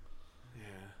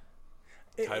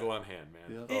 Yeah. Title on hand, man.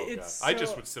 Yeah. Oh, God. It's I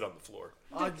just so- would sit on the floor.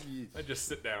 I'd just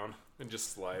sit down and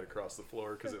just slide across the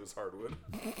floor because it was hardwood.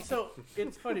 So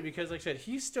it's funny because, like I said,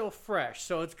 he's still fresh.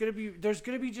 So there's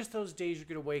gonna be just those days you're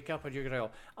gonna wake up and you're gonna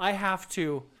go, I have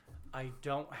to. I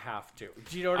don't have to.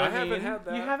 Do you know what I mean? haven't had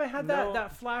that. You haven't had No.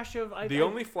 that flash of. The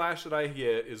only flash that I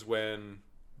get is when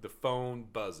the phone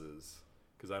buzzes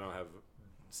because I don't have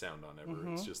sound on ever.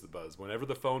 Mm-hmm. It's just the buzz. Whenever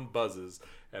the phone buzzes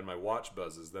and my watch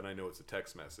buzzes, then I know it's a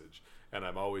text message, and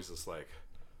I'm always just like,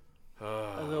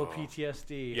 a little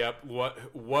PTSD. Yep.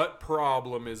 What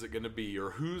problem is it going to be,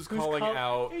 or who's calling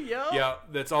out? Yep. Yeah,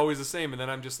 that's always the same. And then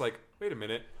I'm just like, wait a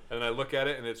minute. And then I look at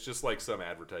it, and it's just like some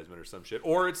advertisement or some shit,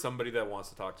 or it's somebody that wants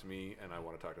to talk to me, and I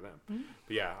want to talk to them. Mm-hmm.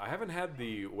 But yeah, I haven't had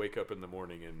the wake up in the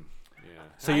morning and yeah.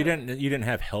 So you didn't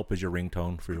have help as your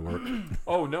ringtone for your work?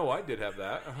 Oh no, I did have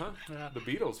that. The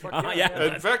Beatles. Fuck Uh-huh, yeah.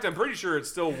 yeah. In fact, I'm pretty sure it's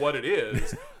still what it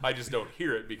is. I just don't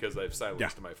hear it because I've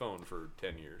silenced my phone for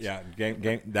 10 years. Yeah,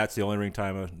 game. That's the only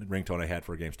ringtone I had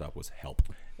for GameStop was help.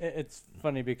 It's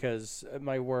funny because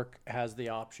my work has the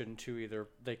option to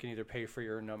they can either pay for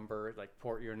your number, like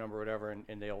port your number, or whatever,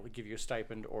 and they'll give you a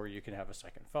stipend, or you can have a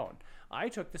second phone. I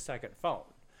took the second phone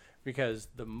because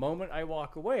the moment I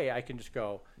walk away, I can just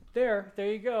go, there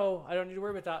you go. I don't need to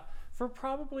worry about that. For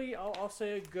probably, I'll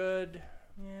say a good,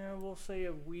 we'll say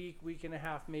a week and a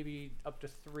half, maybe up to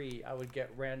 3, I would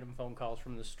get random phone calls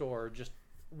from the store, just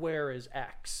where is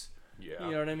X? Yeah.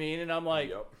 You know what I mean? And I'm like,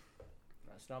 Yep.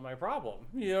 that's not my problem.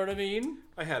 You know what I mean?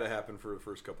 I had it happen for the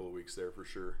first couple of weeks there for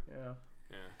sure. Yeah.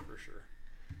 Yeah, for sure.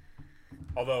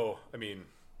 Although, I mean,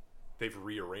 they've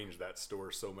rearranged that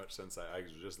store so much since I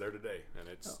was just there today, and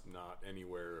it's not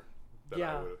anywhere that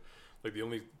I would like. The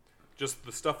only just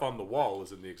the stuff on the wall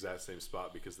is in the exact same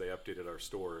spot because they updated our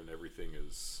store and everything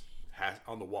is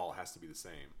on the wall has to be the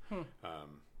same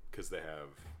because they have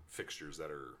fixtures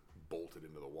that are bolted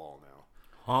into the wall now.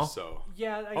 Huh? So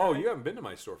yeah. you haven't been to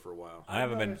my store for a while. I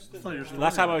haven't been.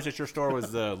 Last time I was at your store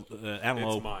was the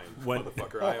Antelope. It's mine,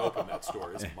 motherfucker. I opened that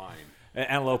store. It's mine.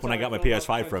 Antelope when I got my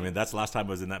PS5 from you. That's the last time I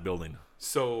was in that building.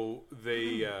 So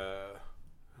they, a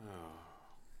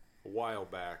while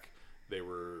back, they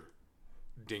were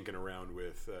dinking around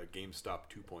with GameStop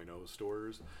 2.0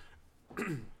 stores,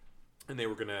 and they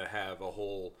were gonna have a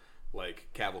whole like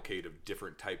cavalcade of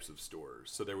different types of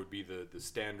stores. So there would be the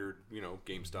standard,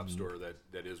 GameStop store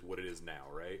that is what it is now,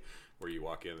 right? Where you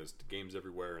walk in, there's games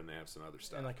everywhere, and they have some other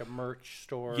stuff. And like a merch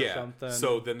store or Yeah. something.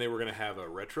 So then they were going to have a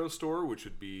retro store, which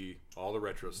would be all the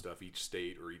retro stuff. Each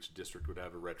state or each district would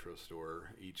have a retro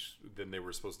store. Then they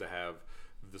were supposed to have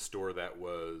the store that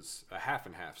was a half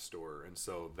and half store. And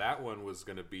so that one was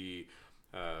going to be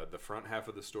the front half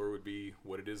of the store would be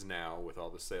what it is now with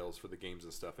all the sales for the games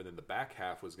and stuff. And then the back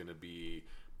half was going to be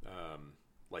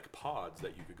like pods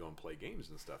that you could go and play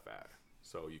games and stuff at.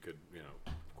 So you could,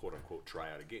 quote unquote,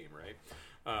 try out a game, right?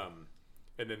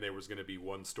 And then there was going to be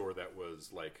one store that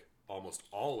was like almost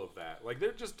all of that. Like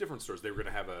they're just different stores. They were going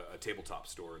to have a tabletop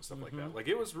store and stuff like that. Like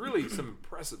it was really some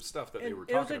impressive stuff that they were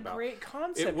talking about. It was a great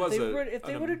concept. It was if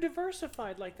they would have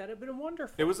diversified like that, it'd been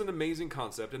wonderful. It was an amazing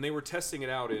concept, and they were testing it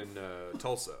out in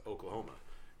Tulsa, Oklahoma.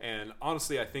 And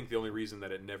honestly, I think the only reason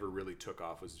that it never really took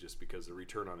off was just because the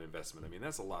return on investment. I mean,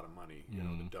 that's a lot of money,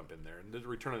 to dump in there, and the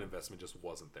return on investment just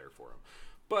wasn't there for them.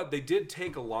 But they did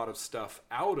take a lot of stuff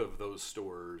out of those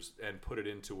stores and put it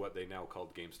into what they now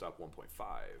called GameStop 1.5.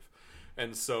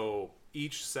 And so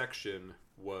each section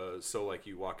was like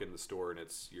you walk in the store and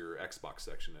it's your Xbox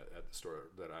section at the store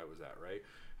that I was at, right?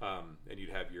 And you'd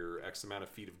have your X amount of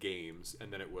feet of games,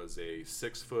 and then it was a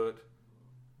 6-foot.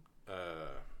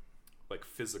 Like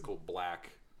physical black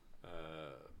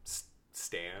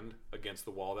stand against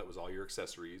the wall that was all your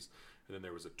accessories, and then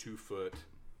there was a 2-foot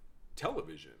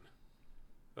television,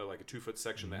 like a 2-foot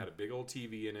section that had a big old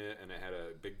TV in it, and it had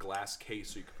a big glass case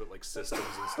so you could put like systems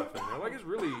and stuff in there. Like it's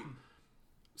really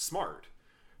smart,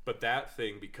 but that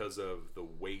thing, because of the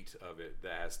weight of it,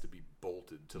 that has to be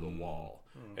bolted to the wall,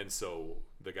 and so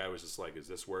the guy was just like, "Is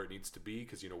this where it needs to be?"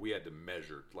 Because we had to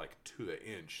measure like to the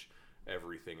inch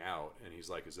everything out, and he's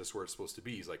like, "Is this where it's supposed to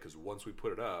be?" He's like, "Because once we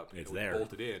put it up, it's there,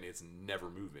 bolted in, it's never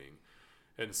moving."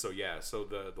 And so so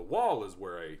the wall is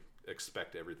where I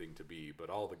expect everything to be, but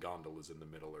all the gondolas in the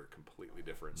middle are completely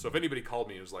different. So if anybody called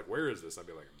me and was like, "Where is this?" I'd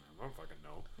be like, "I don't fucking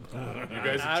know. You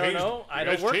guys have changed. I don't know. I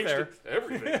don't work there.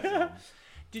 Everything."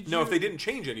 If they didn't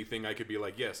change anything, I could be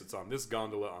like, "Yes, it's on this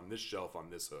gondola, on this shelf, on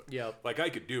this hook." Yep. Like I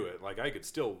could do it. Like I could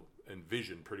still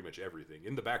envision pretty much everything.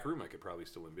 In the back room, I could probably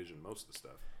still envision most of the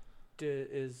stuff.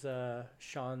 Is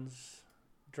Sean's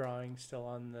drawing still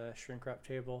on the shrink wrap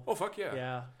table? Oh fuck yeah!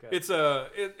 Yeah, good.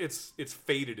 It's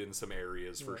faded in some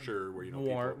areas for sure where people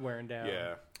wearing down.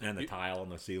 Yeah, and the tile on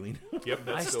the ceiling. Yep,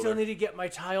 that's I still need to get my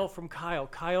tile from Kyle.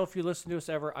 Kyle, if you listen to us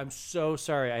ever, I'm so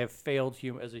sorry. I have failed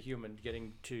as a human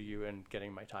getting to you and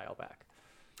getting my tile back.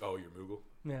 Oh, your Moogle?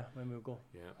 Yeah, my Moogle.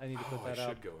 Yeah, I need to put that I up.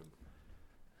 should go.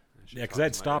 Yeah, because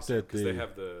I'd stopped at because they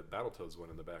have the Battletoads one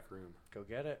in the back room. Go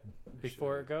get it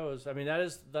before it goes. I mean, that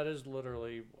is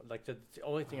literally like the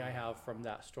only thing I have from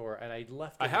that store, and I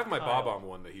left. I have my Bob-omb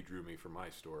one that he drew me from my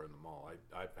store in the mall.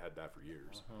 I've had that for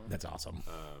years. That's awesome.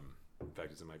 In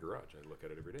fact, it's in my garage. I look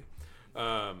at it every day.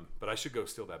 But I should go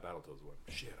steal that Battletoads one.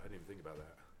 Shit, I didn't even think about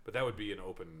that. But that would be an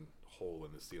open hole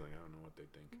in the ceiling. I don't know what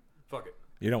they'd think. Fuck it.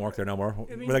 You don't work there no more? What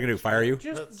are they going to do, fire you?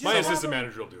 My assistant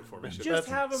manager will do it for me. Just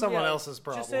have them, someone else's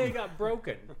problem. Just say it got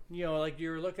broken. Like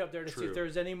you look up there to see if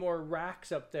there's any more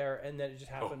racks up there, and then it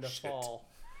just happened to fall.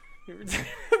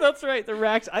 That's right, the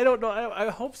racks. I don't know. I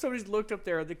hope somebody's looked up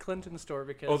there at the Clinton store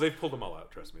because. They pulled them all out.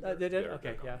 Trust me. They did.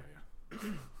 Okay, yeah.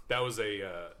 That was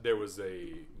there was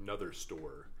another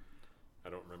store. I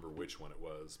don't remember which one it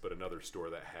was, but another store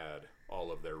that had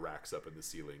all of their racks up in the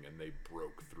ceiling, and they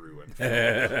broke through and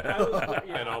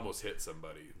and almost hit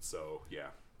somebody. So yeah.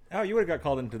 Oh, you would have got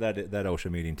called into that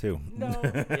OSHA meeting too. No,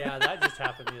 yeah, that just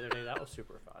happened the other day. That was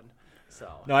super fun. So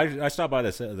no, I stopped by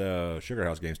the Sugar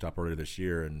House GameStop earlier this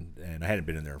year, and I hadn't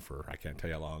been in there for I can't tell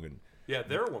you how long, and Yeah,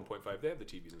 they're 1.5. They have the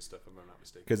TVs and stuff, if I'm not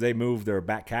mistaken. Because they moved their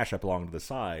back cash up along to the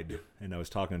side, and I was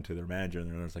talking to their manager,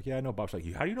 and I was like, "Yeah, I know." Bob's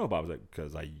like, "How do you know?" Bob was like,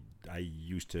 "Because I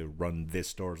used to run this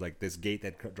store. It's like this gate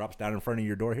that drops down in front of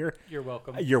your door here. You're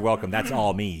welcome. You're welcome. That's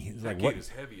all me." It's That like, gate what? is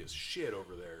heavy as shit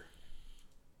over there.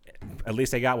 At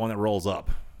least they got one that rolls up.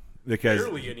 Because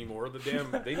Barely anymore. They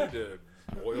need to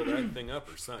oil that thing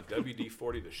up or something.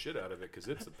 WD-40 the shit out of it because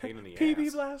it's a pain in the PB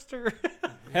ass. blaster.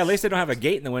 hey, at least they don't have a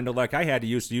gate in the window like I had to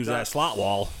use that slot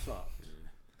wall.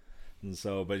 And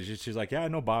so, but she's like, "Yeah, I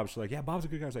know Bob." She's like, "Yeah, Bob's a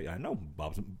good guy." I was like, "Yeah, I know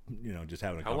Bob's, just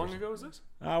having a How long conversation." ago was this?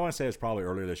 I want to say it was probably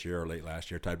earlier this year or late last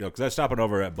year type deal. Because I was stopping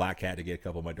over at Black Cat to get a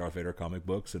couple of my Darth Vader comic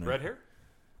books. And Red hair?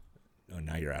 Oh,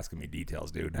 now you're asking me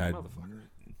details, dude. Motherfucker.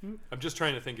 I'm just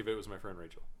trying to think if it was my friend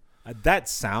Rachel. That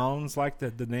sounds like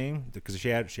the name because she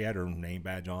had her name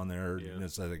badge on there. Yeah. And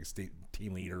it's like a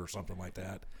team leader or something like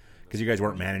that. Because you guys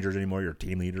weren't managers anymore; you're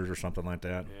team leaders or something like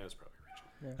that. Yeah, it's probably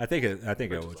Rachel. I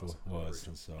think it Rachel's was.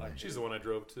 awesome. So. She's the one I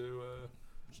drove to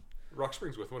Rock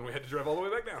Springs with when we had to drive all the way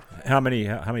back down. How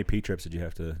many P trips did you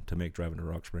have to make driving to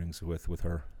Rock Springs with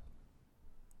her?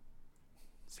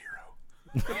 0.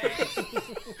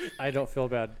 I don't feel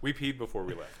bad. We peed before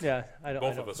we left. Yeah, I don't.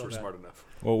 Both I don't of us feel were bad. smart enough.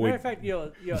 Well, Matter of fact,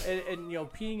 and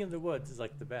peeing in the woods is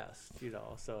like the best,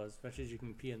 So as much as you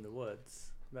can pee in the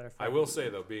woods. Matter of fact, I will say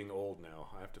though, being old now,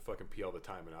 I have to fucking pee all the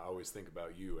time, and I always think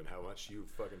about you and how much you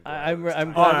fucking. I'm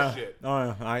shit.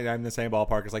 I'm the same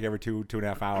ballpark. It's like every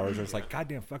 2.5 hours. It's like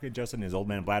goddamn fucking Justin, his old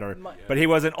man bladder. But he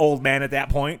was an old man at that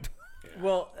point.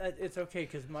 Well, it's okay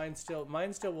because mine still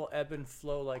will ebb and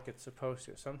flow like it's supposed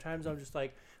to. Sometimes I'm just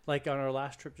like on our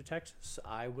last trip to Texas,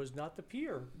 I was not the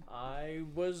peer. I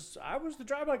was the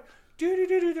driver. Like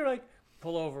do. They're like,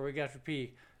 pull over. We got to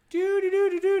pee. Do.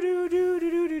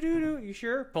 You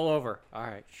sure? Pull over. All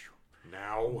right.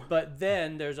 Now. But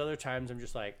then there's other times I'm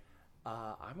just like,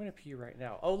 I'm gonna pee right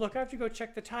now. Oh look, I have to go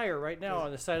check the tire right now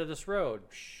on the side of this road.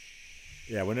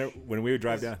 Yeah, when we would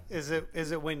drive down. Is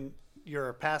it when you're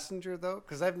a passenger though?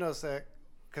 Because I've noticed that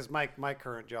because my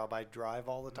current job, I drive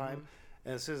all the time,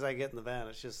 and as soon as I get in the van,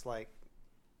 it's just like,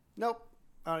 nope,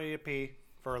 I don't need to pee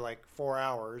for like 4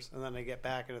 hours, and then I get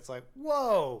back and it's like,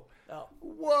 whoa,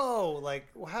 like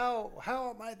how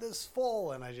am I this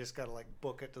full? And I just gotta like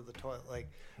book it to the toilet, like,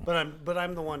 but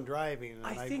I'm the one driving. And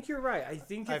I think you're right. I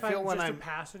think if I feel I'm when just I'm a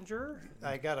passenger,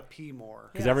 I gotta pee more.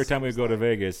 Because every time we go to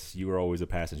Vegas, you were always a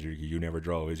passenger. You never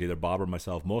drove. It was either Bob or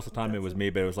myself. Most of the time it was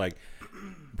me, but it was like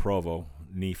Provo,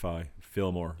 Nephi,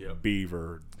 Fillmore,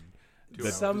 Beaver.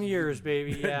 Some years,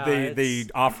 baby. Yeah. the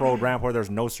off-road ramp where there's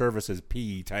no services,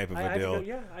 P type of a deal.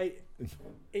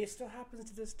 It still happens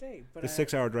to this day. But The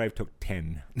 6-hour drive took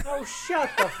 10. Oh, shut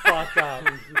the fuck up!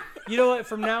 You know what?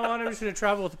 From now on, I'm just gonna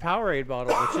travel with a Powerade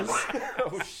bottle, bitches.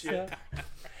 Oh shit!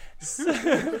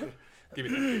 Give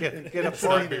me that. Get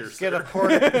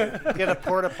a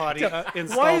porta potty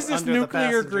installed why is this under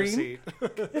nuclear the green? seat. So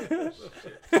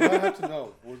I have to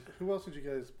know, who else did you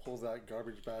guys pull that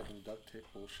garbage bag and duct tape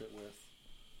bullshit with?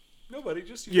 Nobody,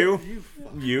 just You.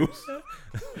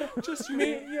 Just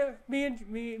you. Me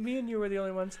and you were the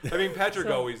only ones. I mean, Patrick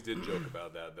always did joke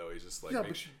about that, though. He's just like,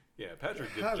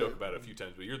 Patrick did had joke it. about it a few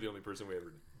times, but you're the only person we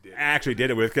ever did. I actually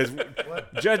did it with because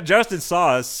Justin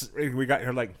saw us. We got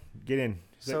her like, get in.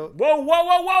 She's So- like,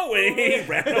 whoa! And he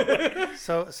ran away.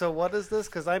 So what is this?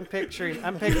 Because I'm picturing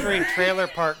Trailer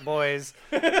Park Boys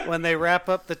when they wrap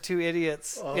up the two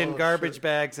idiots in garbage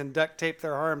bags and duct tape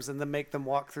their arms and then make them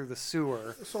walk through the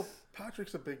sewer. So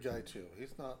Patrick's a big guy too.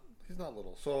 He's not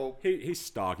little. So He's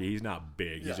stocky. He's not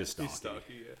big. He's just stocky. He's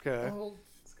stocky. Yeah. Okay. well,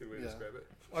 That's a good way to describe it.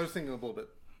 I was thinking a little bit.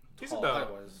 He's tall about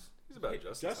height-wise.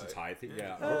 Justin's height.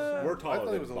 Yeah, I we're taller thought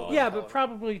he than was a Bob. little- Yeah, but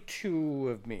probably two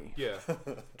of me. Yeah.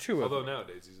 Two of Although me.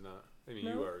 nowadays he's not. I mean,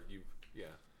 yeah.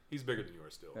 He's bigger than you are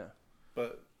still. Yeah.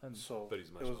 But but he's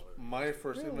much it was smaller. my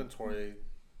first inventory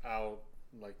out,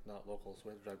 like not local, so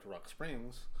we had to drive to Rock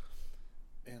Springs,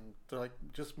 and they're like,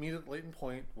 just meet at Layton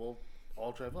Point. We'll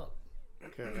all drive up.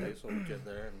 Okay, so we get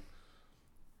there, and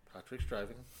Patrick's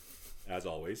driving As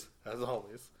always. as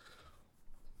always.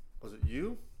 Was it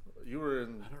you? You were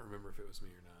in. I don't remember if it was me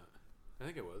or not. I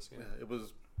think it was. Yeah. Yeah, it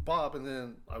was Bob, and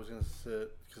then I was gonna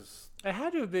sit because It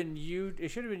had to have been you. It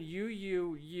should have been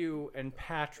you, and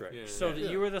Patrick. Yeah, so yeah.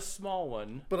 that you were the small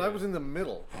one. But I was in the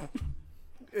middle,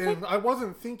 and I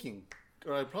wasn't thinking,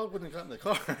 or I probably wouldn't have gotten in the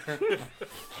car.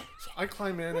 So I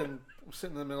climb in and I'm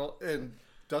sitting in the middle, and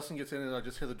Dustin gets in, and I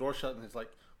just hear the door shut, and he's like,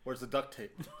 "Where's the duct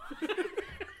tape?"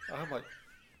 I'm like,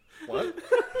 "What?"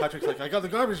 Patrick's like, "I got the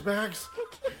garbage bags."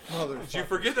 Did you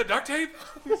forget the duct tape?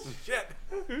 Shit.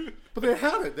 But they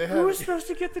had it. They had. Who was supposed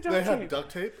to get the duct They tape? had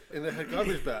duct tape, and they had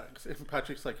garbage bags. And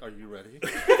Patrick's like, "Are you ready?"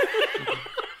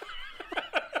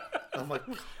 I'm like,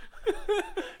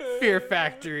 Fear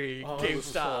Factory, oh, this is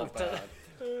so GameStop. bad.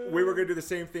 We were gonna do the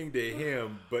same thing to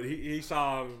him, but he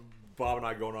saw Bob and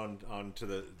I going on to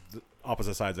the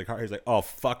opposite sides of the car. He's like, "Oh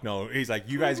fuck no!" He's like,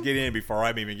 "You guys get in before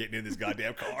I'm even getting in this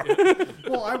goddamn car."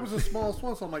 Well, I was the smallest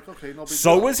one, so I'm like, okay, no big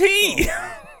So deal. was he.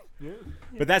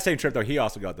 But that same trip though, he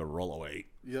also got the rollaway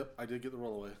Yep, I did get the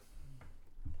rollaway.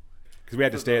 because we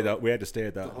had to stay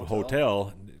at the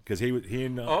hotel because he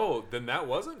and Oh, then that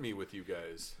wasn't me with you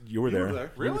guys. you were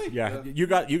there. Really? Yeah, you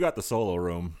got the solo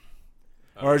room.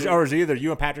 Or is either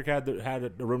you and Patrick had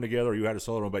the room together, or you had a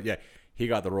solo room? But yeah, he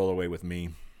got the rollaway with me.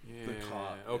 Yeah.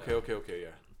 Okay. Yeah.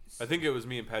 I think it was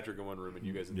me and Patrick in one room and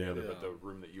you guys in the other, but the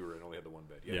room that you were in only had the one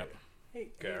bed. Yeah. Hey,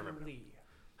 I remember. Lee.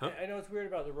 Huh? I know it's weird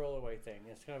about the rollaway thing.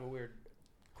 It's kind of a weird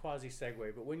quasi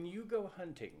segue. But when you go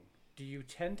hunting, do you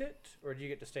tent it or do you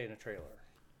get to stay in a trailer?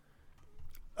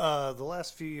 The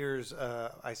last few years,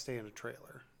 I stay in a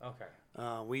trailer. Okay.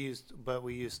 We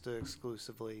used to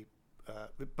exclusively.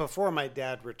 Before my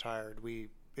dad retired, we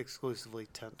exclusively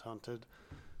tent hunted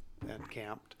and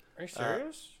camped. Are you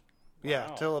serious? Yeah,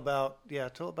 Wow.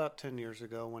 till about 10 years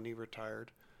ago when he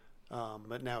retired.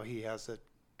 But now he has a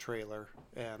trailer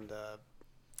and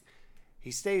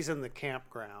he stays in the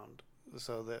campground,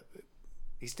 so that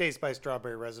he stays by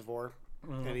Strawberry Reservoir,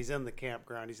 and he's in the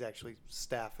campground. He's actually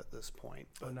staff at this point.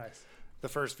 Oh, But nice. the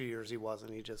first few years he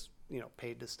wasn't. He just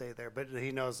paid to stay there. But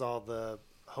he knows all the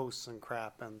hosts and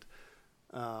crap, and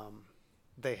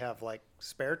they have like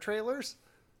spare trailers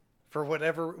for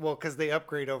whatever. Well, because they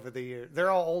upgrade over the year. They're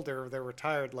all older. They're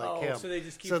retired like him. So they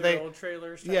just keep So their they- old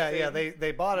trailers? type Yeah. thing?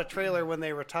 They bought a trailer when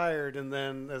they retired, and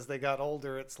then as they got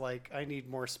older, it's like I need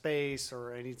more space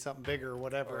or I need something bigger or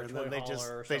whatever. Or a and then toy they just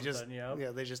hauler or they just something,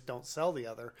 yep. they just don't sell the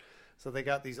other. So they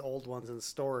got these old ones in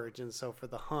storage, and so for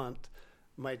the hunt,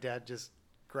 my dad just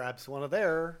grabs one of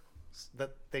theirs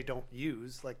that they don't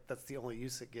use. Like that's the only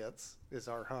use it gets is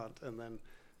our hunt, and then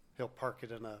he'll park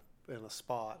it in a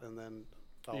spot, and then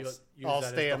I'll You'll use I'll that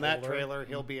as stay the in that holder? trailer.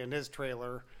 He'll be in his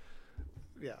trailer.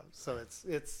 Yeah, so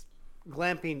it's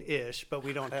glamping-ish, but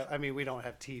we don't have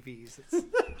TVs.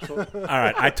 It's, All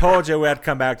right, I told you we had to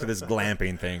come back to this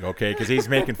glamping thing, okay? Because he's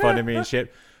making fun of me and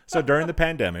shit. So during the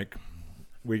pandemic,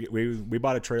 we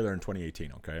bought a trailer in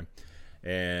 2018, okay?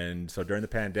 And so during the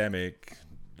pandemic,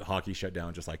 hockey shut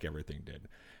down just like everything did.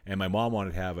 And my mom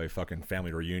wanted to have a fucking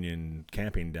family reunion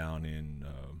camping down in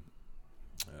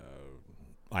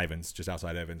Ivans, just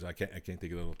outside Evans. I can't think of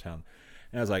the little town.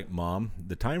 And I was like, Mom,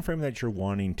 the time frame that you're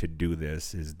wanting to do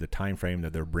this is the time frame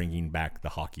that they're bringing back the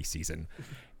hockey season.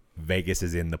 Vegas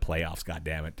is in the playoffs,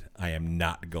 goddammit. I am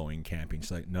not going camping.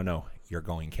 She's like, no, you're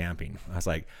going camping. I was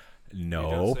like, no.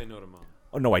 You don't say no to Mom.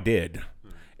 Oh, no, I did.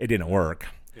 It didn't work.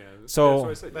 Yeah, So, that's what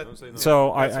I said. You don't say no.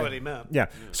 so that's I what he meant. Yeah.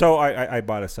 So I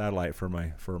bought a satellite for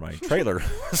my trailer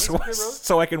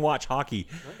so I can watch hockey.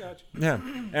 I got you. Yeah.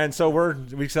 And so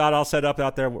we got all set up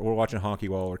out there. We're watching hockey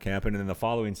while we're camping, and then the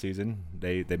following season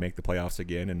they make the playoffs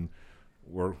again, and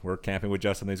we're camping with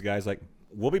Justin and these guys. Like,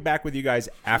 we'll be back with you guys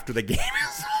after the game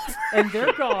is over. And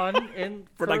they're gone and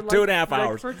For like 2.5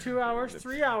 hours. For 2 hours,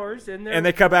 3 hours, and And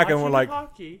they come back and we're watching like,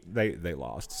 hockey. they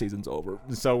lost. Season's over.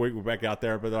 So we're back out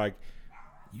there, but they're like,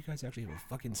 you guys actually have a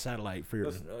fucking satellite for your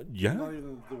That's yeah. not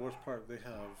even the worst part. They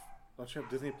have. Don't you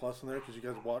have Disney Plus in there because you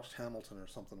guys watched Hamilton or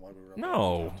something while we were up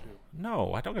No, there, too?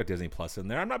 no, I don't got Disney Plus in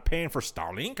there. I'm not paying for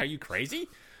Starlink. Are you crazy?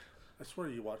 I swear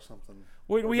you watched something.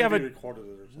 We Or have maybe a you recorded it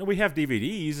or something. no, we have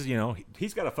DVDs. You know,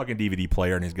 he's got a fucking DVD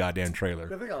player in his goddamn trailer.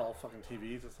 Yeah, they got all fucking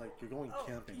TVs. It's like you're going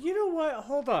camping. You know what?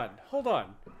 Hold on.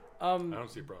 I don't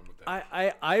see a problem with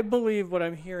that. I believe what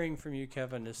I'm hearing from you,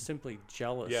 Kevin, is simply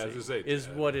jealousy. Yeah, I was gonna say, is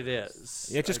what it is.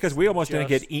 Yeah, just because we almost didn't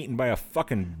get eaten by a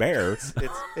fucking bear.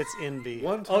 It's envy.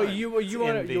 One time. Oh, you want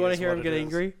envy to is hear what him get it is.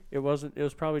 angry? It wasn't. It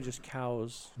was probably just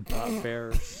cows, not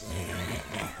bears.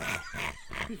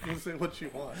 You can say what you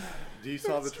want. You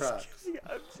saw the tracks.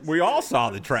 We all saw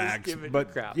the tracks, giving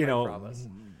but crap, you I know, promise.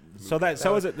 so that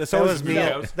so is it. So That is was me.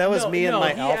 No. That was me in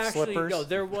my he elf actually, slippers. No,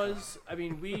 there was. I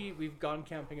mean, we've gone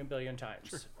camping a billion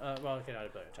times. Well, okay, not a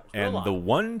billion times. But a And lot. the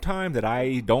one time that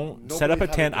I don't Nobody set up a had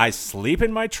a tent, gun. I sleep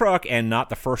in my truck and not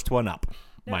the first one up,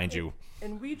 mind you.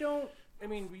 And we don't. I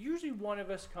mean, usually one of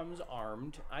us comes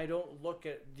armed. I don't look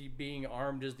at the being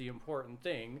armed as the important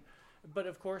thing. But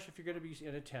of course, if you're going to be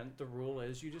in a tent, the rule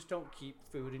is you just don't keep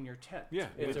food in your tent. Yeah,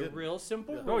 it's we a didn't. real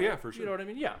simple rule. Oh, yeah, for You sure. know what I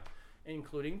mean? Yeah,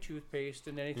 including toothpaste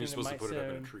and anything You're that supposed to might put it up in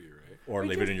a sound- tree, right? Or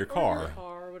leave it in your Or car.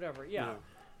 or whatever. Yeah.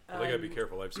 Well, they gotta be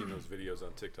careful. I've seen those videos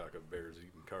on TikTok of bears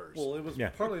eating cars. Well, it was Yeah.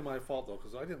 partly my fault though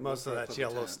because I didn't. Most of look where I that's set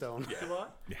up the tent. Yellowstone.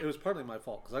 What? It was partly my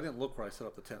fault because I didn't look where I set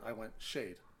up the tent. I went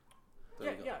shade.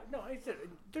 There you go. Yeah, no, I said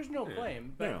there's no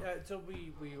blame, but Yeah. so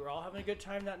we were all having a good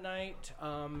time that night,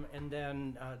 and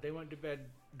then they went to bed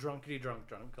drunk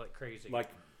like crazy. Like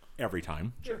every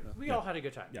time. Sure, we all had a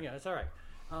good time. Yeah. Yeah, it's all right.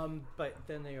 But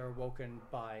then they are woken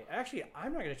by. Actually,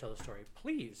 I'm not going to tell the story.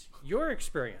 Please, your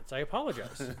experience. I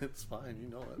apologize. It's fine, you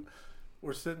know it.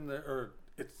 We're sitting there, or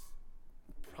it's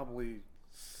probably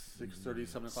 6:30,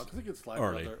 7 o'clock. Because it gets light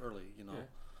Early. rather early, you know.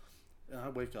 And I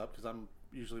wake up because I'm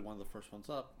usually one of the first ones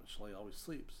up. Shelly always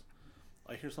sleeps.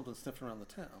 I hear something sniffing around the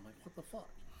tent. I'm like, what the fuck?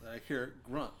 And I hear it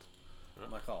grunt.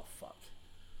 I'm like, oh fuck.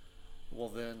 Well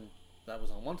then, that was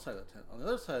on one side of the tent. On the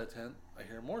other side of the tent, I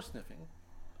hear more sniffing,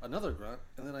 another grunt,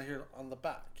 and then I hear it on the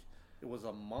back. It was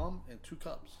a mom and 2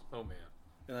 cubs. Oh man.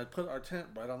 And I put our tent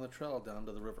right on the trail down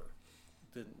to the river.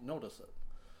 Didn't notice it.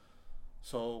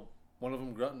 So one of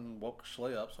them grunted and woke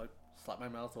Shelly up. So I slapped my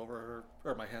mouth over her,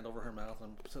 or my hand over her mouth,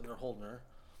 and I'm sitting there holding her.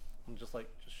 I'm just like,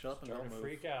 just shut up and Starting don't to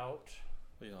move. freak out.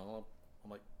 You know,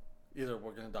 I'm like, either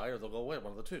we're gonna die or they'll go away.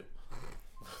 One of the two.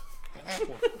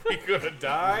 We're gonna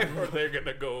die or they're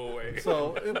gonna go away.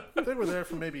 So they were there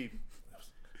for maybe.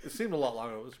 It seemed a lot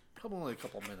longer. It was probably only a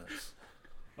couple minutes.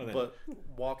 But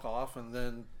walk off, and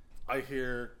then I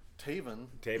hear Taven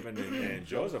and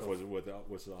Joseph was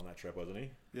on that trip, wasn't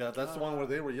he? Yeah, that's the one where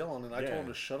they were yelling, and I Yeah. told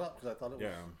them to shut up because I thought it was.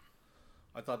 Yeah.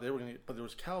 I thought they were gonna, but there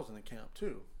was cows in the camp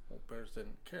too. Well, bears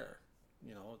didn't care,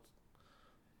 you know.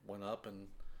 It went up, and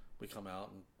we come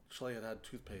out, and Shelly had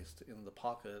toothpaste in the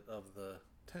pocket of the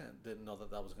tent. Didn't know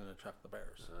that was going to attract the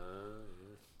bears.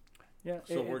 Yeah.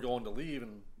 So we're going to leave,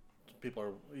 and people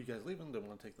are you guys leaving? They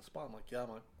want to take the spot. I'm like, yeah.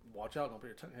 I'm like, watch out! Don't put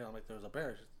your tent here. I'm like, there's a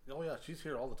bear. Oh yeah, she's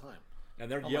here all the time. And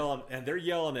they're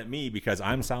yelling at me because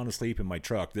I'm sound asleep in my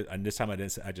truck. And this time I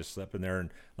didn't. I just slept in there,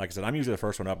 and like I said, I'm usually the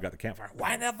first one up. Got the campfire.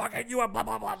 Why the fuck are you up? Blah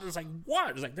blah blah. It's like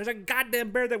what? It's like there's a goddamn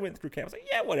bear that went through camp. I was like,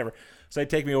 yeah, whatever. So they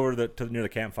take me over to near the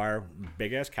campfire.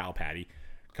 Big ass cow patty.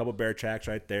 A couple bear tracks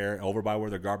right there. Over by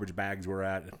where the garbage bags were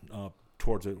at.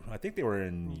 Towards it. I think they were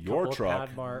in your Couple truck.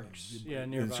 pad marks. Yeah,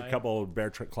 There's nearby. a couple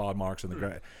bear claw marks in the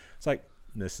ground. It's like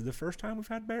this is the first time we've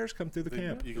had bears come through the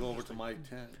camp. You go over to my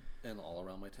tent and all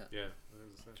around my tent. Yeah,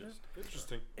 that's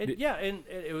interesting. And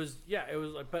it was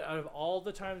like, but out of all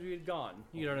the times we had gone,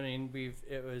 you know what I mean,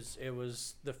 it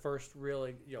was the first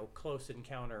really close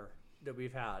encounter that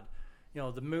we've had. You know,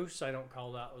 the moose, I don't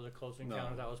call that was a close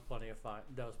encounter. That was plenty of fun.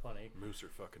 That was plenty. Moose are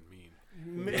fucking mean.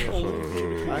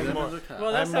 I'm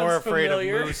Well, more afraid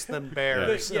familiar. of moose than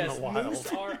bears But in yes, the wild. moose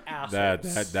are assholes. That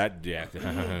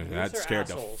are scared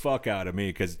the assholes. fuck out of me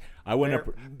because I went up.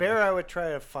 Bear, I would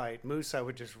try to fight. Moose, I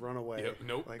would just run away. Yep,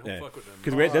 nope, Like, don't fuck with them.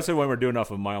 Because this is when we're doing off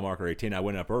of mile marker 18. I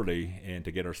went up early and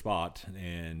to get our spot,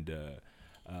 and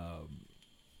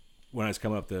when I was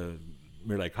coming up the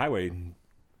Mirror Lake Highway,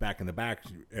 back in the back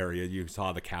area, you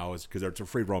saw the cows because it's a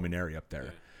free roaming area up there.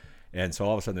 Yeah. And so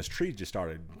all of a sudden, this tree just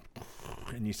started,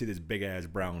 and you see this big ass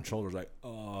brown shoulders. Like,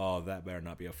 oh, that better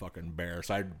not be a fucking bear.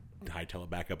 So I hightail it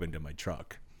back up into my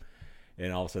truck.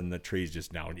 And all of a sudden, the trees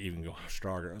just now even go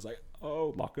stronger. I was like,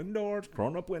 oh, locking doors,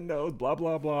 crawling up windows, blah,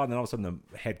 blah, blah. And then all of a sudden,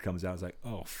 the head comes out. I was like,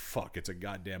 oh, fuck, it's a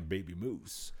goddamn baby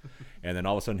moose. And then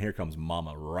all of a sudden, here comes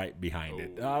Mama right behind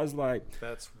it. I was like...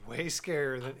 That's way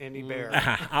scarier than any bear.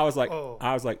 I was like,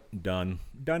 done.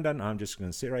 I'm just going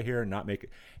to sit right here and not make it.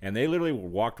 And they literally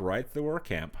walked right through our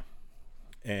camp.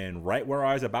 And right where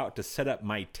I was about to set up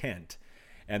my tent...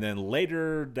 And then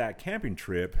later that camping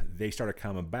trip, they started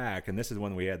coming back. And this is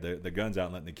when we had the guns out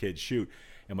and letting the kids shoot.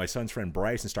 And my son's friend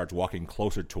Bryson starts walking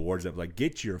closer towards them. Like,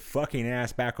 get your fucking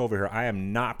ass back over here. I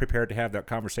am not prepared to have that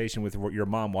conversation with your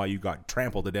mom while you got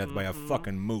trampled to death by a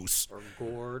fucking moose. Or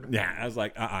gored. Yeah, I was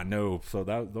like, no. So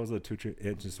those are the two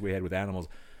instances we had with animals.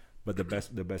 But the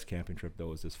best camping trip, though,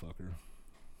 was this fucker.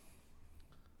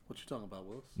 What you talking about,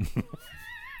 Willis?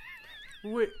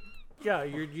 Wait. Yeah,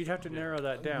 you'd have to narrow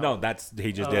that down. No,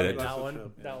 he just did it. That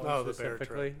one the bear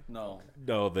specifically. trip. No,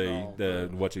 the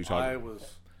what you talking? I was.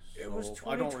 It was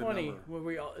I don't 2020 remember. when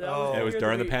we all. It was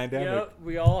during the pandemic. Yeah,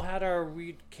 we all had our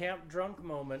camp drunk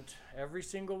moment. Every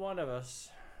single one of us.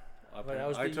 But that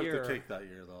was I the took year. the cake that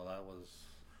year, though. That was.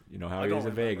 You know how I he don't is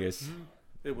in remember. Vegas.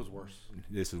 It was worse.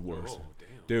 This is worse, Oh, damn.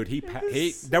 dude. He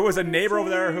there was a neighbor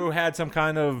over there who had some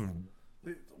kind of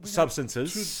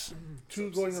substances. Two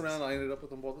going around. I ended up with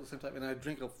them both at the same time, and I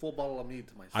drink a full bottle of mead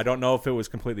to myself. I don't know if it was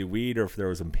completely weed or if there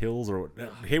was some pills or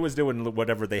he was doing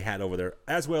whatever they had over there,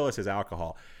 as well as his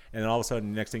alcohol. And then all of a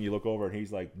sudden, next thing you look over, and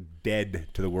he's like dead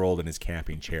to the world in his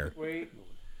camping chair. Wait.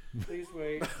 Please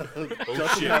wait.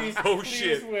 Oh shit! Please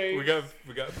Shit! wait.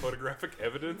 We got photographic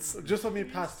evidence. Just let me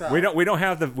pass that. We don't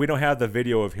have the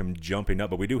video of him jumping up,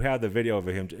 but we do have the video of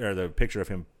him or the picture of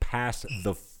him passed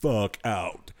the fuck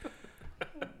out.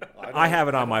 I I have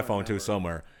it on my phone too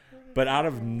somewhere. But out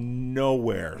of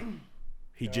nowhere,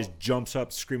 he just jumps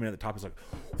up screaming at the top. He's like,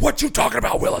 "What you talking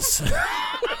about, Willis?"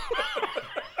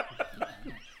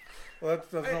 Well,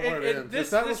 that's not where it ends. If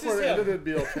that was where it ended, it'd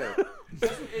be okay.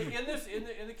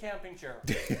 in the camping chair.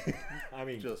 I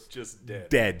mean, just dead.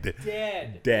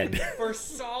 Dead. For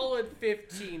solid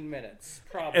 15 minutes,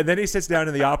 probably. And then he sits down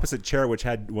in the opposite chair, which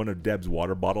had one of Deb's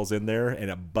water bottles in there, and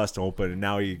it busts open, and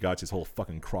now he got his whole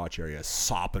fucking crotch area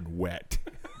sopping wet.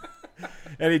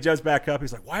 And he jumps back up.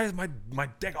 He's like, "Why is my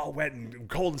dick all wet and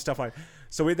cold and stuff like?"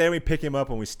 So we pick him up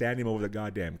and we stand him over the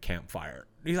goddamn campfire.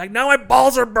 He's like, "Now my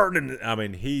balls are burning." I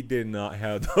mean, he did not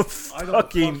have the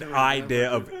fucking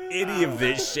idea of any of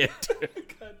this shit.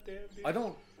 I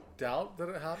don't doubt that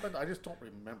it happened. I just don't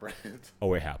remember it.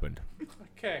 Oh, it happened.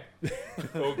 Okay.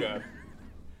 Oh god.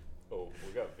 Oh,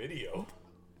 we got video.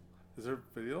 Is there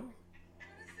video?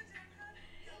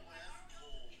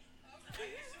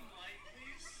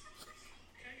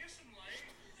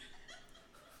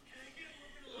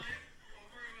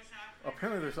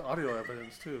 Apparently there's audio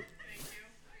evidence too.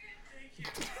 This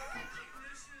is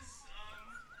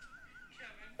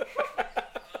Kevin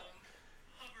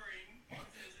hovering with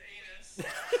his anus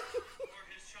or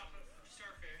his chocolate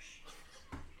starfish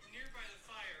nearby the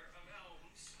fire of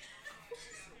elms.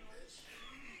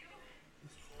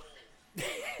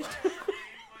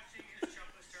 Watching his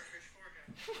chocolate starfish forehead.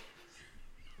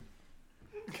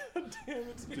 God damn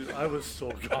it. Dude, I was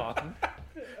so gone.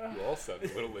 You all sound a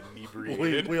little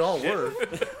inebriated. We all were.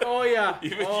 Oh yeah.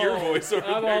 Even your voice over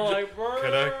I'm there. all like,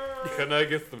 Can I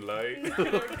get some light? Can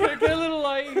I get a little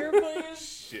light here, please?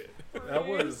 Shit. That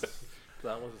was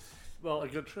well a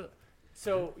good trip.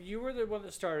 So you were the one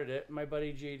that started it. My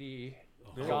buddy JD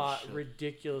got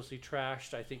ridiculously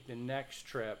trashed. I think the next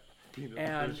trip,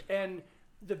 and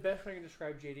the best way I can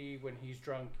describe JD when he's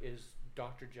drunk is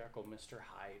Dr. Jekyll, Mr.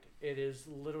 Hyde. It is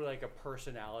literally like a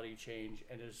personality change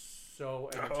and is so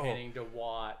entertaining to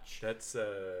watch. That's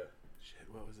what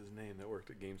was his name that worked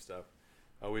at GameStop?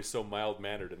 Always so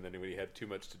mild-mannered, and then when he had too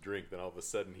much to drink, then all of a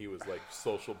sudden he was like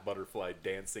social butterfly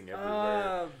dancing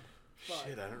everywhere.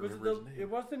 Shit, I don't remember his name. It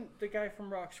wasn't the guy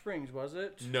from Rock Springs, was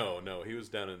it? No, he was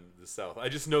down in the south. I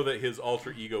just know that his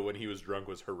alter ego when he was drunk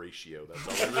was Horatio. That's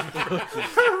all I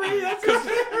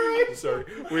remember. Sorry,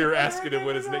 we were asking him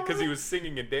what his name, because he was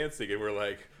singing and dancing, and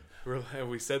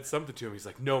we said something to him. He's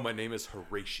like, "No, my name is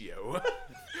Horatio."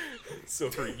 So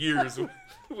for years,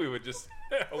 we would just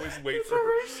always wait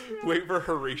for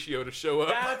Horatio to show up.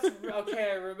 That's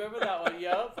okay. I remember that one.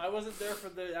 Yep, I wasn't there for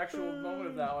the actual moment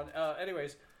of that one.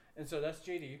 Anyways. And so that's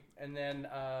JD, and then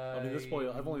I mean, this boy,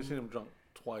 I've only seen him drunk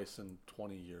twice in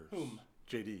 20 years. Whom?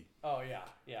 JD. Oh yeah.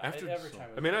 Every time.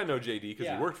 I mean, I know JD because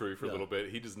he worked for me for a little bit.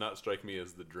 He does not strike me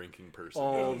as the drinking person.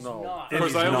 Oh he's no! Not. Of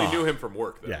course, I only knew him from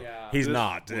work though. Yeah. He's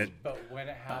not. But when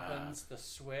it happens, the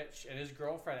switch, and his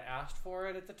girlfriend asked for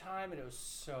it at the time, and it was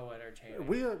so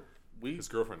entertaining. His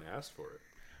girlfriend asked for it.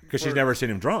 Because she's never seen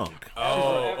him drunk.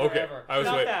 Oh, okay.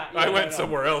 I went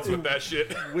somewhere else with that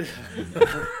shit.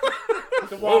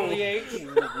 The wobbly H. We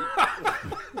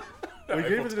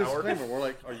gave it a disclaimer. We're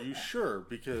like, "Are you sure?"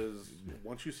 Because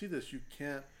once you see this, you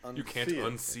can't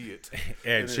unsee it.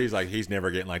 And she's like, "He's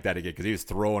never getting like that again," because he was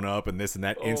throwing up and this and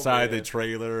that inside the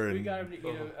trailer. And we got him to eat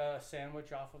a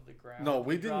sandwich off of the ground. No,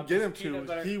 we didn't get him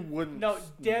to. He wouldn't. No,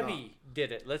 Debbie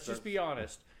did it. Let's just be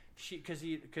honest.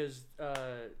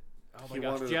 Oh my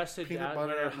gosh, Jess had peanut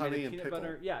butter, honey, and pickle.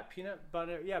 Peanut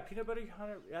butter,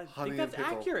 honey. I think that's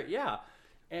accurate. Yeah.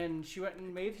 And she went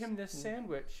and made him this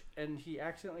sandwich, and he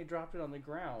accidentally dropped it on the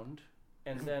ground.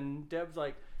 And then Deb's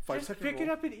like, "Just pick it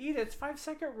up and eat it. It's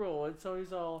 5-second rule." And so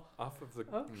he's all off of the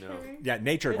no. Yeah,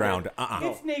 nature ground.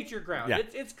 It's nature ground. Yeah.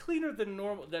 It's cleaner than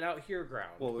out here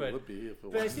ground. Well, it would be if it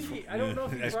was. But I think I don't know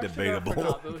if he That's brushed debatable. it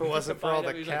off or not, If it wasn't for all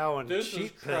the cow and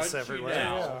sheep piss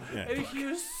everywhere. Yeah. And he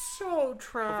was so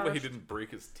trash. Hopefully he didn't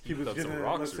break his teeth on some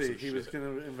rocks or some He was going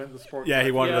to invent the spork. Yeah, knife.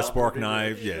 he wanted a spork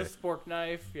knife. The spork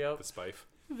knife. Yep. The spife.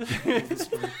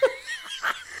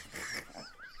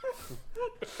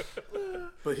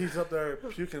 But he's up there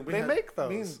puking. They make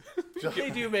those.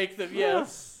 They do make them.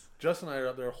 Yes. Justin and I are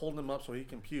up there holding him up so he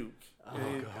can puke. Oh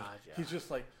God! Yeah. He's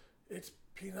just like, "It's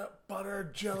peanut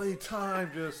butter jelly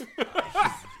time." Just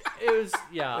it was.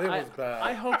 Yeah. It was bad.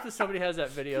 I hope that somebody has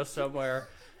that video somewhere.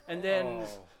 And then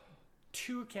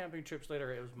 2 camping trips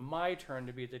later, it was my turn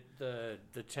to be the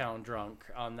town drunk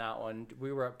on that one.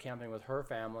 We were up camping with her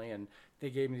family, and they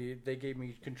gave me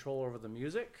control over the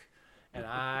music, and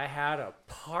I had a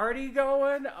party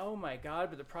going. Oh my God!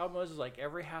 But the problem was like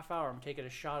every half hour, I'm taking a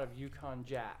shot of Yukon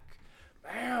Jack.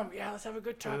 Bam, yeah, let's have a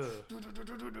good time.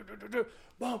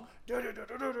 Boom,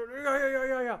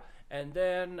 yeah. And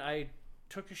then I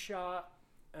took a shot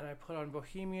and I put on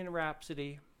Bohemian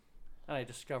Rhapsody, and I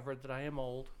discovered that I am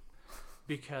old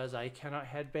because I cannot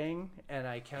headbang, and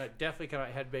I definitely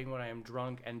cannot headbang when I am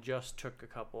drunk, and just took a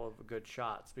couple of good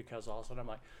shots because all of a sudden I'm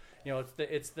like,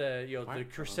 it's the the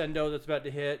crescendo that's about to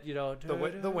hit,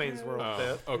 The Wayne's World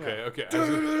bit. Okay.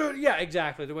 Yeah,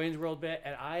 exactly. The Wayne's World bit,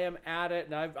 and I am at it,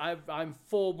 and I'm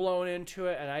full blown into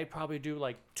it, and I probably do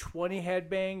like 20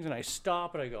 headbangs, and I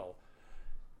stop and I go,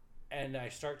 and I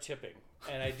start tipping,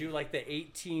 and I do like the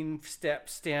 18-step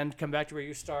stand, come back to where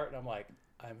you start, and I'm like,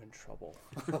 I'm in trouble.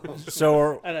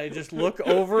 And I just look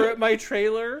over at my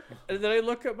trailer, and then I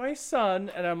look at my son,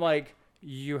 and I'm like,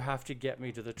 you have to get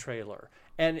me to the trailer.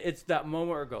 And it's that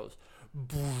moment where it goes,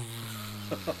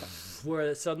 where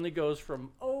it suddenly goes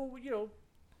from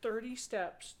 30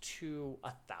 steps to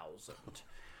 1,000.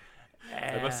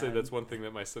 I must say that's one thing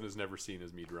that my son has never seen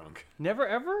is me drunk. Never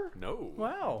ever? No.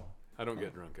 Wow. I don't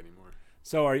get drunk anymore.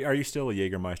 So are you still a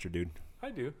Jägermeister dude? I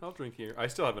do. I'll drink here. I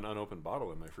still have an unopened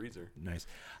bottle in my freezer. Nice.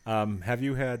 Have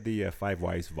you had the Five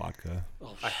Wives vodka?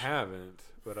 I haven't,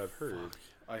 but I've heard.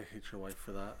 I hate your wife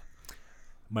for that.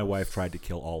 My wife tried to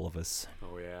kill all of us.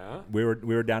 Oh yeah. We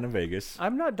were down in Vegas.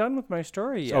 I'm not done with my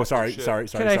story yet. Oh, sorry. Can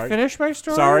I finish my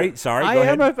story? Sorry. Go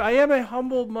ahead. I am a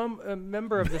humble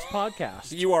member of this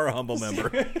podcast. You are a humble member.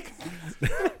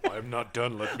 I'm not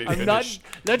done. Let me finish.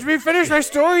 Let me finish my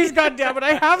stories. goddammit,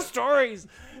 I have stories.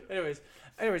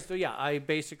 Anyways, so yeah,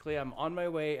 I'm on my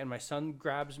way, and my son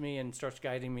grabs me and starts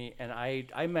guiding me, and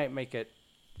I might make it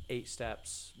 8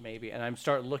 steps maybe, and I'm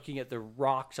start looking at the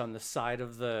rocks on the side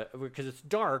of because it's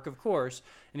dark, of course,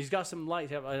 and he's got some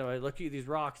light. I look at these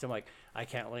rocks, I'm like, I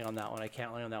can't lay on that one,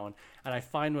 and I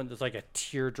find one that's like a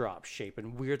teardrop shape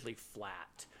and weirdly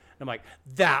flat. I'm like,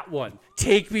 that one,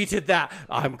 take me to that.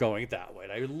 I'm going that way.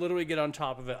 And I literally get on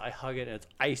top of it. I hug it, and it's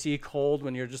icy cold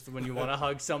when you want to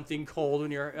hug something cold when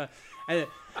you're, and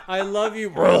I love you,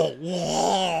 bro.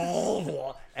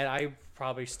 And I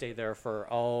probably stay there for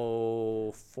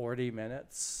 40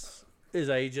 minutes as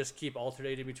I just keep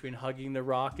alternating between hugging the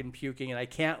rock and puking, and I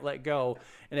can't let go.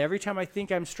 And every time I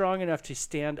think I'm strong enough to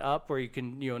stand up where you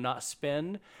can, not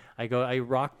spin, I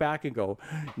rock back and go,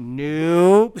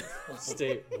 nope,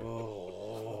 stay,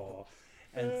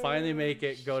 and finally make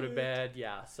it, go to bed.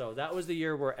 Yeah, so that was the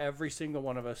year where every single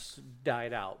one of us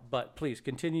died out. But please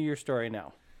continue your story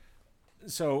now.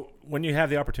 So when you have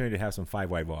the opportunity to have some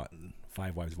Five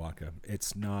Wives vodka,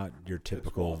 it's not your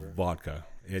typical vodka.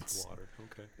 It's water.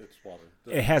 Okay. It's water.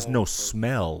 It has no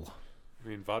smell. I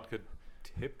mean, vodka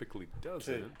typically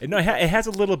doesn't. No, it has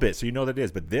a little bit, so you know that it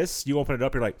is. But this, you open it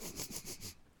up, you're like.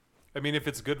 I mean, if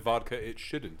it's good vodka, it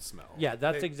shouldn't smell. Yeah,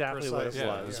 that's exactly what it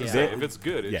was. Yeah. If it's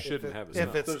good, it shouldn't have a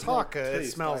smell. If it's Taka, it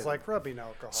smells like rubbing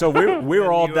alcohol. So we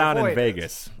were all down in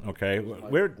Vegas. Okay,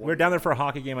 we're down there for a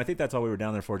hockey game. I think that's all we were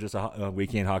down there for, just a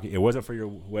weekend hockey. It wasn't for your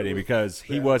wedding because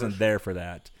he wasn't there for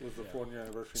that. It was the 4th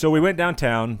anniversary. So we went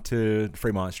downtown to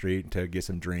Fremont Street to get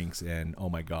some drinks, and oh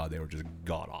my God, they were just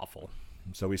god awful.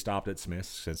 So we stopped at Smith's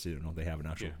since they have an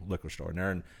actual liquor store in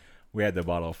there, and we had the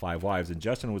bottle of Five Wives, and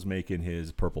Justin was making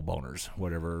his purple boners,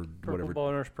 whatever.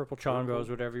 Boners, purple chongos,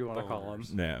 whatever you want to call them.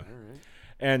 Yeah. Right.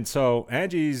 And so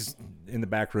Angie's in the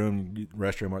back room,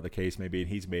 restroom, or the case may be, and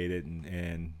he's made it,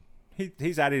 and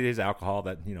he's added his alcohol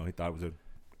that he thought was a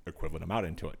equivalent amount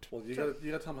into it. Well, you got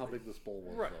to tell him how big this bowl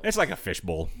was. Right. It's like a fish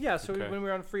bowl. Yeah, so when we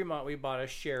were on Fremont, we bought a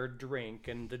shared drink,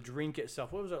 and the drink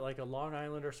itself, what was it, like a Long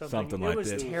Island or something? Something like that.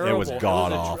 It was terrible. It was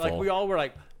god awful. Like we all were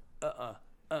like,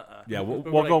 Yeah, we'll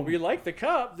go. go. We like the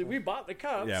cup. We bought the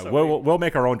cup. Yeah, so we'll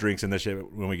make our own drinks in this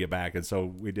shit when we get back, and so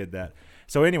we did that.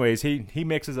 So, anyways, he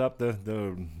mixes up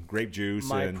the grape juice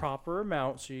and proper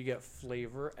amount, so you get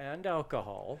flavor and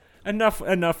alcohol.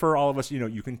 Enough for all of us.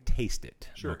 You can taste it.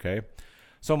 Sure. Okay.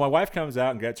 So my wife comes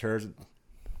out and gets hers.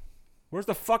 Where's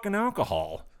the fucking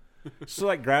alcohol? She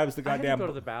grabs the goddamn. I had to go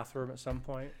to the bathroom at some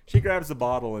point. She grabs the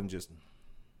bottle and just.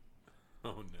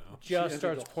 Oh no! Just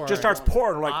starts pouring. Just starts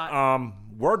pouring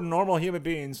we're normal human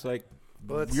beings.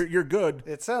 You're good.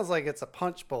 It sounds like it's a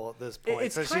punch bowl at this point.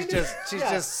 It's so she's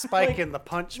just spiking the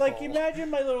punch bowl.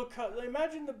 Imagine my little cup.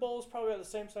 Imagine the bowl's probably about the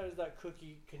same size as that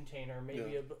cookie container,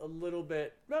 maybe a little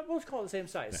bit. Let's call it the same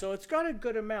size. Yeah. So it's got a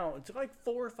good amount. It's like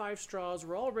 4 or 5 straws.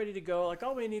 We're all ready to go.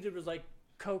 All we needed was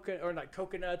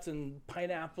coconuts and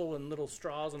pineapple and little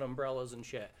straws and umbrellas and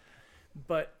shit.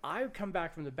 But I come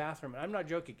back from the bathroom, and I'm not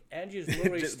joking. Angie is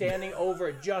literally standing over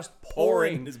it, just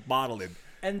pouring this bottle in.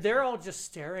 And they're all just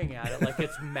staring at it like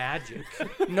it's magic.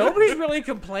 Nobody's really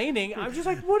complaining. I'm just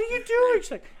like, what are you doing?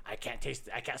 She's like, I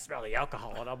can't smell the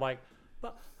alcohol. And I'm like,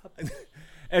 but.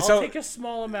 And I'll so take a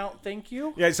small amount, thank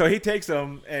you. yeah, so he takes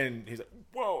them and he's like,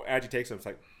 "Whoa!" Angie takes them. It's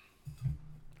like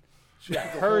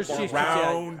Hers, she's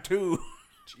round two.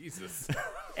 Jesus.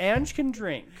 Ange can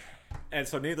drink. And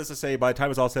so, needless to say, by the time it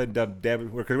was all said and done,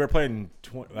 Deb, because we were playing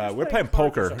playing poker. cards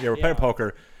or Yeah, something, we're playing yeah.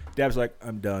 poker. Deb's like,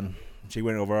 "I'm done." She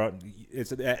went over.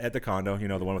 It's at the condo,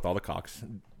 the one with all the cocks,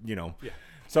 Yeah.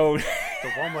 So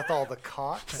The one with all the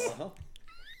cocks.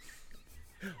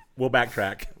 we'll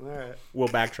backtrack. All right. We'll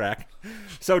backtrack.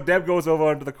 So Deb goes over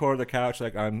onto the corner of the couch,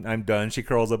 like, I'm done. She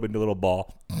curls up into a little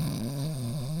ball.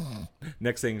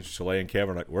 Next thing, Shalay and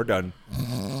Kevin are like, "We're done."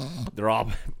 They're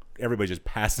all, everybody just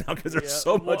passed out because there's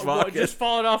so much vodka. Just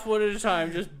falling off one at a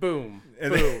time. Just boom.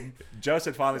 And then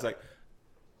Justin finally's like,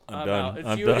 I'm done. Out. It's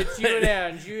I'm you, done. It's you and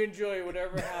Ange. You enjoy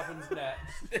whatever happens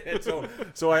next. And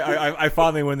so I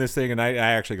finally win this thing, and I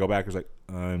actually go back. I was like,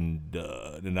 I'm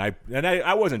done. And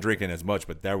I wasn't drinking as much,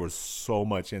 but there was so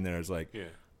much in there. It's like,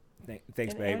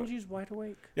 thanks, And babe. Angie's wide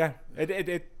awake. Yeah,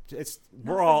 it's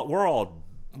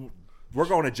we're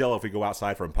going to jail if we go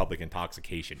outside from public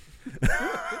intoxication.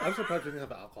 I'm surprised we didn't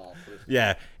have alcohol. Please.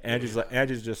 Yeah,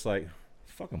 Angie's just like,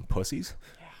 fucking pussies.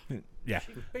 Yeah.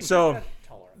 Basically So not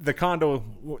tolerant. the condo,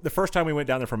 the first time we went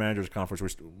down there for manager's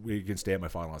conference, we can stay at my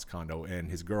father-in-law's condo,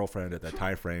 and his girlfriend at that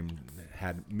time frame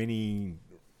had many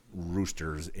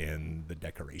roosters in the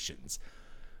decorations.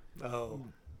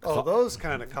 Oh, those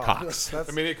kind of Cocks. That's,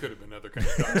 I mean, it could have been other kinds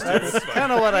of cocks. that's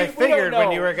kind of what I We don't figured when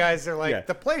know. you were guys are like, Yeah.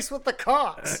 the place with the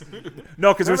cocks.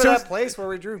 No, because Remember that place where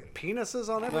we drew penises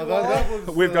on every wall? That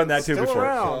was, we've done that too Still before.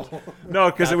 around.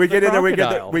 No, because That's we the get in there,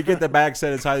 crocodile. we get the bag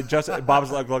set inside. Bob's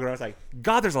like looking around, like,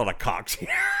 God, there's a lot of cocks here.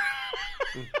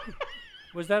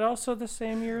 Was that also the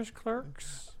same year as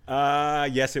Clerks?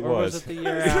 Yes, it Or was was. it the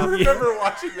year I after? remember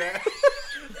watching that.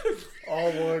 all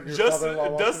wood. Your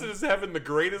father-in-law Dustin watching. is having the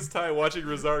greatest time watching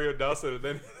Rosario Dawson, and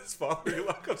then his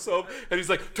father-in-law comes home, and he's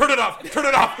like, "Turn it off! Turn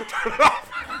it off! Turn it off!"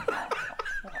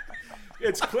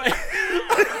 It's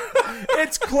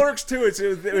Clerks too. It's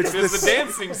It's the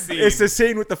dancing scene. It's the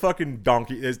scene with the fucking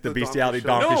donkey. It's the bestiality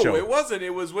donkey show. No, it wasn't.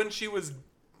 It was when she was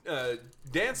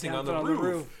dancing on the on the roof,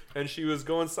 roof. and she was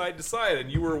going side to side,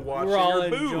 and you were watching We're all her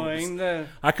boobs. enjoying the.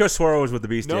 I could have swore it was with the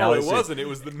No, bestiality. it scene. wasn't. It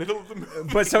was the middle of the movie.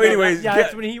 But so, anyways, Yeah,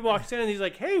 that's when he walks in and he's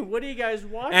like, "Hey, what are you guys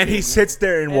watching?" and he sits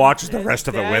there and watches the rest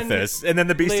of it with then us, and then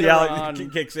the later bestiality on-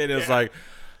 kicks in. And it's like,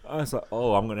 I was like,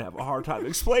 "Oh, I'm gonna have a hard time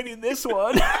explaining this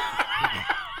one."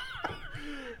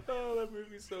 Oh, that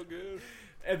movie's so good.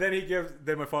 And then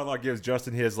my father-in-law gives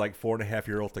Justin his like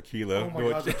 4.5-year-old tequila. Oh my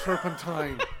god, the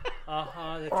turpentine.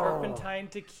 the turpentine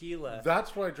tequila.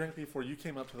 That's what I drank before you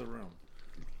came up to the room.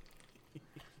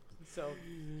 So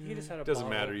he just had a Doesn't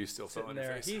bottle matter, you still fell sitting on your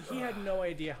there. face. He had no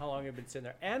idea how long it had been sitting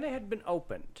there, and it had been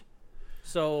opened.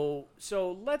 So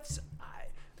let's.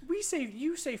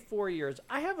 You say 4 years.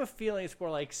 I have a feeling it's more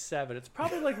like 7. It's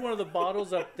probably like one of the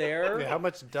bottles up there. Yeah, how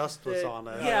much dust was on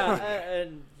it? Yeah,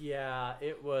 and yeah,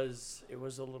 it was a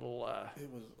little. It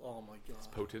was, oh my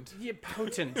god. Potent. Yeah,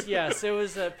 potent. Yes, it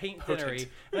was a paint thinnery.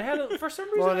 And I had for some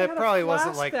reason. Well, I it had probably a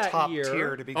wasn't flask like that top year.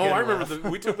 tier to begin Oh, I with. remember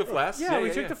we took the flask. Yeah,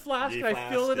 we took the flask and I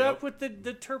flask, filled it yep. up with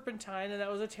the turpentine, and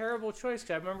that was a terrible choice.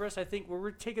 'Cause I remember us. I think we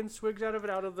were taking swigs out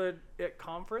of it at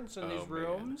conference in these man.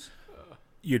 rooms.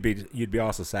 You'd be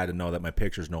also sad to know that my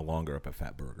picture's no longer up at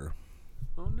Fat Burger.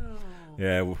 Oh no.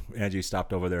 Yeah, Angie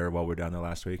stopped over there while we were down there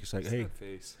last week. She's like, "Hey," That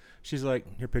face. she's like,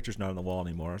 "Your picture's not on the wall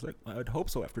anymore." I was like, "I would hope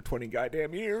so after 20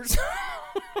 goddamn years."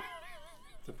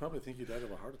 They probably think you died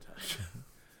of a heart attack.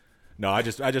 No, I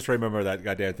just remember that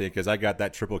goddamn thing because I got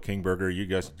that triple king burger. You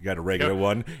guys got a regular Yep.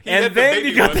 one, He had and the then baby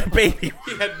you got one. the baby one.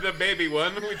 He had the baby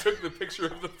one. We took the picture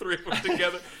of the three of them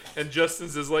together, and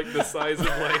Justin's is like the size of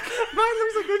like. Mine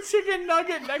looks like a chicken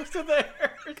nugget next to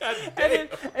theirs. God and,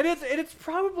 damn. it's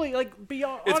probably like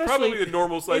beyond. It's honestly, probably the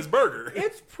normal size burger.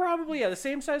 It's probably the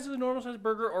same size as the normal size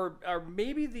burger, or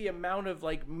maybe the amount of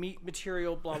like meat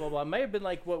material, blah blah blah. It might have been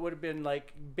like what would have been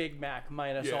like Big Mac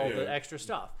minus all the extra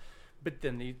stuff. But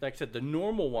then like I said, the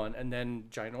normal one, and then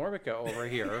Ginormica over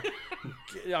here.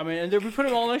 I mean, and then we put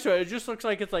them all next to it. It just looks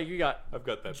like it's like you got I've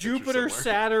got that. Jupiter, picture somewhere.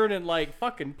 Saturn, and like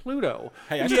fucking Pluto.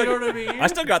 Hey, I you still, know what I mean? I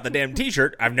still got the damn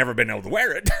T-shirt. I've never been able to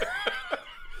wear it.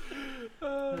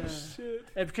 Oh shit.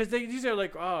 And because these are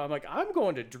like, I'm like, I'm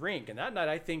going to drink, and that night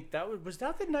I think that was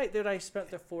that the night that I spent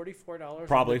the $44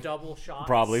 Probably. on the double shots.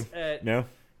 Probably. At, No,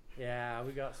 Yeah,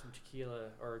 we got some tequila,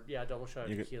 or double shot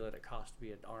of tequila that cost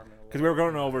me an arm and a leg. because we were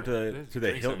going over to the Drinks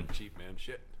Hilton. aren't cheap, man.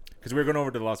 Shit. Because we were going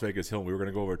over to the Las Vegas Hilton. We were going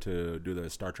to go over to do the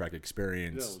Star Trek Yeah,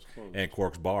 experience it was closed. and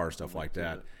Quark's Bar and stuff like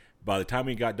that. By the time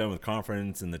we got done with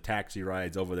conference and the taxi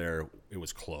rides over there, it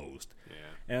was closed. Yeah.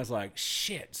 And I was like,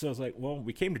 shit. So I was like, well,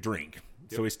 we came to drink.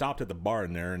 So we stopped at the bar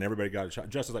in there, and everybody got a shot.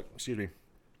 Justin's like, excuse me.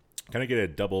 Can I get a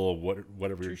double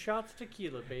whatever? 2 shots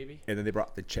tequila, baby. And then they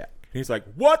brought the check. And he's like,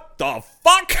 "What the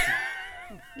fuck?"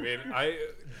 I mean,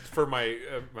 for my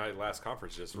my last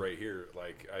conference just right here,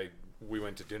 like we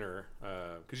went to dinner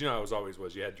because how it always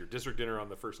you had your district dinner on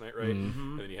the first night, right?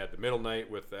 And then you had the middle night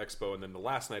with the expo, and then the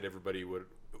last night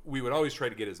we would always try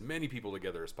to get as many people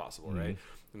together as possible, right?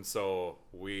 And so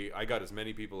I got as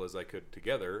many people as I could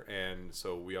together, and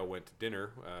so we all went to dinner,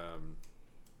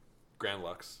 Grand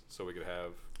Lux, so we could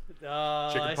have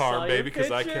chicken parm, baby,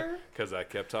 because I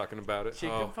kept talking about it.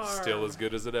 Chicken parm. Still as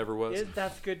good as it ever was.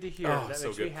 That's good to hear. That so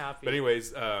makes good. me happy. But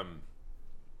anyways, I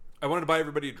wanted to buy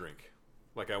everybody a drink.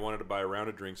 Like, I wanted to buy a round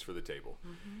of drinks for the table.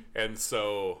 And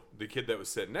so the kid that was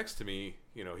sitting next to me,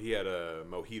 he had a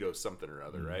mojito something or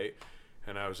other, right?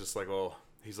 And I was just like, well,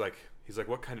 he's like,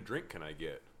 what kind of drink can I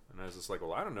get? And I was just like,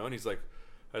 well, I don't know. And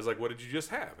I was like, what did you just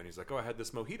have? And he's like, oh, I had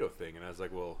this mojito thing. And I was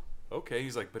like, well, okay.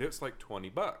 He's like, but it's like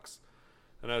 $20.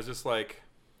 And I was just like,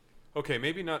 okay,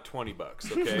 maybe not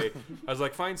 $20, okay? I was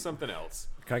like, find something else.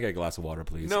 Can I get a glass of water,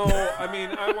 please? No, I mean,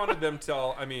 I wanted them to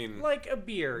tell, like a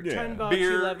beer, $10,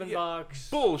 beer, $11.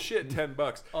 Bullshit,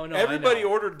 $10. Oh, no, everybody I know.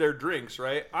 ordered their drinks,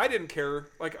 right? I didn't care.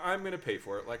 Like, I'm going to pay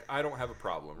for it. Like, I don't have a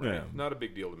problem, right? Yeah. Not a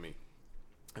big deal to me.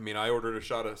 I mean, I ordered a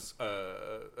shot of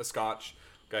a scotch.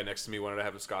 Guy next to me wanted to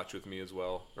have a scotch with me as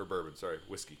well. Or bourbon, sorry,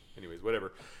 whiskey. Anyways,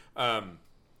 whatever.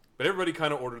 But everybody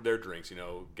kind of ordered their drinks.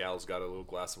 Gal's got a little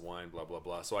glass of wine, blah, blah,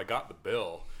 blah. So I got the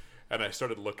bill, and I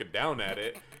started looking down at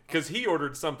it. Because he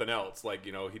ordered something else. Like,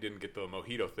 he didn't get the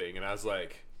mojito thing. And I was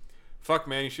like, fuck,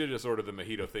 man, you should have just ordered the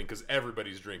mojito thing. Because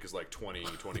everybody's drink is like 20,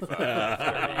 25,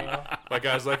 30. Like,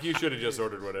 I was like, you should have just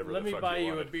ordered whatever Let the me fuck buy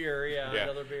you a wanted. beer. Yeah,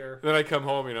 another beer. Then I come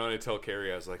home, and I tell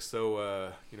Carrie, I was like,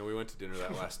 so, we went to dinner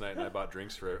that last night, and I bought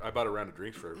a round of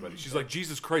drinks for everybody. She's like,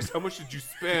 Jesus Christ, how much did you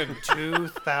spend?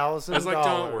 $2,000. I was like,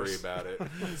 don't worry about it.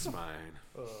 It's fine.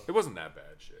 It wasn't that bad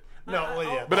shit. No, well,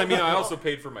 yeah. But I mean, I also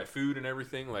paid for my food and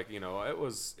everything. Like, it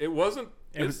wasn't.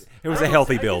 It was a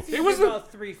healthy bill. It was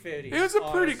about $350. It was a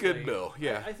pretty good bill.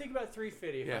 Yeah. I think about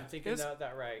 $350. If I'm thinking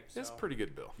that right. So. It's a pretty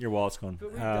good bill. Your wallet's gone. But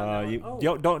we've done that one.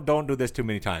 You don't do this too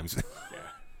many times. Yeah.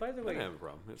 By the way, I don't have a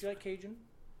problem. do you like Cajun? Do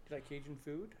you like Cajun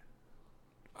food?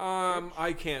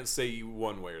 I can't say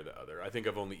one way or the other. I think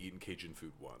I've only eaten Cajun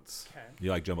food once. Okay.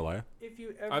 You like jambalaya? If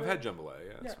you ever, I've had jambalaya.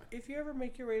 Yeah. That's fine. If you ever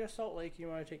make your way to Salt Lake, you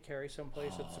want to take Carrie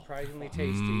someplace that's surprisingly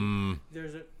tasty.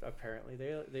 There's apparently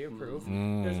they approve.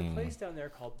 There's a place down there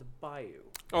called the Bayou.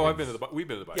 Oh, we've been to the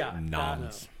Bayou. Yeah.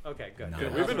 Noms. Okay, good. Yeah,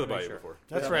 we've been to the Bayou before.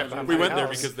 That's right. We went there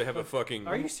because they have a fucking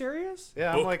Are you serious?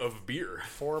 Yeah, book I'm like of beer.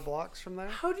 4 blocks from there.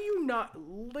 How do you not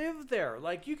live there?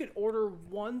 Like, you could order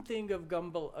one thing of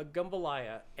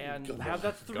jambalaya and have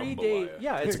that 3 day. Jambalaya.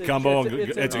 Yeah, It's a gumbo.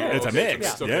 It's a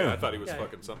mix. Okay, Yeah. I thought he was Yeah.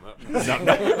 fucking something up.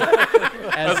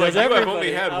 I was like, I've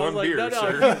only had one beer, no,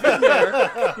 sir. You've been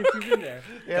there. You've been there.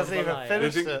 He hasn't even Jambalaya.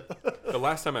 finished think- it. The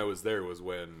last time I was there was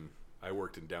when I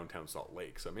worked in downtown Salt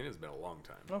Lake. So, I mean, it's been a long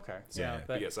time. Okay. Yeah. Yeah, But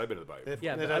but yes, I've been to the Bayou.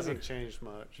 Yeah, It but hasn't changed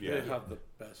much. Yeah. They have the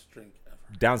best drink ever.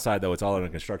 Downside though, it's all under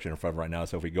construction in front right now.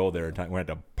 So if we go there, we're going to have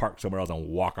to park somewhere else and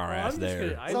walk our ass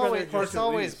there. It's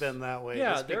always been that way.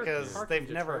 Yeah, just their because parking's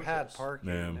they've never had atrocious. parking.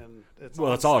 Yeah. And it's Well,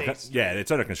 on it's all State Street.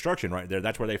 it's under construction right there.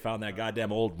 That's where they found that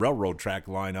goddamn old railroad track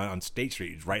line on State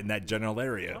Street, it's right in that general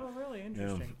area. Oh, really?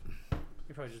 Interesting.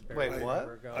 You probably just Wait, barely what?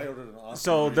 ever go. I ordered an awesome.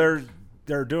 So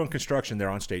they're doing construction there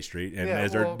on State Street, and Yeah,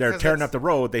 as well, they're 'cause tearing it's- up the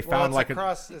road, they found it's like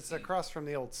it's across from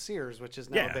the old Sears, which is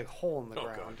now Yeah. a big hole in the Oh,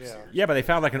 ground. God, Yeah. yeah, but they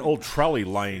found like an old trolley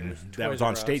line that was Toys R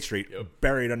on Us. State Street,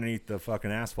 buried underneath the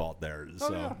fucking asphalt there. So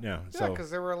Oh, yeah, Yeah, so because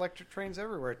there were electric trains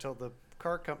everywhere till the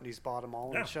car companies bought them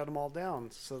all Yeah. and shut them all down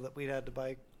so that we had to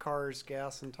buy cars,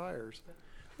 gas, and tires.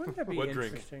 Wouldn't that be What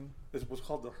drink? interesting? It was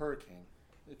called the Hurricane.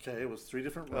 Okay, it was 3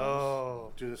 different runs.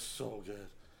 Oh. Dude, it's so good.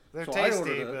 They're So I tasty,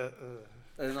 ordered but it.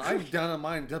 And I'm down in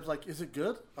mine. Deb's like, "Is it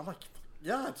good?" I'm like,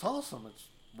 "Yeah, it's awesome. It's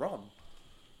rum."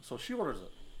 So she orders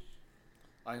it.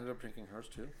 I ended up drinking hers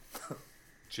too.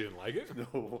 She didn't like it?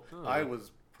 No, I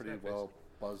was pretty well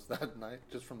buzzed that night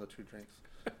just from the 2 drinks.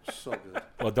 So good.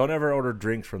 well, don't ever order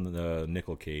drinks from the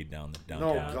Nickelcade downtown.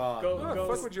 No, God. Go- no.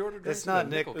 go- Fuck would you order drinks it's not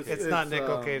from nickel. Nickel It's Cave? not It's,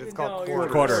 Nickelcade. It's called No,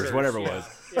 Quarters, whatever it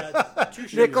was. Yeah, 2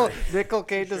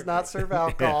 Nickelcade does not serve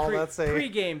alcohol. That's a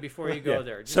Pre-game before you go Yeah.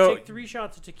 there. Just So- take 3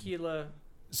 shots of tequila.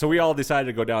 So we all decided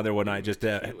to go down there one night just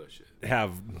to Tequila shit.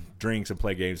 have drinks and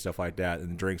play games, stuff like that. And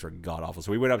the drinks were god awful. So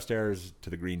we went upstairs to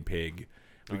the Green Pig.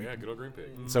 Oh, yeah, good old Green Pig.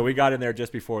 So we got in there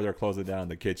just before they're closing down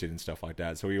the kitchen and stuff like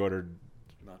that. So we ordered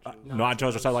nachos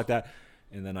or something like that.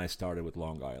 And then I started with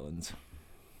Long Island's.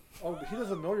 Oh, he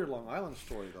doesn't know your Long Island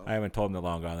story though. I haven't told him the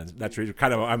Long Island's. That's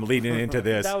kind of I'm leading into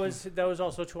this. That was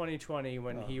also 2020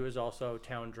 when he was also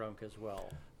town drunk as well.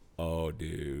 Oh,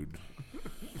 dude.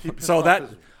 So that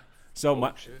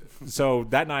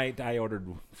night I ordered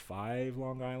 5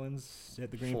 Long Islands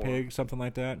at the Green 4. Pig, something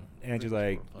like that. And she's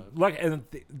like, look, and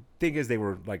the thing is, they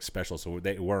were like special, so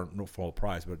they weren't full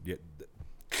price, but yet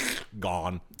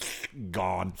gone.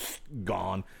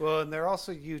 Well, and they're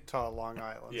also Utah Long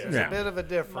Islands. Yeah. There's Yeah. a bit of a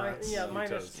difference.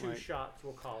 Minus 2 shots,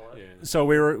 we'll call it. Yeah. So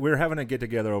we were having a get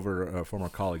together over former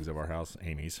colleagues of our house,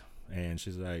 Amy's, and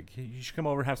she's like, hey, you should come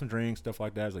over, have some drinks, stuff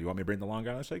like that. I was like, you want me to bring the Long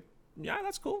Island? I was like, yeah,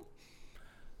 that's cool.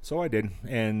 So I did,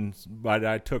 but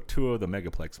I took 2 of the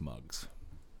Megaplex mugs.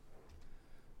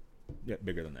 Yeah,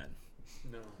 bigger than that.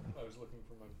 No, I was looking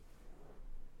for my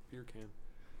beer can.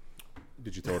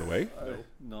 Did you throw it away?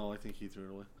 No, I think he threw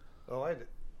it away. Oh, I did.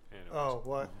 Anyways. Oh,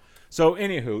 what? So,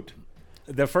 anywho,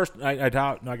 the first I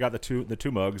got the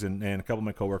two mugs, and a couple of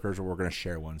my coworkers were going to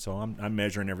share one. So I'm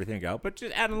measuring everything out, but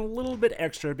just adding a little bit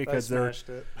extra because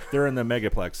they're in the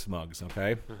Megaplex mugs,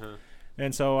 okay.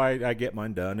 And so I get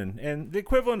mine done, and the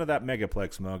equivalent of that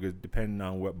Megaplex mug is, depending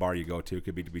on what bar you go to,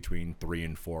 could be between 3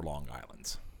 and 4 Long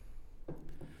Islands.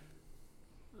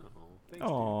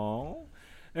 Oh.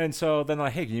 And so then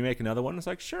like, hey, can you make another one? It's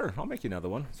like, sure, I'll make you another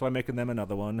one. So I'm making them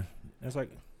another one. And it's like,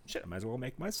 shit, I might as well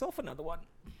make myself another one.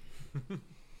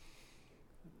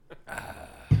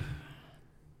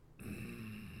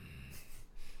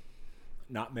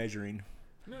 Not measuring.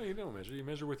 No, you don't measure. You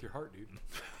measure with your heart, dude.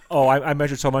 Oh, I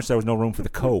measured so much there was no room for the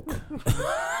Coke.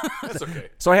 That's okay.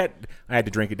 So I had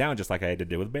to drink it down just like I had to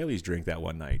do with Bailey's drink that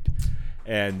one night.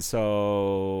 And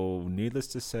so, needless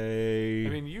to say... I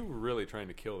mean, you were really trying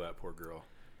to kill that poor girl.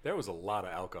 There was a lot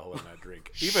of alcohol in that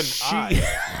drink. Even I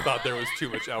thought there was too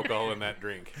much alcohol in that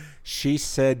drink. She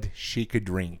said she could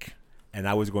drink, and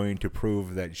I was going to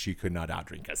prove that she could not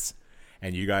outdrink us.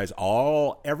 And you guys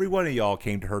every one of y'all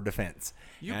came to her defense.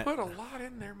 You put a lot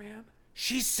in there, man.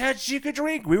 She said she could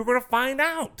drink. We were going to find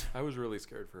out. I was really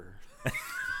scared for her.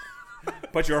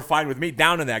 But you were fine with me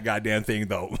down in that goddamn thing,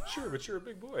 though. Sure, but you're a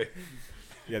big boy.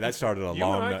 Yeah, that started a you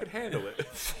long... and I could handle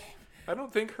it. I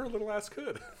don't think her little ass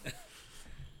could.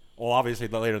 Well, obviously,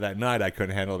 later that night, I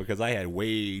couldn't handle it because I had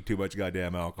way too much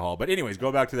goddamn alcohol. But anyways,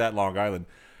 go back to that Long Island.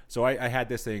 So I had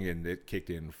this thing, and it kicked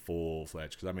in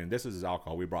full-fledged. Because, I mean, this is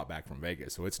alcohol we brought back from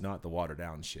Vegas, so it's not the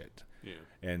watered-down shit. Yeah.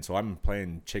 And so I'm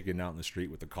playing chicken out in the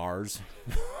street with the cars.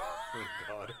 Oh,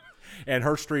 God. And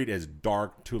her street is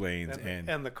dark, 2 lanes.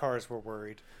 And the cars were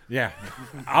worried. Yeah.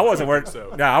 I wasn't worried.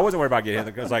 So. No, I wasn't worried about getting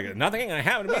hit. Because, like, nothing ain't going to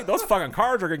happen to me. Those fucking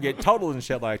cars are going to get totaled and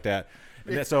shit like that.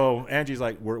 And then, so Angie's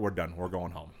like, we're done. We're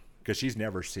going home. Because she's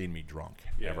never seen me drunk,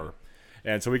 ever.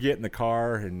 And so we get in the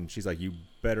car, and she's like, you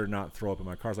better not throw up in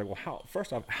my car. I was like, well,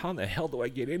 first off, how in the hell do I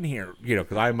get in here? You know,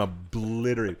 because I'm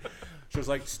obliterated. She was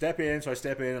like, step in. So I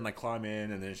step in, and I climb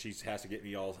in, and then she has to get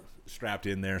me all strapped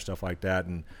in there and stuff like that.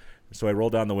 And so I roll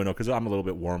down the window because I'm a little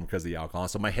bit warm because of the alcohol.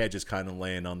 So my head just kind of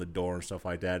laying on the door and stuff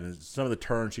like that. And some of the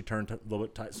turns, she turned a little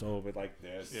bit tight, so like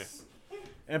this. Yeah.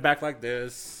 And back like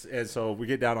this. And so we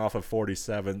get down off of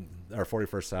 47th or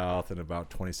 41st South and about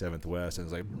 27th West. And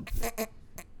it's like,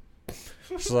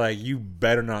 it's like, you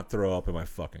better not throw up in my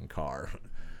fucking car.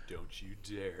 Don't you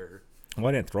dare. Well,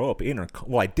 I didn't throw up in her car.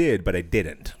 Well, I did, but I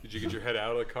didn't. Did you get your head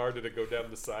out of the car? Did it go down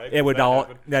the side? It went all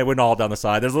down the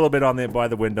side. There's a little bit on by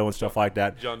the window and stuff like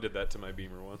that. John did that to my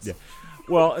Beamer once. Yeah.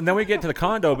 Well, and then we get to the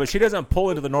condo, but she doesn't pull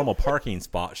into the normal parking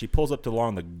spot. She pulls up to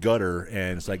along the gutter,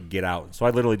 and it's like, get out. So I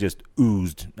literally just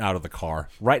oozed out of the car,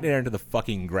 right there into the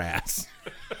fucking grass.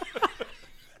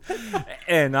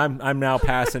 And I'm now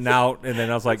passing out, and then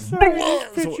I was like,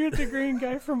 Pictured the green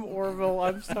guy from Orville.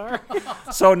 I'm sorry.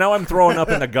 So now I'm throwing up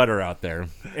in the gutter out there.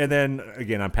 And then,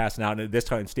 again, I'm passing out, and this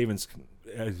time Stevens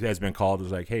has been called.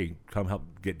 Was like, hey, come help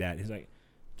get Dad. He's like,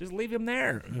 just leave him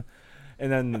there.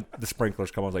 And then the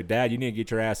sprinklers come on. I was like, Dad, you need to get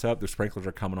your ass up. The sprinklers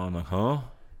are coming on. I'm like, huh?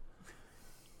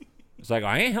 It's like,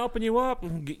 I ain't helping you up.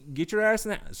 Get your ass in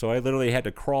that. So I literally had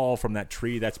to crawl from that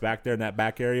tree that's back there in that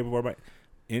back area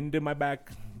into my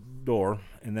back door,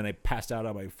 and then I passed out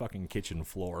on my fucking kitchen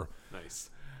floor.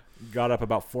 Nice. Got up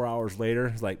about 4 hours later.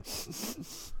 It's like,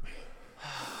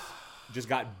 just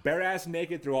got bare ass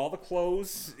naked, threw all the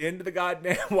clothes into the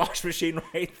goddamn wash machine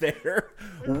right there.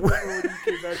 When you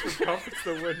came back from conference,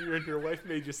 though, when you and your wife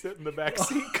made you sit in the back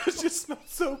seat because you smelled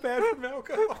so bad from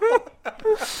alcohol. That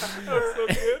was so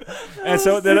good. And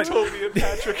so then you told me and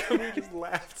Patrick, and we just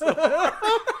laughed so hard.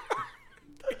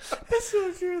 That's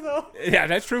so true, though. Yeah,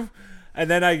 that's true. And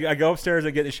then I go upstairs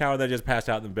and get in the shower, and then I just passed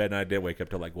out in the bed, and I didn't wake up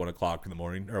till like 1 o'clock in the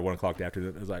morning, or 1 o'clock in the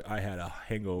afternoon. It was like I had a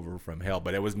hangover from hell,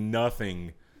 but it was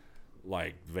nothing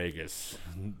like Vegas.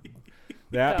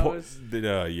 That was-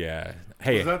 yeah.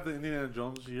 Hey, Was that the Indiana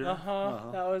Jones year? That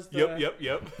was the,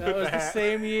 Yep. That was the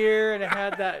same year, and it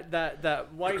had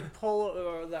that white polo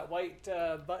or that white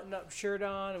button-up shirt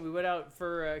on, and we went out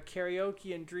for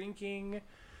karaoke and drinking,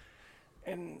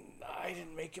 and I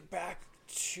didn't make it back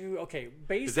to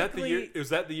basically. Is that the year? Was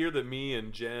that the year that me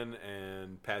and Jen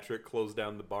and Patrick closed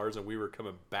down the bars and we were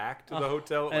coming back to the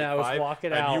hotel at and like I was 5,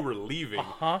 walking and out. you were leaving?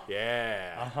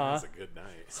 Yeah, that was a good night.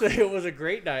 So it was a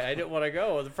great night. I didn't want to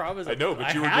go. The problem is, I know,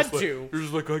 but you were had just like, to. you're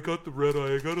just like, I got the red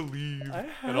eye, I gotta leave,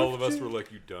 and all of us were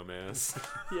like, you dumbass.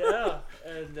 Yeah,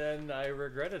 and then I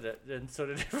regretted it, and so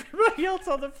did everybody else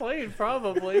on the plane,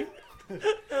 probably.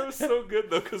 That was so good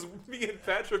though, because me and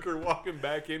Patrick are walking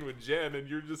back in with Jen, and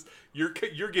you're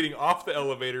getting off the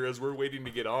elevator as we're waiting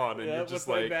to get on, and you're just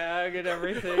with my like bag and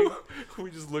everything. we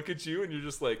just look at you, and you're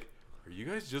just like, are you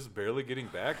guys just barely getting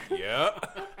back? Yeah,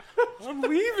 I'm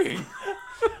leaving.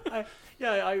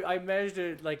 I managed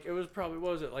it. Like it was probably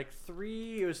what was it like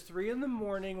 3? It was 3 in the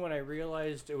morning when I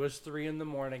realized it was 3 in the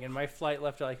morning, and my flight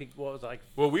left at I think what was it, like.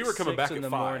 Well, we were coming 6 back in at the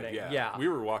 5. morning. Yeah, we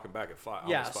were walking back at 5.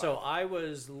 Yeah, almost 5. so I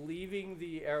was leaving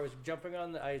the air. I was jumping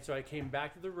on the. So I came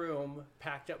back to the room,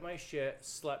 packed up my shit,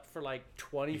 slept for like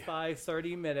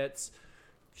 30 minutes,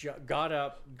 got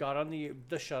up, got on the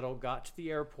shuttle, got to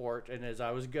the airport, and as I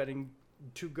was getting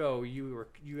to go, you were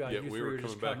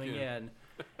just coming in,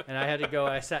 and I had to go.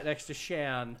 I sat next to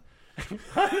Shan. On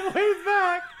the way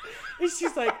back, and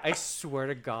she's like, "I swear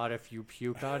to God, if you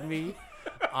puke on me,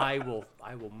 I will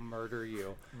murder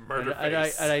you." Murder and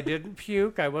face. I didn't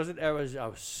puke. I was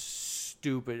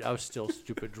stupid. I was still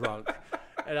stupid drunk.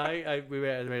 And we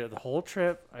made it the whole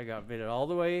trip. Made it all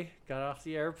the way. Got off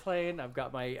the airplane.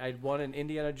 I'd won an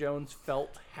Indiana Jones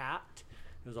felt hat.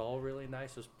 It was all really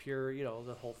nice. It was pure,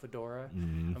 the whole fedora.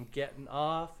 Mm-hmm. I'm getting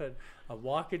off, and I'm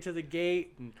walking to the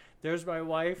gate, and there's my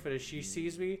wife, and as she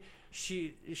sees me,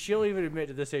 she'll even admit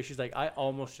to this day, she's like, I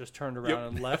almost just turned around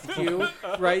and left you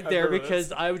right there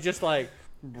because I was just like,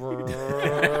 I've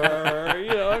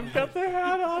got the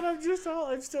hat on.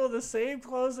 I'm still in the same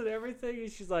clothes and everything.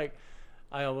 And she's like,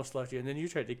 I almost left you. And then you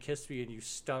tried to kiss me, and you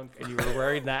stunk, and you were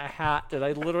wearing that hat, and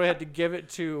I literally had to give it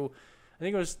to, I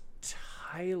think it was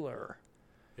Tyler.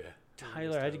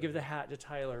 Tyler, I had to give the hat to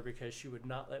Tyler because she would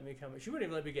not let me come. She wouldn't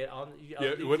even let me get on.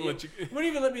 Wouldn't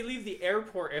even let me leave the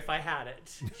airport if I had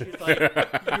it. She's like,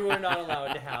 you were not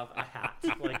allowed to have a hat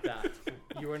like that.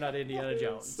 You were not Indiana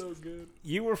Jones. So good.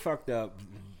 You were fucked up.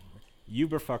 You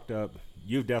were fucked up.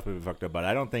 You've definitely been fucked up, but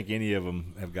I don't think any of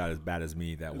them have got as bad as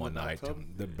me that one night.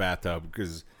 The bathtub,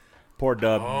 because poor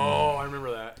Dub. Oh, I remember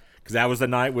that. Because that was the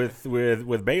night with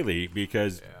Bailey,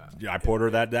 because I poured her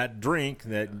that drink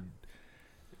that.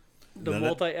 The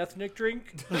multi-ethnic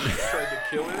drink? Tried to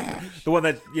kill her? The one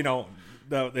that,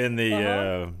 in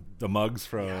the mugs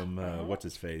from, what's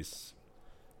his face?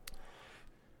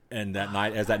 And that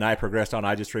night, as that night progressed on,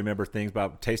 I just remember things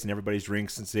about tasting everybody's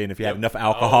drinks and seeing if you had enough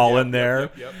alcohol in there.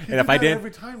 Yep. And if I didn't.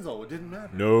 Every time, though, it didn't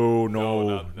matter. No,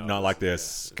 not like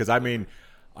this. Because,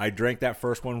 I drank that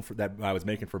first one that I was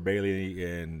making for Bailey,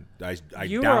 and I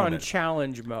you were on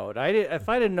challenge mode. If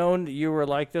I'd have known that you were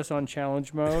like this on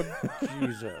challenge mode,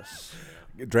 Jesus.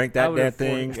 Drank that damn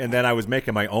thing, and then I was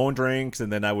making my own drinks,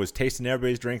 and then I was tasting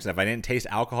everybody's drinks. And if I didn't taste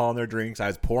alcohol in their drinks, I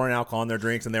was pouring alcohol in their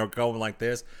drinks, and they were going like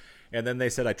this. And then they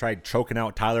said I tried choking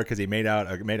out Tyler because he made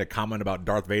a comment about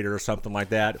Darth Vader or something like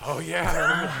that. Oh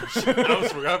yeah, I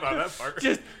almost forgot about that part.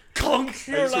 Just clunk.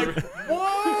 You're like,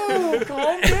 whoa,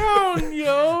 calm down,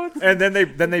 yo. And then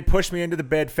they pushed me into the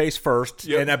bed face first,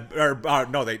 and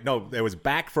it was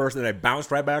back first, and I bounced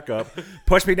right back up.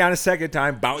 Pushed me down a second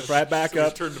time, bounced right back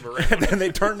up. Turned him around. And then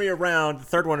they turned me around. The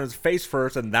third one was face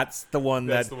first, and that's the one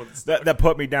that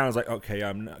put me down. I was like, okay,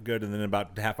 I'm not good. And then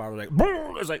about a half hour, I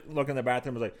was like looking in the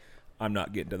bathroom, I was like, I'm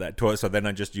not getting to that toilet. So then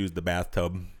I just used the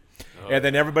bathtub. And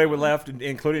then everybody was left,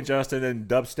 including Justin, and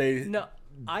Dub stayed. No,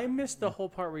 I missed the whole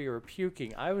part where you were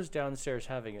puking. I was downstairs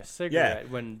having a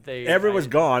cigarette when they... Everyone was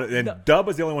gone, and Dub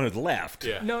was the only one who was left.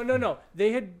 Yeah. No.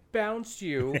 They had bounced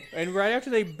you, and right after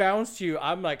they bounced you,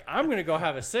 I'm like, I'm going to go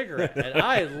have a cigarette. And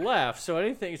I left. So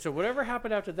whatever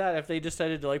happened after that, if they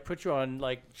decided to put you on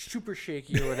super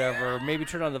shaky or whatever, or maybe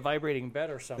turn on the vibrating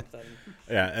bed or something.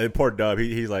 Yeah, and poor Dub,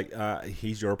 he's like,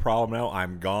 he's your problem now.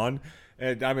 I'm gone.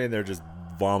 And I mean, they're just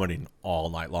vomiting all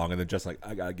night long, and they're just like,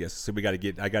 I got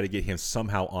to get him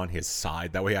somehow on his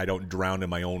side. That way I don't drown in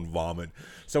my own vomit.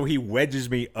 So he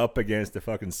wedges me up against the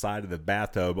fucking side of the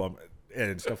bathtub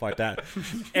and stuff like that.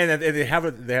 And they had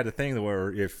a thing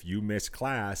where if you miss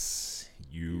class,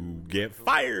 you get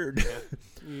fired.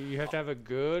 You have to have a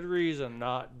good reason,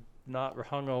 not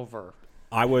hungover.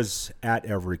 I was at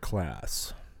every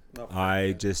class.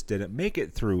 I just didn't make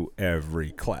it through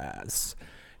every class.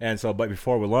 And so, but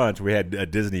before we lunch, we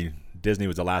had Disney. Disney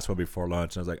was the last one before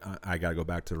lunch. And I was like, I got to go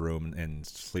back to the room and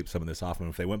sleep some of this off. And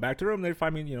if they went back to the room, they'd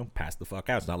find me, passed the fuck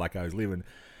out. It's not like I was leaving.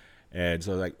 And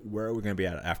so I was like, where are we going to be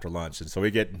at after lunch? And so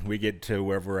we get to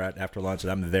wherever we're at after lunch,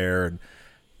 and I'm there, and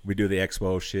we do the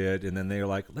expo shit. And then they're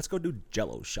like, let's go do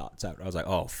Jello shots out. I was like,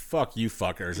 oh, fuck you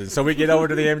fuckers. And so we get over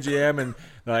to the MGM, and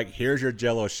they're like, here's your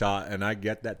Jello shot. And I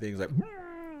get that thing. It's like,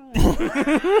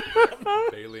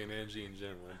 Bailey and Angie and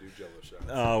Jen want to do Jello shots.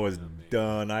 I was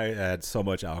done. I had so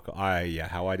much alcohol.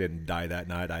 How I didn't die that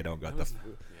night, I don't got that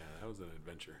was an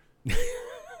adventure.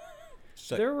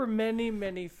 There were many,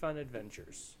 many fun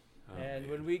adventures. And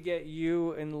when we get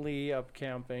you and Lee up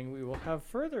camping, we will have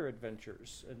further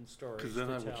adventures and stories. Because then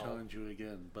I will tell. challenge you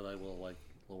again, but I will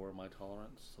lower my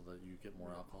tolerance so that you get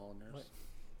more alcohol in yours.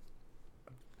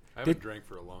 I haven't drank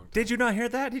for a long time. Did you not hear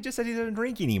that? He just said he doesn't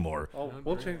drink anymore. Oh,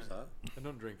 we'll change that. I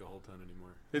don't drink a whole ton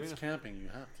anymore. It's camping. You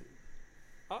have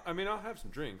to. I'll have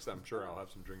some drinks. I'm sure I'll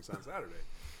have some drinks on Saturday.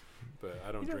 But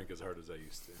I don't drink as hard as I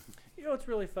used to. What's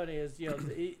really funny is,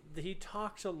 he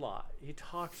talks a lot. He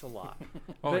talks a lot.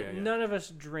 Oh, but yeah, yeah. none of us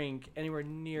drink anywhere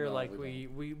near like we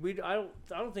I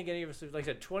don't think any of us, like I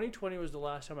said, 2020 was the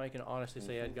last time I can honestly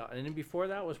say I'd gotten. And then before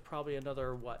that was probably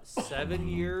another, 7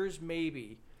 years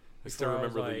maybe. I still before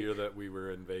remember was the like- year that we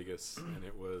were in Vegas, and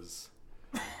it was...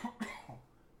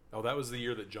 Oh, that was the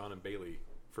year that John and Bailey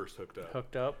first hooked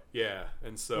up. Yeah,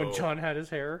 and so... When John had his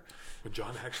hair. When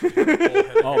John actually had a full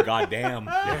head of Oh, hair. goddamn.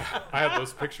 Yeah, I have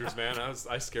those pictures, man.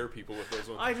 I scare people with those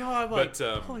ones. I know, I'm like,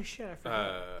 holy shit, I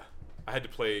forgot. I had to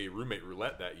play roommate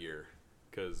roulette that year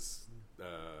because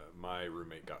my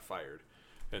roommate got fired.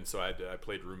 And so I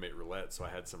played roommate roulette, so I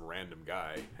had some random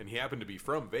guy, and he happened to be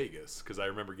from Vegas because I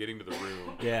remember getting to the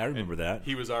room. Yeah, I remember that.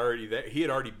 He was already there. He had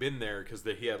already been there because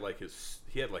he had like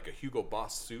a Hugo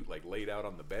Boss suit like laid out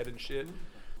on the bed and shit.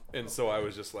 And so I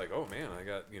was just like, oh man, I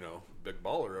got big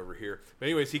baller over here. But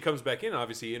anyways, he comes back in.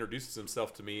 Obviously, he introduces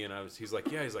himself to me, and he's like,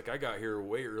 I got here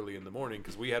way early in the morning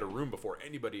because we had a room before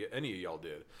any of y'all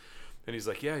did. And he's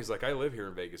like, I live here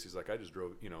in Vegas. He's like, I just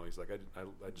drove, he's like,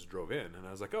 I just drove in. And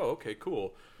I was like, oh, okay,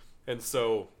 cool. And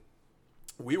so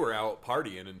we were out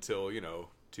partying until,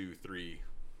 2, 3,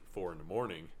 4 in the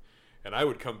morning. And I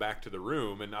would come back to the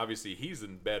room, and obviously he's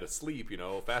in bed asleep,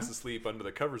 fast asleep under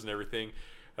the covers and everything.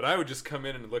 And I would just come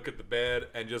in and look at the bed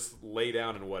and just lay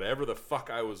down in whatever the fuck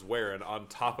I was wearing on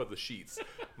top of the sheets.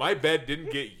 My bed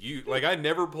didn't get used. Like, I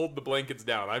never pulled the blankets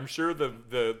down. I'm sure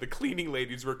the cleaning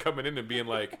ladies were coming in and being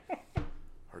like,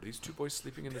 are these two boys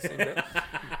sleeping in the same bed?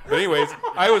 But anyways,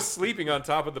 I was sleeping on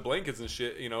top of the blankets and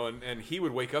shit, and he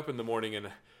would wake up in the morning and,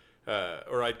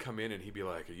 or I'd come in and he'd be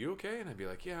like, are you okay? And I'd be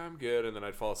like, yeah, I'm good. And then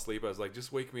I'd fall asleep. I was like,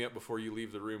 just wake me up before you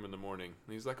leave the room in the morning.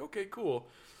 And he's like, okay, cool.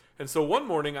 And so one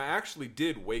morning I actually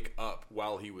did wake up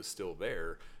while he was still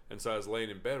there. And so I was laying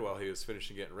in bed while he was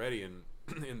finishing getting ready and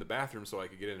in the bathroom so I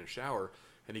could get in and shower.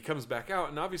 And he comes back out.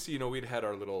 And obviously, we'd had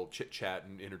our little chit chat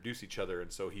and introduce each other.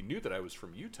 And so he knew that I was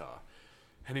from Utah.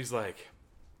 And he's like,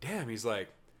 damn,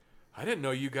 I didn't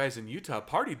know you guys in Utah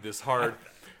partied this hard.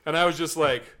 And I was just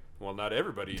like, well, not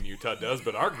everybody in Utah does,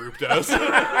 but our group does.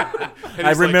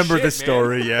 I remember the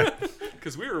story, yeah.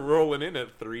 Because we were rolling in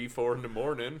at 3, 4 in the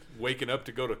morning, waking up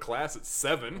to go to class at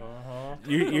 7. Uh-huh.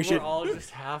 You should. We're all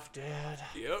just half dead.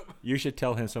 Yep. You should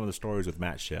tell him some of the stories with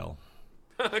Matt Shell.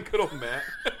 Good old Matt.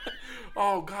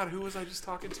 Oh, God, who was I just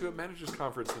talking to at Managers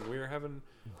Conference? And we were having...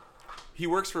 He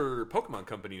works for Pokemon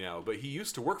Company now, but he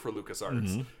used to work for LucasArts.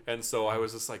 Mm-hmm. And so I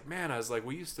was just like, man,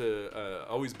 we used to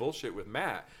always bullshit with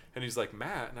Matt. And he's like,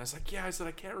 Matt? And I was like, yeah. I said,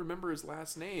 I can't remember his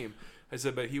last name. I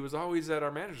said, but he was always at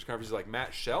our Managers Conference. He's like,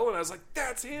 Matt Shell? And I was like,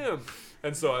 that's him.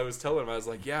 And so I was telling him, I was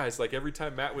like, yeah. It's like every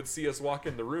time Matt would see us walk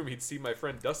in the room, he'd see my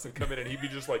friend Dustin come in, and he'd be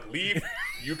just like, leave.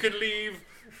 You can leave.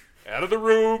 Out of the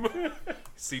room.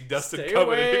 See Dustin Stay coming,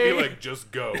 away. and he'd be like,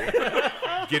 just go.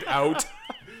 Get out.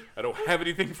 I don't have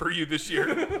anything for you this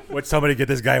year. Would somebody get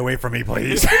this guy away from me,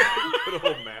 please? Good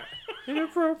old Matt.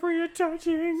 Inappropriate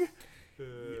touching. He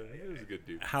was a good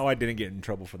dude. How I didn't get in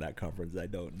trouble for that conference, I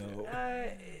don't know.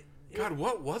 God,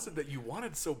 what was it that you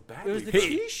wanted so It badly? was the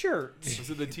T-shirt. Was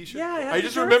it the T-shirt? Yeah, it had I the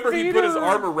just Darth remember he put his Vader.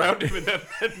 arm around him, and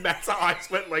then Matt's eyes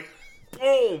went like,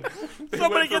 boom. They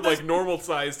Somebody went from get this- like normal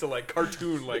size to like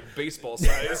cartoon, like baseball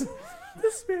size.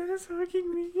 This man is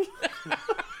hugging me.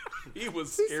 He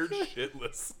was scared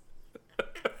shitless.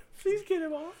 Please get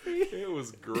him off me. It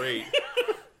was great.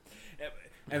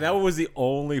 And that was the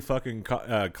only fucking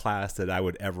class that I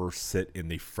would ever sit in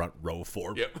the front row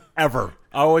for. Yep. Ever.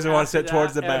 I always want to After sit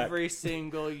towards the that, back. every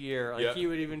single year. Like Yep. he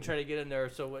would even try to get in there.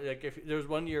 So like if there was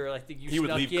one year, I think you He would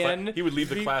snuck leave. in. He would leave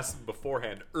the class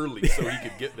beforehand early so he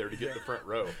could get there to get the front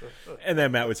row. And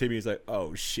then Matt would see me. He's like,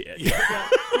 "Oh shit." Yeah.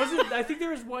 I think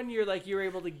there was one year like you were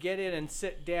able to get in and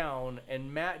sit down,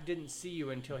 and Matt didn't see you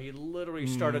until he literally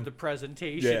started the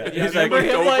presentation. Yeah. And He's I remember like,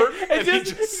 him over, like, and he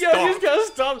just just stopped. gotta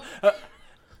stop.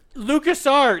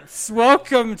 LucasArts,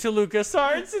 welcome to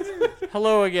LucasArts.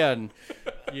 Hello again.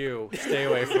 You stay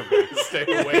away from me. Stay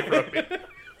away from me.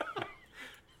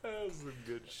 That was some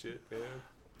good shit, man.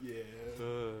 Yeah.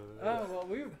 Oh well,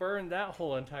 we burned that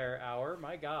whole entire hour.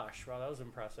 My gosh, wow, that was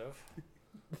impressive.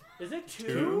 Is it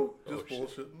two? Just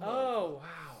bullshitting. Oh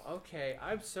wow. Okay,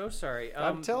 I'm so sorry.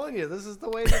 I'm telling you, this is the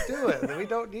way to do it. We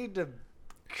don't need to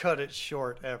cut it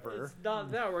short ever. It's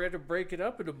not that we're going to break it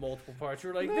up into multiple parts.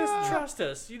 We're like, this. Trust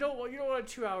us. You don't want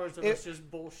 2 hours of us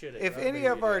just bullshitting. If Okay, any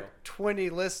of you our know. 20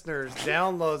 listeners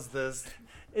downloads this,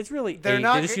 it's really they're eight.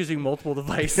 not They're just g- using multiple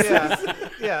devices.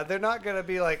 yeah, they're not gonna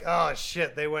be like, oh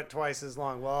shit, they went twice as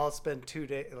long. Well, I'll spend 2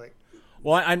 days. Like,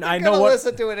 Well, I I'm know gonna what.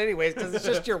 listen to it anyways because it's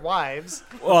just your wives.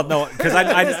 Well, no, because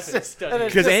I It's just- and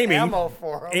it's because just Amy ammo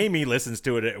for 'em. Amy listens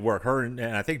to it at work. Her and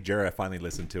I think Jared finally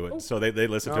listened to it. So they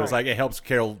listen to it. It's Alright. like it helps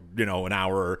kill an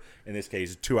hour, or in this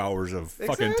case 2 hours of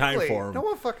fucking time Exactly. for him. No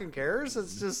one fucking cares.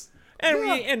 It's just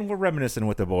And we're reminiscing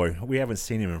with the boy. We haven't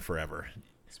seen him in forever.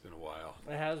 It's been a while.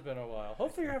 It has been a while.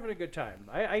 Hopefully you're having a good time.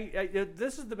 I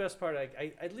this is the best part.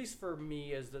 I at least for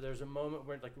me is that there's a moment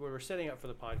where like when we're setting up for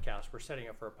the podcast, we're setting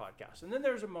up for a podcast, and then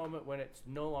there's a moment when it's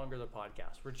no longer the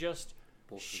podcast. We're just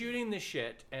shooting the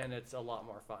shit, and it's a lot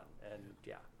more fun. And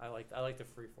yeah, I like the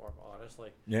free form,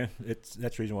 honestly. Yeah, that's the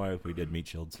reason why we did Meat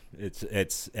Shields.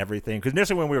 It's everything. Because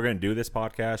initially when we were going to do this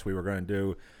podcast, we were going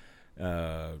to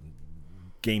do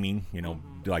gaming,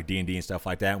 like D&D and stuff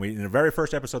like that. And in the very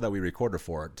first episode that we recorded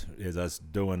for it is us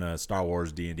doing a Star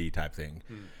Wars D&D type thing.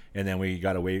 And then we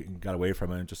got away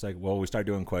from it and just like, well, we started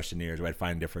doing questionnaires. We'd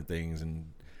find different things and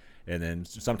then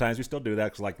sometimes we still do that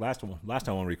because like last time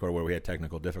when we recorded where we had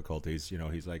technical difficulties,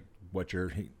 he's like, what's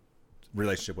your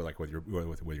relationship with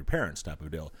your parents type of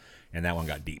deal, and that one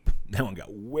got deep. That one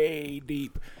got way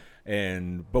deep.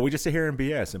 But we just sit here and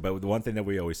BS. But the one thing that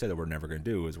we always said that we're never going to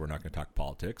do is we're not going to talk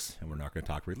politics and we're not going to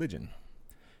talk religion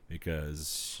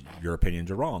because your opinions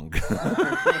are wrong.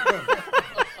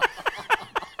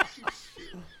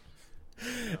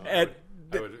 I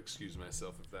would excuse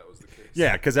myself if that was the case.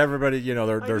 Yeah, because everybody, I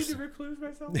need to recluse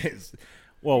myself.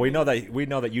 well, we know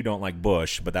that you don't like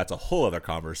Bush, but that's a whole other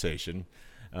conversation.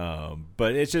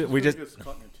 But it's just Gets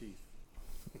caught in your teeth.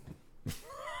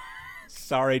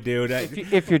 Sorry, dude.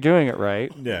 If you're doing it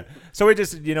right. Yeah. So we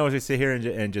just, we sit here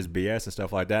and just BS and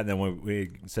stuff like that. And then when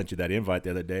we sent you that invite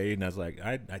the other day, and I was like,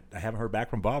 I haven't heard back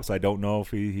from Bob, so I don't know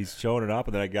if he's showing it up.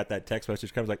 And then I got that text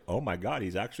message comes like, oh my God,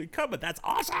 he's actually coming. That's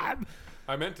awesome.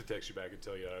 I meant to text you back and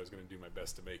tell you I was going to do my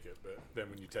best to make it, but then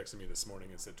when you texted me this morning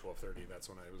and said 12:30, that's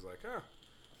when I was like,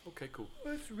 okay, cool.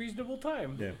 It's a reasonable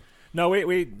time. Yeah. No,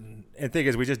 we and the thing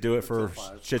is, we just do it for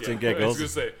shits and giggles. I was going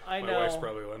to say, I my wife's know.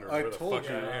 probably wondering I where the told fuck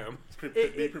you. I am.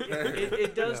 Be prepared.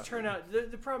 It does turn out.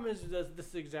 The problem is that this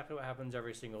is exactly what happens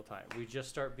every single time. We just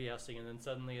start BSing, and then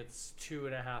suddenly it's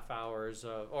 2.5 hours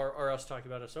or us talking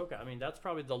about Ahsoka. I mean, that's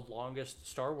probably the longest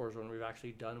Star Wars one we've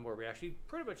actually done, where we actually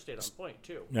pretty much stayed on point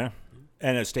too. Yeah,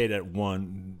 and it stayed at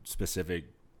one specific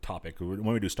topic. When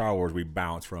we do Star Wars, we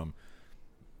bounce from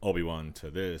Obi-Wan to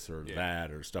this or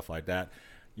that or stuff like that.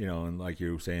 And like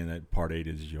you were saying that Part 8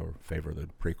 is your favorite, the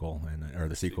prequel or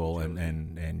the sequel,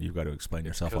 and you've got to explain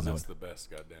yourself on that. Because one. it's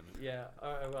the best, goddammit. Yeah.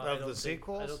 Of the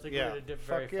sequels? I don't think Yeah. we're going to dip Fuck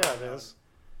very yeah, far it down. is.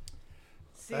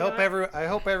 See, I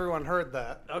hope everyone heard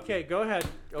that. Okay, go ahead.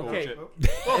 Okay. shit.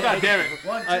 Oh, goddammit.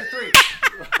 1, 2, 3.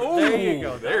 There you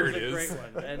go. That there was it a is.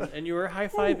 great one. And you were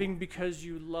high-fiving because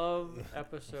you love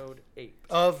Episode 8.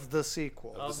 Of the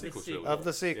sequels. Of the sequel sequel. Of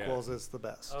the sequels, it's the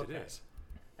best. Okay. It is.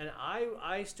 And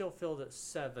I still feel that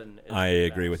 7 is I the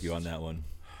agree with best. you on that one.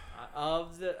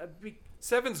 Of the...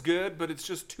 7's good, but it's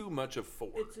just too much of 4.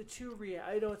 It's a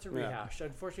I know it's a rehash.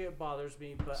 Unfortunately, it bothers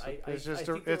me, but It's I just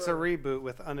think it's a reboot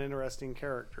with uninteresting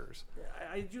characters.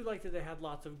 I do like that they had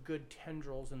lots of good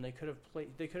tendrils, and they could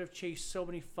have chased so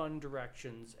many fun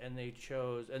directions, and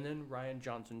then Rian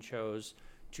Johnson chose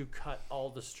to cut all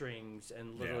the strings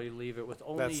and literally leave it with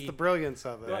only. That's the brilliance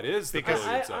of it. That is the because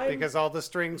brilliance of it. because all the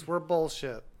strings were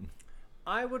bullshit.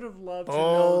 I would have loved to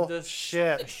know this.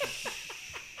 Shit.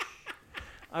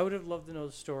 I would have loved to know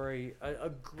the story, a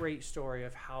great story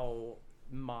of how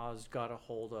Maz got a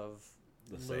hold of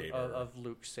The saber. of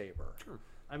Luke's saber.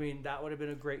 I mean, that would have been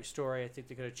a great story. I think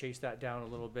they could have chased that down a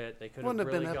little bit. They could Wouldn't have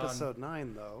have really been gone, episode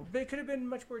 9 though. But it could have been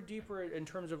much more deeper in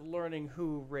terms of learning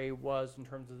who Rey was in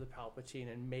terms of the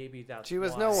Palpatine, and maybe that's She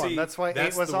was why. no one. See, That's why 8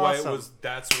 that's was the why awesome.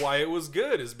 That's why it was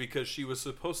good, is because she was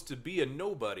supposed to be a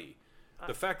nobody.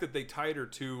 The fact that they tied her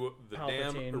to the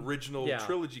Palpatine. damn original Yeah.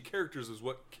 trilogy characters is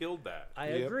what killed that. I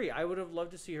agree. I would have loved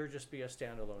to see her just be a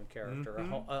standalone character,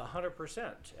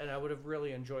 100%. And I would have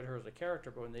really enjoyed her as a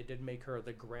character. But when they did make her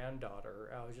the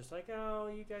granddaughter, I was just like, oh,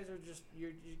 you guys are just,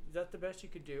 is that the best you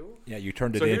could do? Yeah, you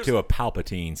turned it So into a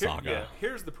Palpatine saga.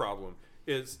 Here's the problem: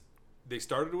 is they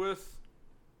started with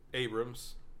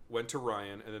Abrams, went to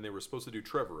Ryan, and then they were supposed to do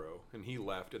Trevorrow, and he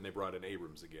left, and they brought in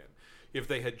Abrams again. If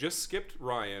they had just skipped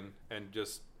Ryan and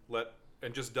just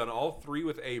done all 3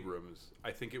 with Abrams,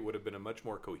 I think it would have been a much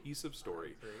more cohesive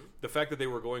story. The fact that they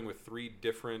were going with 3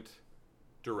 different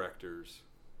directors,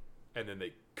 and then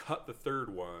they cut the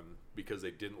third one because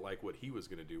they didn't like what he was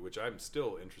going to do, which I'm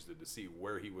still interested to see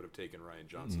where he would have taken Rian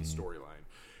Johnson's storyline,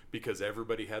 because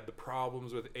everybody had the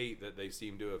problems with 8 that they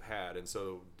seem to have had, and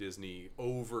so Disney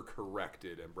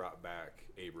overcorrected and brought back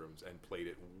Abrams and played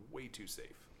it way too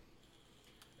safe.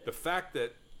 The fact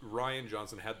that Rian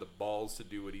Johnson had the balls to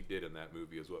do what he did in that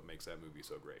movie is what makes that movie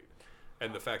so great.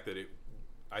 And the fact that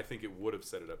I think it would have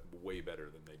set it up way better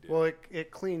than they did. Well, it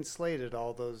clean slated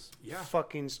all those Yeah.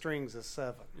 fucking strings of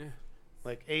 7. Yeah.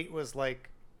 Like 8 was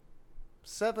like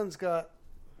 7's got.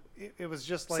 It was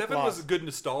just like 7 Lost. was a good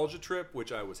nostalgia trip,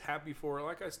 which I was happy for.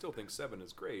 Like, I still think 7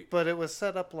 is great. But it was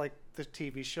set up like the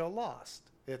TV show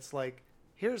Lost. It's like,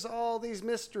 here's all these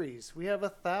mysteries. We have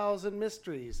 1,000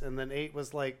 mysteries. And then 8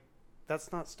 was like,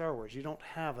 that's not Star Wars. You don't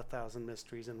have 1,000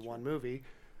 mysteries in one movie.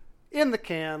 In the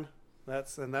can.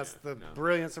 That's the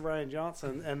brilliance of Rian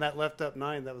Johnson. And that left up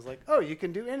 9 that was like, oh, you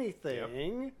can do anything.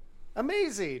 Yep.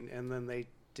 Amazing. And then they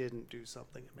didn't do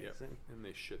something amazing. Yep. And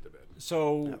they shit the bed.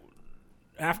 So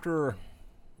after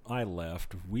I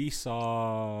left, we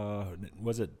saw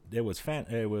it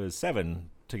was 7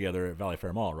 together at Valley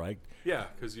Fair Mall, right? Yeah,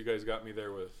 because you guys got me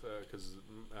there with because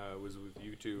it was with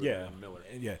you two and Miller.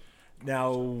 Yeah.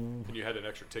 Now, and you had an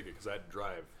extra ticket because I had to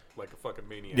drive like a fucking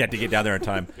maniac. Yeah, to get down there in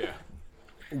time. Yeah.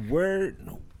 Where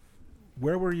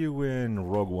were you when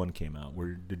Rogue One came out?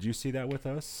 Did you see that with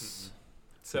us?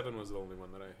 7 was the only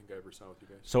one that I think I ever saw with you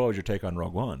guys. So what was your take on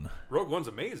Rogue One? Rogue One's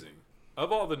amazing.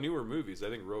 Of all the newer movies, I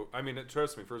think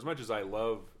trust me, for as much as I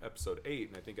love Episode 8,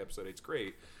 and I think Episode 8's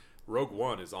great, Rogue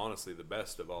One is honestly the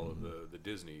best of all of the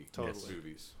Disney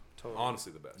movies. Totally.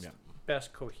 Honestly the best. Yeah.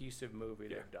 Best cohesive movie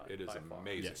they've done. It is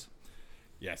amazing.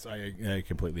 Yes, I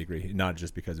completely agree. Not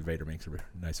just because Vader makes a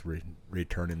nice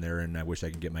return in there, and I wish I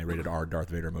could get my rated R Darth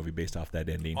Vader movie based off that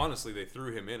ending. Honestly, they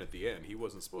threw him in at the end. He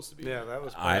wasn't supposed to be. Yeah, in. that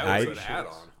was. I an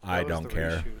add-on. I don't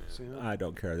care. I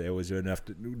don't care. It was enough.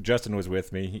 Justin was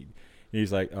with me.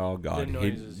 He's like, oh god,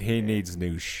 he needs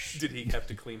new. Did he have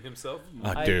to clean himself?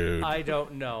 Dude, I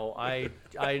don't know. I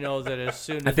know that as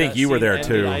soon as I think that you were scene there ended,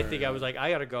 too. I think I was like, I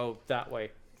gotta go that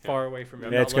way. Far away from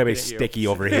you. Yeah, it's gonna be sticky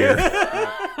over here.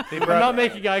 I'm not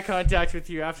making eye contact with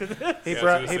you after this. He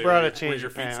brought a change your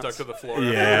of feet pants. stuck to the floor.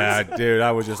 Yeah, dude,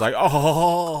 I was just like,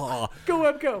 oh. Go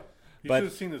up, go. You should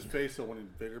have seen his face though when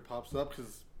Vader pops up,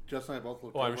 because Justin and I both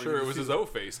looked. Well, I'm sure it was his O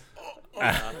face.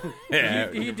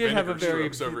 He did have a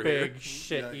very over big here.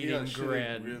 shit-eating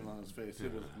grin. Grin on his face.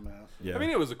 It was massive. Yeah. I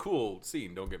mean, it was a cool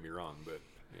scene. Don't get me wrong, but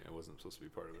it wasn't supposed to be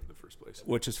part of it in the first place.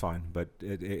 Which is fine, but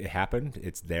it happened.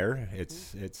 It's there.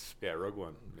 It's Rogue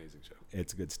One, amazing show.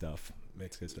 It's good stuff.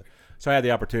 It's good stuff. So I had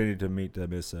the opportunity to meet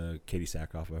Miss Katie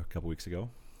Sackhoff a couple weeks ago.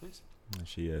 Nice.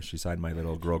 She signed my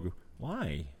little Grogu.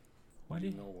 Why? Why do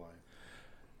you know why?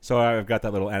 So I've got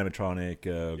that little animatronic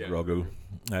Grogu.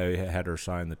 I had her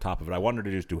sign the top of it. I wanted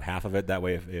to just do half of it. That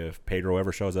way, if Pedro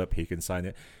ever shows up, he can sign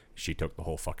it. She took the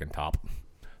whole fucking top.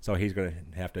 So he's going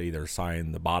to have to either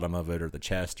sign the bottom of it or the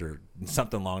chest or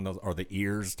something along those, or the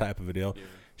ears type of a deal. Yeah.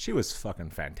 She was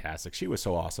fucking fantastic. She was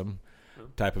so awesome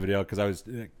type of a deal, because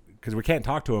we can't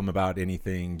talk to him about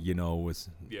anything, with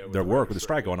their work, with the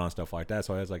strike going on, stuff like that.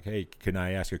 So I was like, hey, can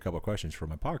I ask you a couple of questions for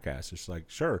my podcast? She's like,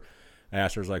 sure. I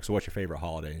asked her, so what's your favorite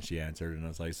holiday? And she answered, and I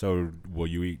was like, so will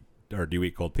you eat, or do you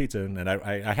eat cold pizza? And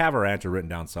I have her answer written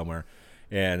down somewhere.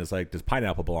 And it's like, does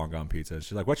pineapple belong on pizza? And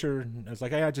she's like, I was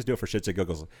like, hey, I just do it for shits and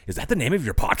giggles. Is that the name of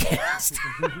your podcast?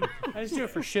 I just do it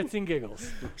for shits and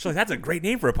giggles. She's like, that's a great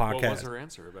name for a podcast. What was her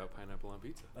answer about pineapple on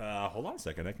pizza? Hold on a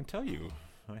second. I can tell you.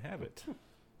 I have it. The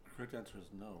correct answer is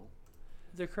no.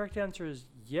 The correct answer is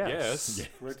yes. The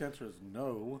correct answer is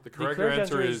no. The correct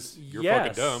answer is you're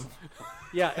fucking dumb.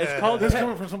 Yeah, it's called this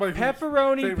coming from somebody whose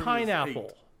pepperoni favorite is pineapple.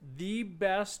 8. The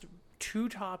best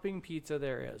two-topping pizza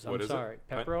there is. I'm What is it? sorry.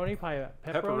 Pepperoni pineapple.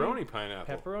 Pepperoni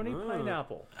pineapple. Pepperoni Oh.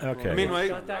 pineapple. Okay. I mean, It's like,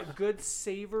 got that good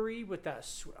savory with that.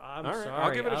 I'm All right, sorry.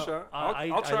 I'll give it a shot. I'll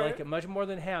try I like it. it much more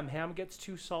than ham. Ham gets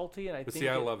too salty, and I but think see,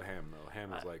 I love ham though.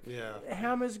 Ham is like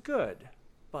ham is good,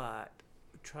 but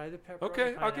try the pepperoni.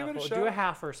 Okay, I'll give it a pineapple. shot. Do a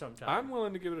halfer sometime. I'm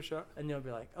willing to give it a shot. And you'll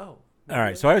be like, oh. All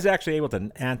right, so I was actually able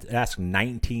to ask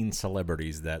 19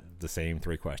 celebrities the same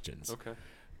 3 questions. Okay.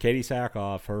 Katie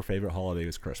Sackhoff, her favorite holiday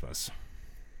was Christmas.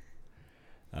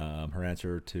 Her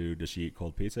answer to does she eat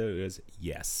cold pizza is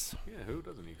yes. Yeah, who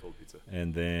doesn't eat cold pizza?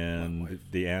 And then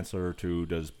the answer to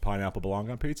does pineapple belong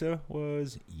on pizza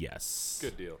was yes.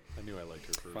 Good deal. I knew I liked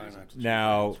her for a reason.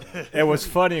 Now, it was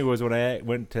funny was when I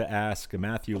went to ask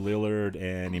Matthew Lillard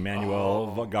and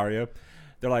Emmanuel Vagaria,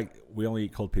 they're like, we only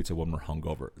eat cold pizza when we're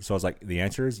hungover. So I was like, the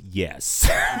answer is yes.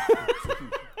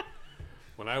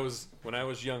 When I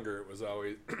was younger, it was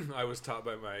always I was taught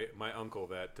by my uncle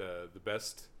that the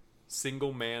best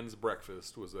single man's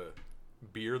breakfast was a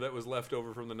beer that was left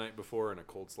over from the night before and a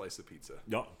cold slice of pizza.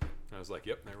 Yep. I was like,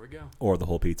 yep, there we go. Or the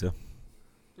whole pizza.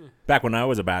 Back when I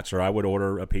was a bachelor, I would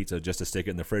order a pizza just to stick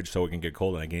it in the fridge so it can get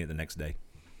cold and I can eat it the next day.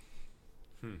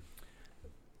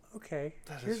 Okay.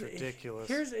 That is ridiculous.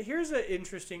 Here's an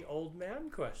interesting old man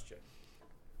question.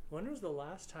 When was the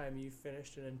last time you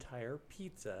finished an entire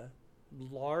pizza,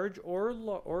 large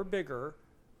or bigger,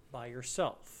 by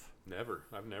yourself? Never.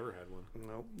 I've never had one.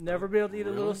 Nope. Never be able to eat a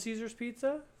Really? Little Caesars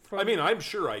pizza? I mean, I'm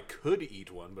sure I could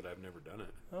eat one, but I've never done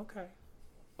it. Okay.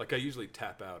 Like, I usually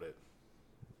tap out at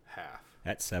half.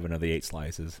 At 7 of the 8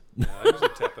 slices. Yeah, I usually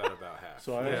tap out about half.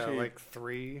 So I Yeah, actually like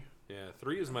 3. Yeah,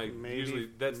 3 is my Maybe- usually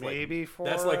that's maybe like 4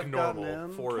 that's like I've gotten normal.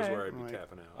 in. 4 is Okay. where I'd be Like-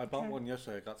 tapping I out. bought one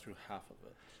yesterday. I got through half of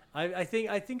it. I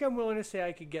think I'm willing to say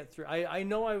I could get through. I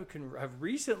know I can have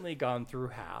recently gone through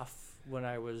half when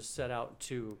I was set out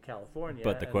to California.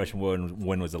 But the and- question was,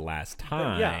 when was the last but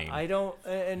time? yeah, I don't.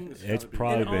 And It's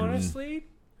probably and been... honestly,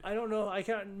 I don't know.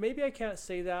 Maybe I can't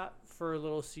say that for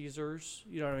Little Caesars.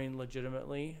 You know what I mean?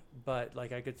 Legitimately, but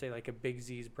like I could say like a Big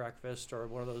Z's breakfast or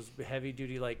one of those heavy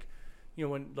duty like, you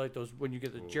know, when you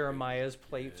get the Jeremiah's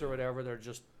plates or whatever, they're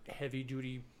just heavy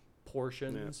duty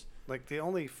portions. Like the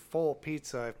only full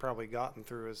pizza I've probably gotten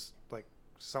through is like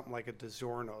something like a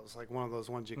DiGiorno's, like one of those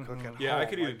ones you cook at home. Yeah, I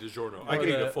could eat a like, DiGiorno. I Or could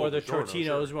eat a the, full or the DiGiorno,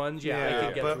 Tortino's sure. ones, yeah, I Yeah,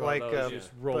 could get but through all like those. a, Just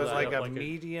roll but that like up a like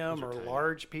medium those are or tiny.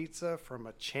 large pizza from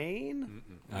a chain.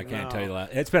 I can't No. tell you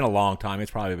that. It's been a long time.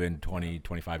 It's probably been 20,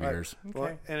 25 years. Well,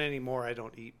 Okay. and anymore, I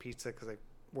don't eat pizza because I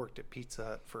worked at Pizza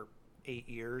Hut for 8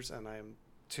 years, and I'm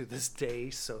to this day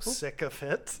so sick of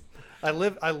it. I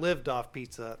lived off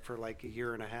Pizza Hut for like a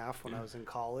year and a half when I was in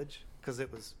college because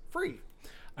it was free.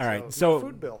 All right, So, so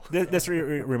food bill. this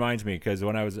reminds me because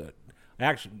when I was,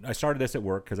 I started this at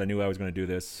work because I knew I was going to do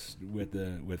this with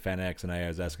FanX, and I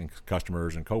was asking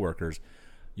customers and coworkers,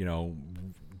 you know,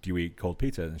 do you eat cold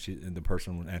pizza? And the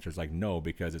person answers like no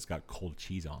because it's got cold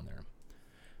cheese on there.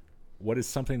 What is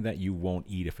something that you won't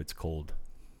eat if it's cold?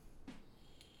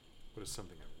 What is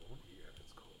something I won't eat if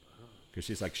it's cold? Because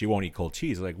she's like, she won't eat cold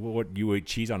cheese. Like, well, what, you eat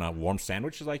cheese on a warm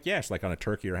sandwich? She's like, yes, like on a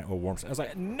turkey or a warm sandwich. I was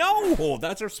like, no,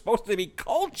 those are supposed to be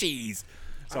cold cheese.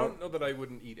 I don't know that I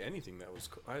wouldn't eat anything that was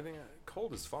cold. I think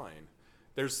cold is fine.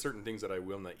 There's certain things that I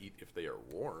will not eat if they are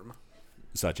warm.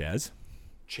 Such as?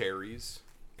 Cherries.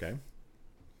 Okay.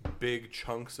 Big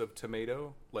chunks of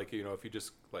tomato. Like, you know, if you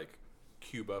just like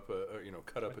cube up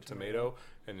cut up a tomato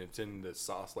and it's in the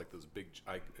sauce like those big,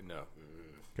 no.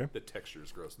 Okay. The texture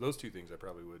is gross. Those 2 things I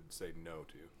probably would say no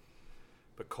to.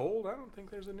 But cold, I don't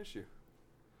think there's an issue.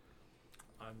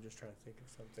 I'm just trying to think of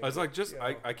something. I was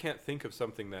like, I can't think of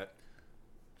something that.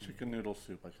 Chicken noodle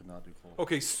soup I could not do cold.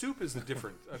 Okay, soup is a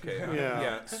different. Okay,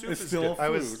 Yeah. soup It's is still different.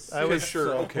 I was sure.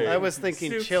 so- Okay, I was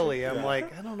thinking Soup. chili. I'm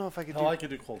like, I don't know if I could do Oh, I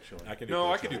could do cold chili. I can do No,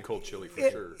 cold I could do chili. cold chili for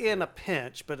it sure. in a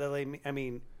pinch, but I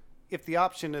mean, if the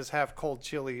option is have cold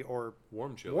chili or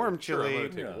Warm chili. Warm Sure, I'm chili.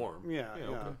 gonna take warm. Yeah,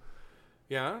 okay.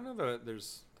 Yeah, I don't know that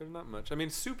there's not much. I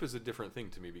mean, soup is a different thing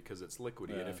to me because it's liquidy,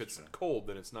 and Yeah, if it's sure. cold,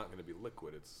 then it's not going to be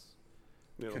liquid. It's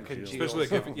it'll Congeal. congeal. especially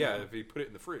like if you put it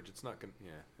in the fridge, it's not going.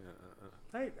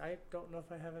 I don't know if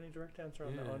I have any direct answer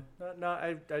on that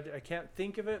Yeah. one. I can't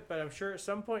think of it, but I'm sure at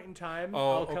some point in time.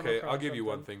 Oh, I'll come okay. across I'll give you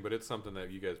one something. thing, but it's something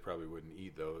that you guys probably wouldn't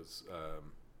eat. Though is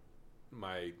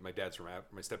my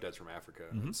stepdad's from Africa,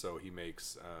 and so he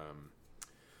makes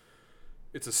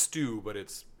it's a stew, but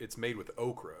it's made with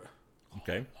okra.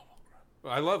 Okay.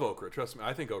 I love okra. Trust me,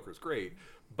 I think okra is great,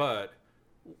 but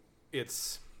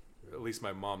it's at least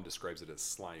my mom describes it as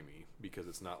slimy because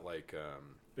it's not like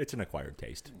It's an acquired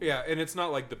taste. yeah, and it's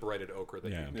not like the breaded okra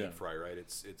that Yeah. you deep Yeah. fry, right?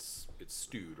 It's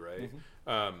stewed, right?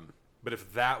 But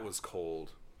if that was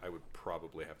cold, I would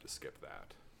probably have to skip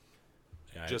that.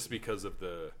 just because of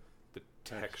the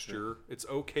texture. It's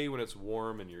okay when it's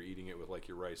warm and you're eating it with like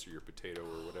your rice or your potato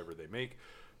or whatever they make,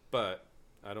 but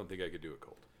I don't think I could do it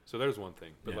cold. So there's one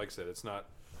thing. But like I said, it's not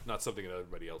something that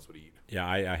everybody else would eat. Yeah,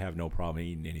 I have no problem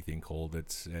eating anything cold.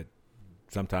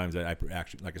 Sometimes I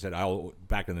actually, like I said,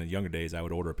 back in the younger days, I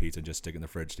would order a pizza and just stick it in the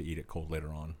fridge to eat it cold later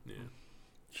on. Yeah.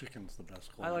 Chicken's the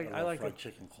best cold. I like fried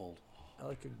chicken cold. I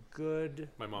like a good.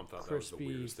 My mom thought crispy, that was the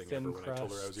weirdest thing thin ever when I told her I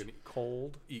was crust, going to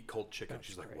eat cold chicken. That's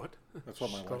She's great. like, "What?" That's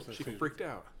what my wife says. She freaked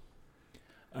out.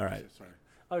 All right. Sorry.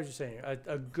 I was just saying,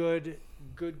 a good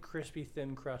crispy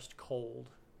thin crust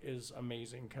cold is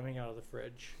amazing coming out of the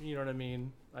fridge. You know what I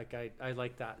mean? Like I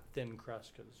like that thin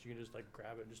crust because you can just like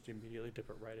grab it and just immediately dip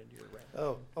it right into your ranch.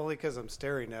 Oh, only because I'm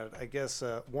staring at it. I guess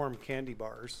warm candy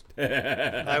bars.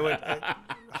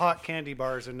 Hot candy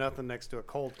bars are nothing next to a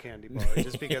cold candy bar,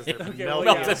 just because they're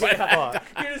melty as fuck.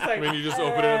 You're just like, I mean, you just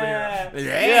open it over here.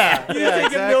 Yeah, You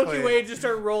just take a Milky Way and just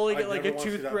start rolling it like a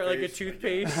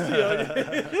toothpaste. You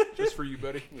know? Just for you,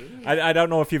 buddy. I don't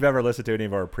know if you've ever listened to any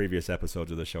of our previous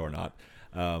episodes of the show or not.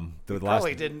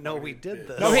 Probably didn't know we did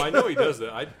this. No, I know he does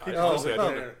that. I honestly, I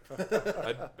don't know.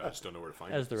 I just don't know where to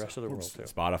find it. As the rest of the world too.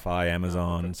 Spotify,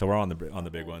 Amazon. So we're on the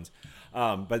big ones.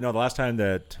 But no, the last time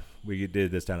that we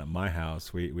did this down at my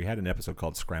house, we had an episode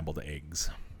called Scrambled Eggs,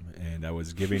 and I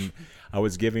was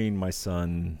giving my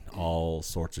son all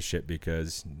sorts of shit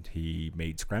because he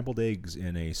made scrambled eggs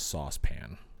in a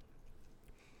saucepan.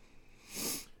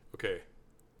 Okay.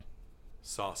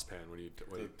 Saucepan. What do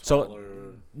you?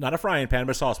 So not a frying pan,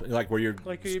 but a saucepan, like where your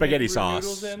Like you spaghetti make sauce.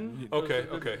 noodles in?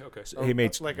 Okay. So he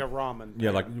made like a ramen.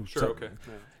 Yeah, like Sure. Okay.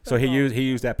 So he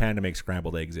used that pan to make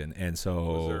scrambled eggs in, and so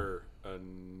Was there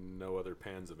no other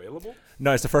pans available?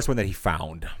 No, it's the first one that he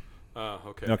found.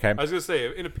 Okay. Okay. I was gonna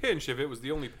say, in a pinch, if it was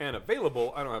the only pan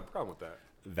available, I don't have a problem with that.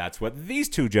 That's what these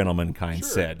two gentlemen Sure.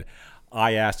 said.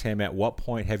 I asked him, at what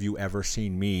point have you ever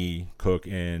seen me cook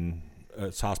in a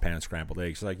saucepan and scrambled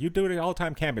eggs? He's like, you do it all the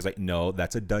time camping. He's like, no,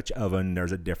 that's a Dutch oven.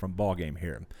 There's a different ball game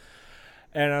here.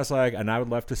 And I was like, and I would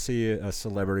love to see a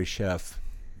celebrity chef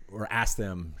or ask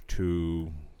them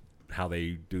to how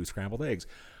they do scrambled eggs.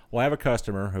 Well, I have a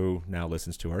customer who now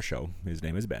listens to our show. His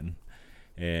name is Ben.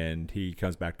 And he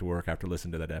comes back to work after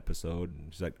listening to that episode.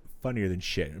 And she's like, funnier than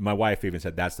shit. And my wife even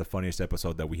said, that's the funniest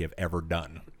episode that we have ever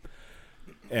done.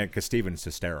 And because Steven's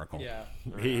hysterical. Yeah.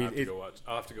 I'll have to go watch.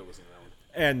 I'll have to go listen to that one.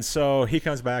 And so he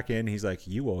comes back in. He's like,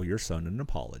 you owe your son an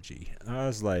apology. I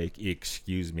was like,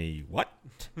 excuse me, what?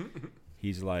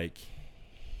 He's like,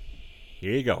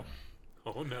 here you go.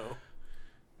 Oh, no.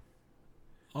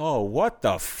 Oh, what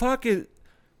the fuck is...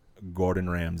 Gordon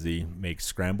Ramsay makes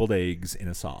scrambled eggs in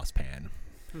a saucepan.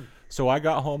 So I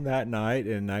got home that night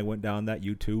and I went down that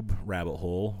YouTube rabbit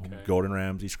hole. Okay. Gordon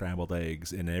Ramsay scrambled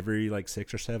eggs. And every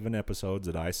 6 or 7 episodes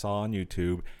that I saw on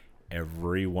YouTube,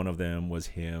 every one of them was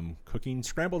him cooking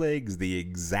scrambled eggs the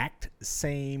exact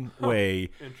same way.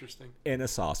 Interesting. In a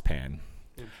saucepan.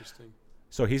 Interesting.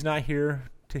 So he's not here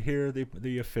to hear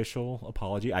the official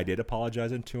apology. I did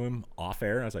apologize to him off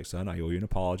air. I was like, son, I owe you an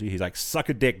apology. He's like, suck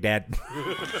a dick, Dad.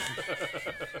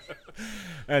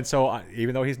 And so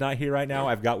even though he's not here right now,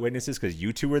 I've got witnesses because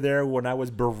you two were there when I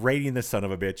was berating the son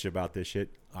of a bitch about this shit.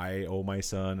 I owe my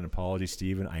son an apology,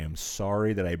 Steven. I am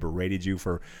sorry that I berated you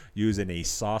for using a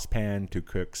saucepan to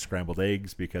cook scrambled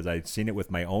eggs because I'd seen it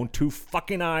with my own 2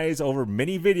 fucking eyes over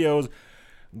many videos.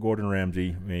 Gordon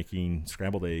Ramsay making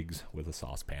scrambled eggs with a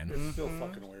saucepan. It's still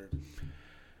fucking weird.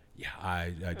 Yeah,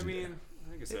 I mean,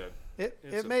 like I said,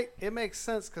 it makes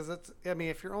sense because it's. I mean,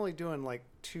 if you're only doing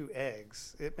 2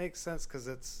 eggs, it makes sense because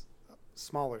it's a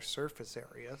smaller surface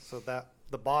area, so that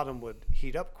the bottom would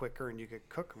heat up quicker and you could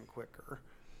cook them quicker.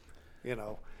 You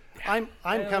know, I'm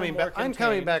coming back. I'm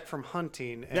coming back from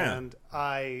hunting, and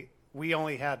we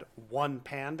only had 1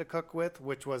 pan to cook with,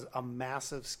 which was a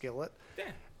massive skillet.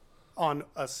 On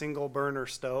a single burner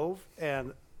stove,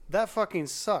 and that fucking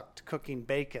sucked cooking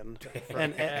bacon.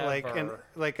 and I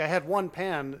had 1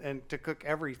 pan and to cook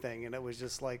everything, and it was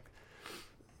just like,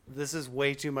 this is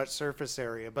way too much surface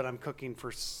area, but I'm cooking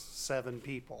for 7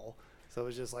 people, so it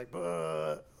was just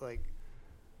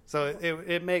so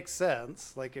it makes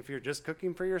sense. Like if you're just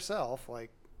cooking for yourself,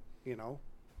 Did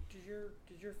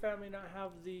your family not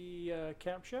have the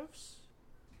camp chefs?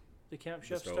 The camp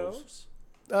chef stoves?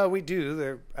 We do.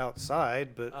 They're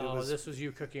outside, but this was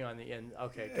you cooking on the end.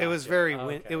 Okay, gotcha. It was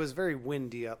it was very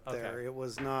windy up there. Okay. It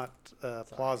was not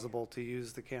plausible to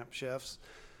use the camp chefs,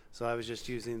 so I was just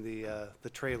using the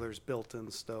trailer's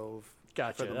built-in stove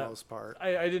for the most part.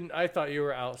 I didn't. I thought you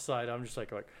were outside. I'm just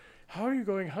like, how are you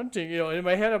going hunting? You know, in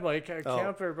my head, I'm like, a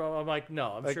camper. Bro. I'm like,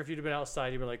 no. I'm sure if you'd have been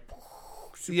outside, you'd be like.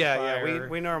 fire.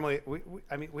 We normally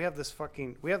I mean we have this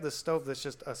stove that's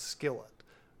just a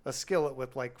skillet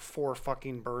with like 4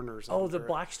 fucking burners. Oh, under the it.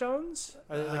 Blackstones?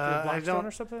 Are they like the I Blackstone don't-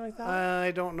 or something like that?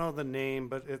 I don't know the name,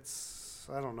 but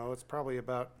I don't know. It's probably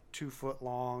about 2 foot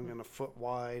long and a foot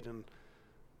wide, and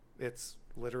it's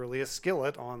literally a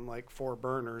skillet on like 4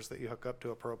 burners that you hook up to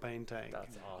a propane tank.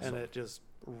 That's awesome. And it just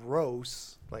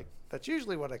roasts. Like that's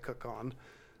usually what I cook on.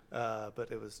 But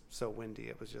it was so windy.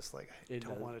 It was just like I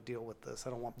don't want to deal with this. I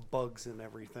don't want bugs in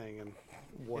everything and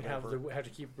whatever. You have to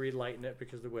keep relighting it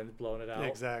because the wind's blowing it out.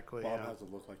 Exactly. Bob yeah. has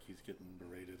it look like he's getting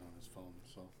berated on his phone.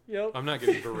 So Yep. I'm not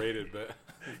getting berated, but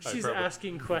She's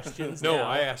asking questions. No, now.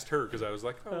 I asked her because I was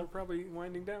like, "Oh, we're probably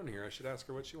winding down here. I should ask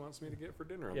her what she wants me to get for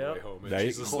dinner on the Yep. way home." And Nice.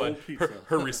 she's just Cold like, pizza.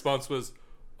 her response was,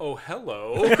 "Oh,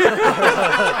 hello."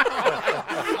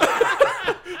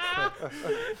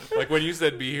 Like when you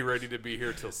said be ready to be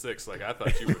here till 6, like I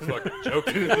thought you were fucking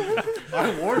joking.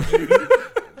 I warned you.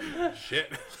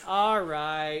 Shit. All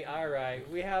right.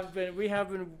 We have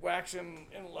been waxing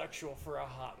intellectual for a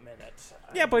hot minute.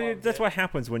 Yeah, but that's what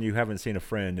happens when you haven't seen a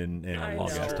friend in I a long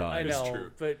ass know, time. I know. It's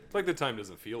true. but- It's like the time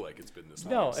doesn't feel like it's been this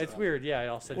long. No, so. it's weird. Yeah,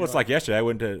 I'll say. Well, it's like yesterday. I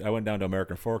went down to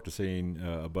American Fork to see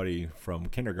a buddy from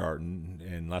kindergarten,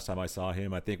 and last time I saw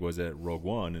him, I think was at Rogue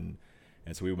One, and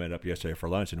so we met up yesterday for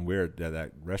lunch, and we were at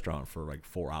that restaurant for like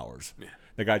 4 hours. Yeah.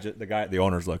 The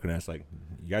owner's looking at us like,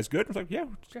 "You guys good?" I was like, "Yeah,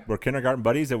 we're kindergarten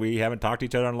buddies that we haven't talked to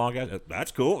each other in a long time."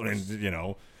 That's cool, and you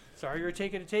know. Sorry, you're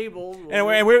taking a table.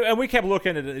 And we kept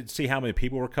looking to see how many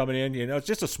people were coming in. You know, it's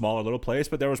just a smaller little place,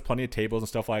 but there was plenty of tables and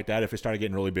stuff like that. If it started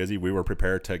getting really busy, we were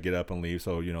prepared to get up and leave,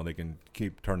 so you know they can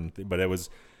keep turning. But it was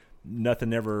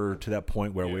nothing ever to that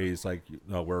point where it's like,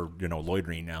 we're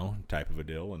loitering now type of a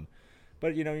deal.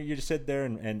 But you know, you just sit there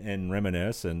and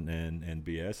reminisce and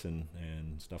BS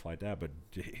and stuff like that. But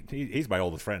he's my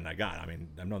oldest friend I got. I mean,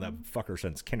 I've known that fucker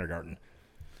since kindergarten.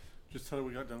 Just tell her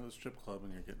we got done with the strip club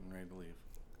and you're getting ready to leave.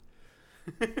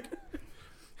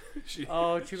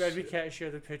 Oh, too bad we can't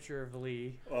share the picture of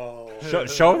Lee. Oh,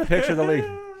 Show the picture of the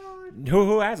league.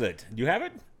 Who has it? Do you have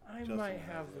it? I might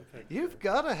have the picture. You've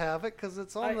got to have it because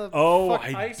it's on the.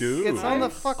 I do. It's on the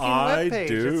fucking I webpage.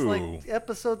 do. It's like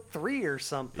episode 3 or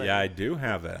something. Yeah, I do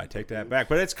have that. I take that back,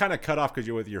 but it's kind of cut off because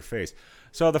you're with your face.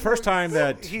 So the first time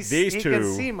that he these two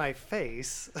can see my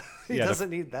face. He Yeah, doesn't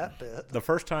need that bit. the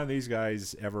first time these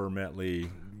guys ever met Lee,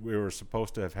 we were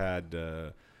supposed to have had.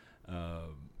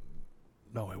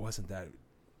 No, it wasn't that.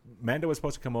 Mando was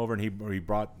supposed to come over, and he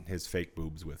brought his fake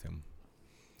boobs with him.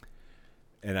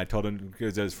 And I told him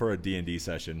because it was for a D&D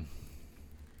session.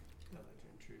 I'd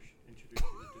like to introduce you to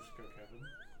Disco Kevin.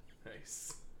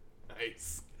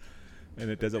 Nice. And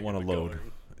it doesn't want to Taking the load.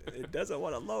 It doesn't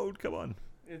want to load. Come on.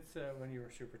 It's when you were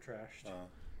super trashed.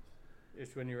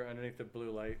 It's when you were underneath the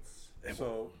blue lights.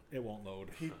 so It won't load.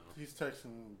 he's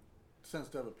texting, sends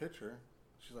Deb a picture.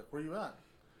 She's like, "Where you at?"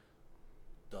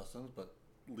 Dustin's, but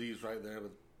Lee's right there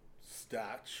with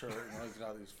stat shirt. He's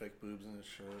got these fake boobs in his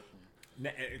shirt.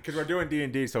 Because we're doing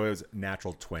D&D, so it was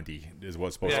natural 20 is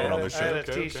what's supposed to be on the I had shirt.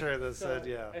 a T-shirt that said,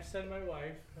 "Yeah." I send my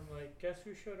wife. I'm like, guess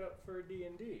who showed up for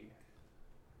D&D?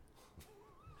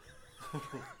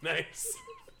 Nice.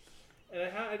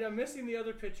 And I'm missing the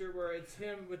other picture where it's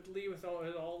him with Lee with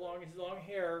his long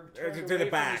hair turned To away the from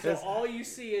back. you, so all you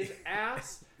see is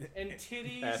ass and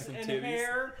titties Ass and and titties.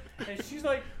 hair, and she's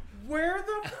like, "Where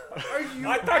the f- are you?"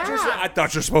 I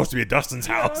thought you're supposed to be at Dustin's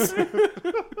house.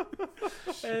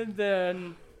 And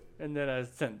then I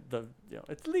sent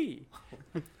it's Lee.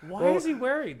 Why is he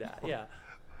wearing that? Yeah.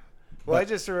 Well, I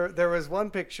just there was one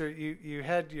picture you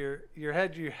had your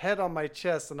head on my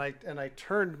chest, and I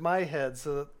turned my head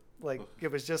so that like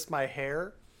it was just my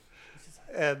hair,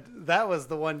 and that was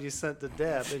the one you sent to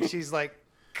Deb, and she's like,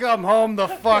 "Come home the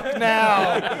fuck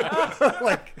now!"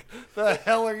 Like, the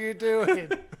hell are you doing?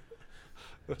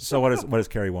 So what is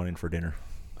Carrie wanting for dinner?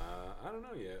 I don't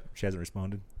know yet. She hasn't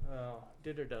responded. Oh,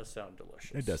 dinner does sound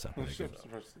delicious. It does sound pretty good.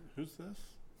 Who's this?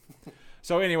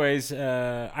 So, anyways,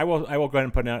 I will go ahead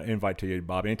and put out an invite to you,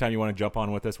 Bob. Anytime you want to jump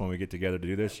on with us when we get together to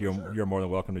do this, you're more than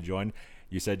welcome to join.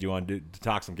 You said you want to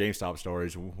talk some GameStop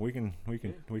stories. We can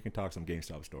talk some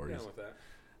GameStop stories. Down with that.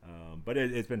 But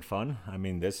it's been fun. I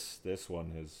mean, this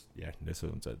one is this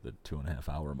one's at the 2.5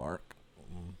 hour mark.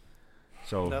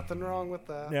 So Nothing wrong with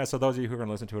that. yeah. So those of you who are going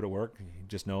to listen to it at work,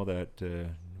 just know that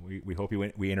we hope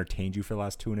we entertained you for the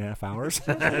last 2.5 hours.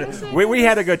 we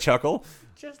had a good chuckle.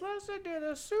 Just listen to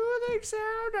the soothing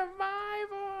sound of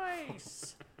my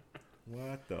voice.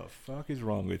 What the fuck is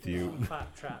wrong with you?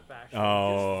 Claptrap action.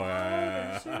 Oh,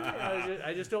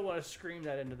 I just don't want to scream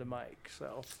that into the mic.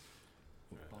 So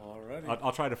Alrighty.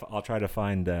 I'll try to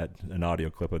find an audio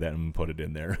clip of that and put it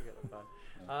in there.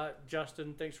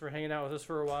 Justin, thanks for hanging out with us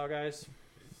for a while, guys.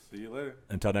 See you later.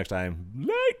 Until next time,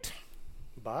 late.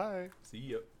 Bye. See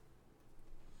ya.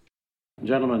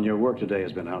 Gentlemen, your work today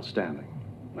has been outstanding.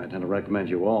 I intend to recommend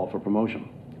you all for promotion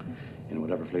in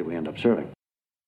whatever fleet we end up serving.